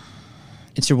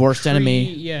It's your worst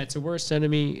enemy. Yeah, it's a worst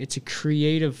enemy. It's a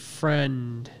creative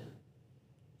friend,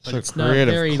 but a it's not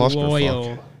creative very clusterfuck.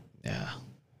 loyal. Yeah.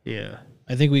 Yeah.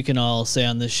 I think we can all say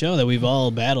on this show that we've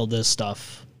all battled this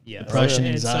stuff. Yeah. Depression,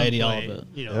 At some anxiety, all of point, it.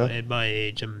 You know, at my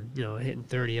age, I'm, you know, hitting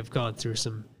 30. I've gone through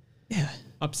some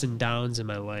ups and downs in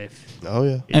my life. Oh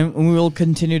yeah. And we will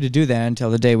continue to do that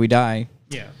until the day we die.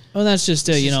 Yeah. Well, that's just,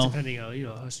 It's you just know, depending on, you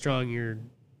know, how strong your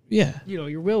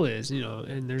your will is, you know,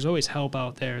 and there's always help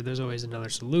out there. There's always another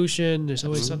solution. There's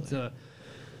always something to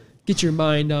get your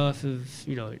mind off of,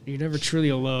 you know, you're never truly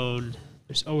alone.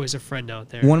 There's always a friend out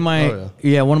there. One of my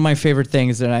one of my favorite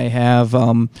things that I have,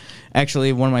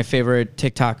 actually one of my favorite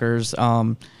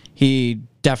TikTokers, he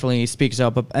definitely speaks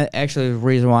up. Actually, the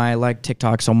reason why I like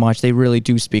TikTok so much, they really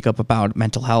do speak up about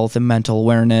mental health and mental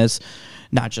awareness.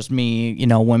 Not just me, you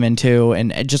know, women too,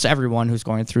 and just everyone who's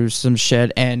going through some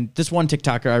shit. And this one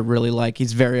TikToker I really like,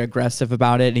 he's very aggressive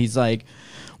about it. He's like,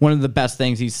 one of the best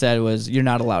things he said was, "You're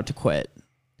not allowed to quit."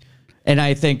 And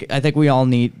I think we all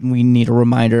need a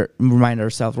remind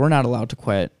ourselves we're not allowed to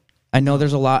quit. I know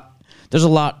there's a lot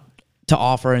to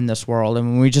offer in this world,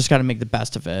 and we just got to make the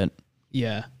best of it.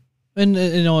 yeah. And,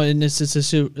 you know, and it's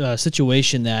a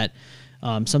situation that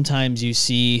sometimes you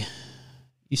see,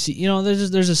 you know,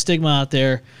 there's a stigma out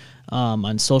there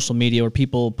on social media where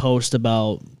people post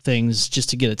about things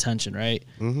just to get attention, right?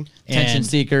 Mm-hmm. Attention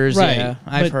seekers, right. yeah,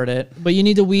 I've heard it. But you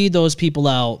need to weed those people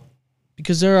out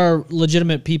because there are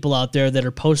legitimate people out there that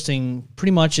are posting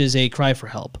pretty much as a cry for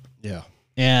help. Yeah.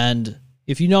 And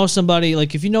if you know somebody,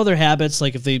 like if you know their habits,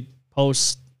 like if they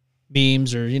post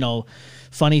memes or, you know,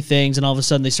 funny things and all of a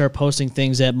sudden they start posting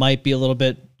things that might be a little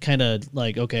bit kind of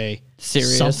like, okay,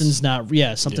 Serious.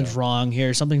 something's wrong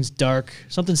here. Something's dark.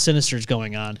 Something sinister is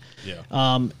going on.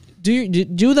 Yeah.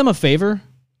 Do them a favor.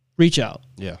 Reach out.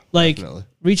 Yeah. Like, definitely.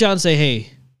 reach out and say,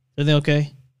 hey, are they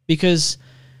okay? Because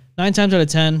 9 times out of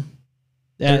 10,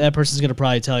 that person's going to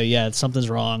probably tell you, yeah, something's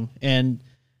wrong. And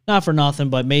not for nothing,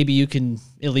 but maybe you can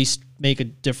at least make a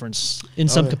difference in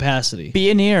some capacity.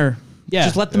 Be an ear. Yeah.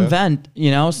 Just let them vent.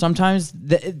 You know, sometimes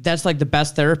that's like the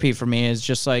best therapy for me is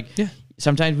just like,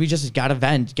 sometimes we just gotta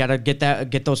vent, gotta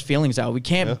get those feelings out. We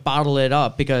can't bottle it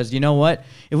up because you know what?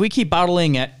 If we keep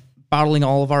bottling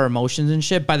all of our emotions and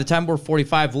shit, by the time we're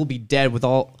 45, we'll be dead with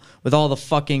all the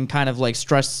fucking kind of like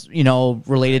stress, you know,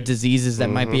 related diseases that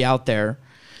might be out there.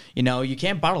 You know, you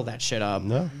can't bottle that shit up.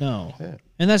 No. Yeah.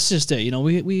 And that's just it. You know,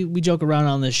 we joke around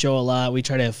on this show a lot. We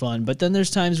try to have fun, but then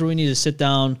there's times where we need to sit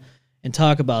down and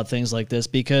talk about things like this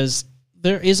because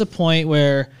there is a point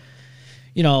where,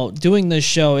 you know, doing this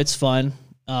show, it's fun.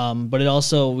 But it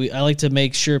also, I like to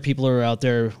make sure people are out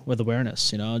there with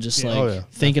awareness, you know, just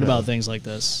thinking about things like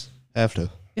this. Have to.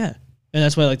 Yeah. And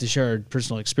that's why I like to share our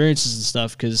personal experiences and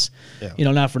stuff because, you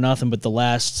know, not for nothing, but the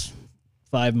last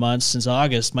 5 months since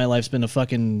August, my life's been a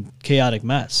fucking chaotic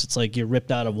mess. It's like you're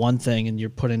ripped out of one thing and you're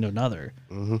put into another.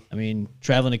 Mm-hmm. I mean,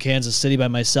 traveling to Kansas City by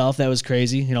myself, that was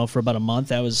crazy. You know, for about a month,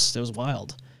 that was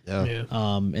wild. Yeah.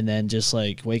 And then just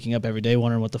like waking up every day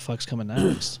wondering what the fuck's coming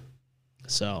next.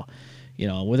 So, you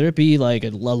know, whether it be like a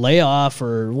layoff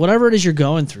or whatever it is you're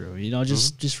going through, you know,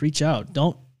 just reach out.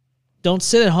 Don't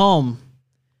sit at home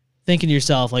thinking to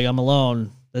yourself like I'm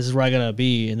alone. This is where I gotta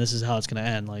be, and this is how it's gonna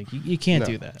end. Like you can't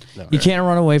do that. No. You can't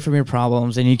run away from your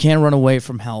problems, and you can't run away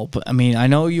from help. I mean, I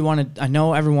know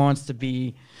everyone wants to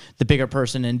be the bigger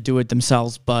person and do it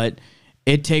themselves, but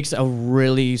it takes a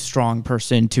really strong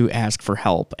person to ask for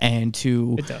help and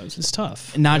to. It does. It's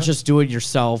tough. Not just do it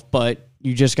yourself, but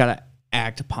you just gotta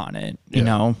act upon it. You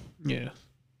know. Yeah.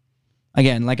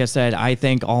 Again, like I said, I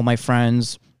thank all my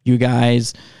friends, you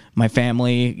guys, my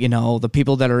family, you know, the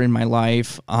people that are in my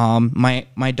life,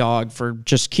 my dog for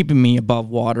just keeping me above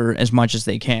water as much as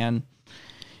they can,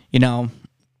 you know,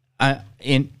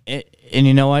 and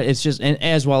you know what, it's just, and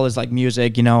as well as like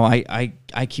music, you know,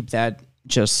 I keep that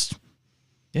just,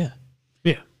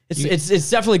 it's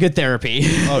definitely good therapy.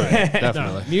 Oh yeah,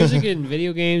 definitely. No, music and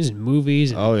video games and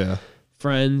movies and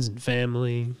friends and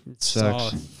family. It's sex.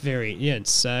 all very, and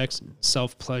sex and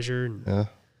self-pleasure and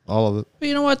all of it. But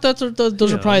you know what? Those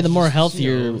are probably the more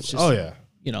healthier.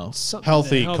 You know,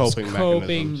 healthy that helps coping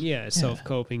mechanisms. Yeah,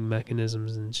 self-coping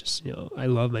mechanisms, and just, you know, I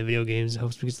love my video games. It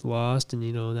helps me get lost and,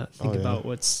 you know, not think about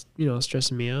what's, you know,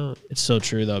 stressing me out. It's so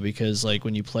true though, because like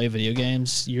when you play video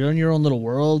games, you're in your own little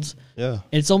world. Yeah.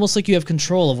 And it's almost like you have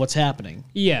control of what's happening.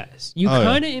 Yes, you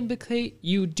kind of implicate.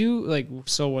 You do like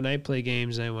so when I play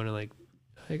games, I want to like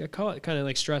I call it kind of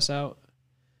like stress out.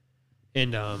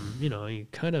 And, you know, you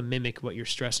kind of mimic what you're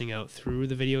stressing out through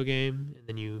the video game, and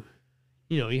then you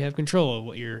have control of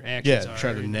what your actions are. Yeah,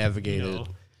 try to navigate it.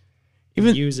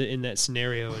 Even use it in that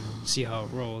scenario and see how it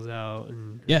rolls out.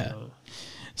 And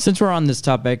since we're on this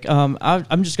topic,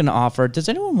 I'm just gonna offer. Does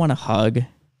anyone want a hug?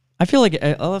 I feel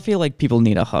like people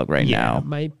need a hug right now.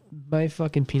 My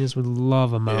fucking penis would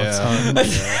love a mouth hug.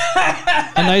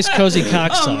 A nice cozy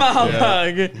cocksuck. Mouth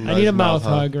hug. I need a mouth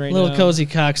hug right now. Little cozy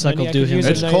cocksuck will do him.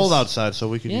 It's cold outside, so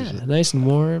we can use it. Nice and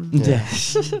warm.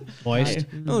 Moist.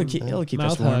 It'll keep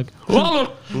Mouth us warm.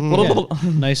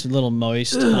 hug. Nice little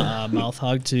moist mouth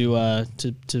hug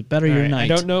to better your night.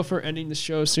 I don't know if we're ending the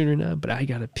show soon or not, but I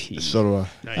gotta pee. So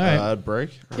do I. All right.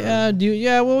 Break?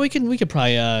 Yeah. Well, we could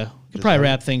probably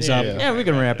wrap things up. Yeah, we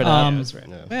can wrap it up. That's right.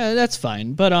 Yeah, that's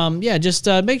fine. But just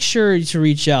make sure to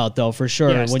reach out though for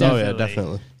sure. Yes,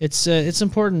 Definitely. It's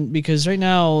important because right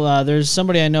now there's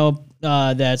somebody I know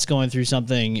that's going through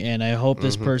something, and I hope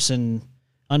this person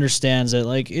understands it.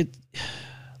 Like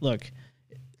look,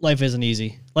 life isn't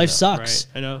easy. Life sucks.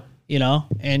 Right. I know. You know,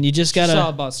 and you just gotta. It's all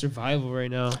about survival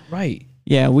right now. Right.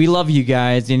 Yeah, we love you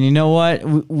guys, and you know what?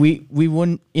 We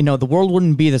wouldn't, you know, the world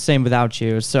wouldn't be the same without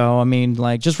you. So I mean,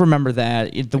 like, just remember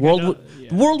that the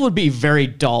world would be very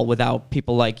dull without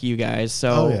people like you guys.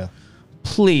 So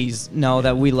please know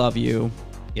that we love you.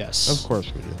 Yes, of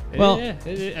course we do. Well,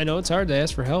 I know it's hard to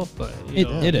ask for help, but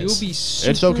it is. You'll be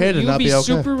super, it's okay to not be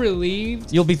okay. You'll be super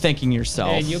relieved. You'll be thanking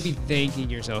yourself, and you'll be thanking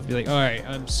yourself. Be like, all right,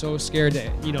 I'm so scared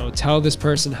to, you know, tell this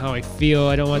person how I feel.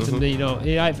 I don't want them to, you know.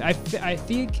 I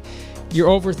think you're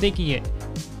overthinking it.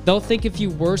 They'll think of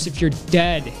you worse if you're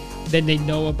dead than they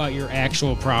know about your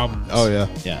actual problems. Oh yeah.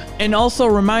 Yeah. And also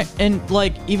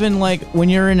even when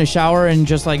you're in a shower and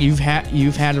just like you've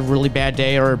had a really bad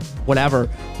day or whatever,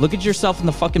 look at yourself in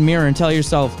the fucking mirror and tell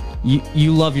yourself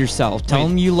you love yourself. Tell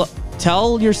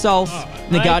yourself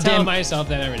the I tell goddamn. myself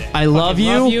that every day. I love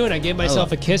Fucking you. and I give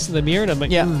myself a kiss in the mirror, and I'm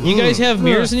like, Yeah. You guys have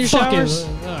mirrors in your fucking- showers?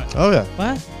 Oh yeah,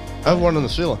 What? I have one on the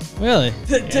ceiling. Really?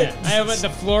 Yeah, I have the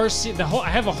floor. The whole. I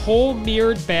have a whole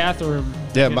mirrored bathroom.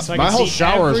 Yeah, and my can whole see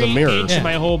shower is a every mirror. inch Yeah. of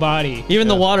my whole body. Even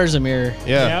the water's a mirror.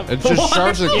 Yeah, Yep. it's just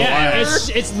shards of Yeah, glass.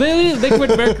 it's literally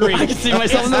liquid mercury. I can see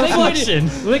myself in the reflection.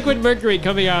 Liquid mercury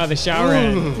coming out of the shower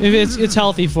head. It's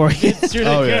healthy for you. It's really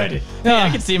Oh, yeah. good. Yeah, I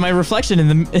can see my reflection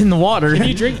in the water. Can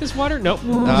you drink this water? Nope.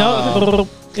 No.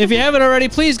 If you haven't already,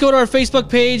 please go to our Facebook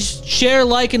page, share,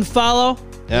 like, and follow.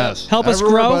 Yes, Help us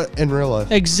everywhere grow. but in real life.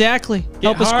 Exactly. Get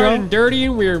Help us hard grow. and dirty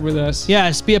and weird with us.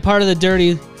 Yes, be a part of the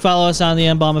dirty. Follow us on the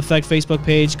M-Bomb Effect Facebook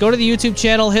page. Go to the YouTube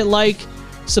channel, hit like,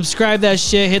 subscribe that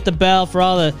shit, hit the bell for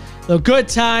all the good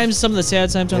times, some of the sad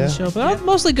times on the Yeah. show, but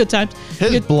mostly good times.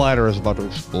 His Good- bladder is about to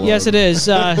explode. Yes, it is.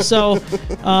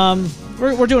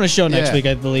 We're doing a show next Yeah. week,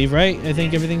 I believe, right? I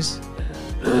think everything's...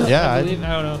 Yeah, I don't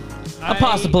know.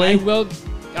 Possibly.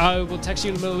 I will text you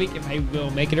in the middle of the week if I will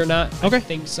make it or not. Okay. I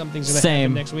think something's gonna Same.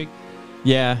 happen next week.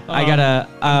 Yeah, I Um, gotta.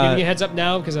 I'm giving you a heads up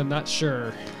now because I'm not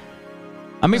sure.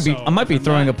 I might be. so I might be if I'm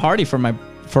throwing not- a party for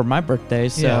my birthday.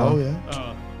 So. Yeah.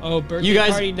 Oh yeah. Birthday You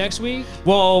guys- party next week.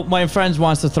 Well, my friends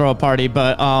wants to throw a party,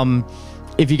 but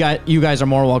if you guys are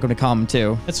more welcome to come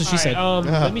too. That's what she All said.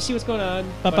 right, Yeah. let me see what's going on.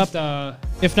 Pop, But, pop.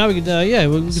 If not, we could, yeah,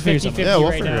 we can it's figure 50-50 something. Yeah, we'll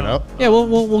right figure it now. out. Yeah,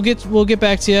 we'll get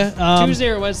back to you. Tuesday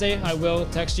or Wednesday, I will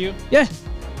text you. Yeah,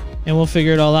 and we'll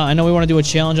figure it all out. I know we want to do a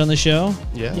challenge on the show.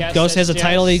 Yeah. Yes, Ghost has a yes,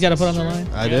 title that you got to put that's on the true.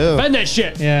 line. I do. Bend that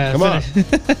shit. Yeah, Come on.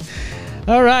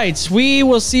 All right, we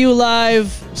will see you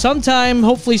live sometime,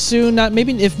 hopefully soon. Not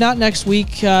maybe if not next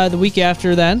week, the week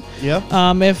after then. Yeah.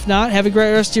 If not, have a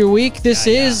great rest of your week. This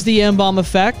is the M-Bomb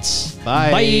Effect.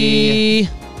 Bye. Bye.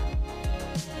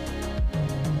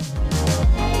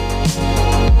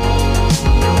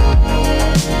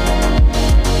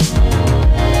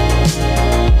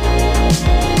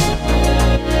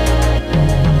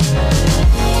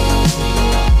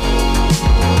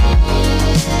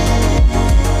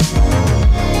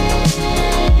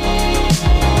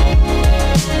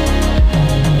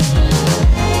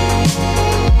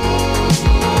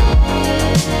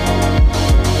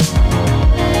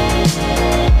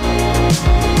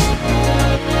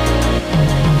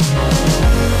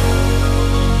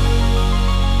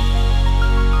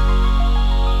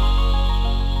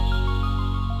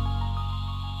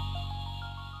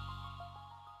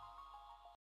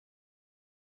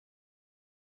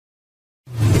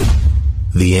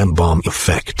 The M-Bomb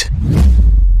Effect.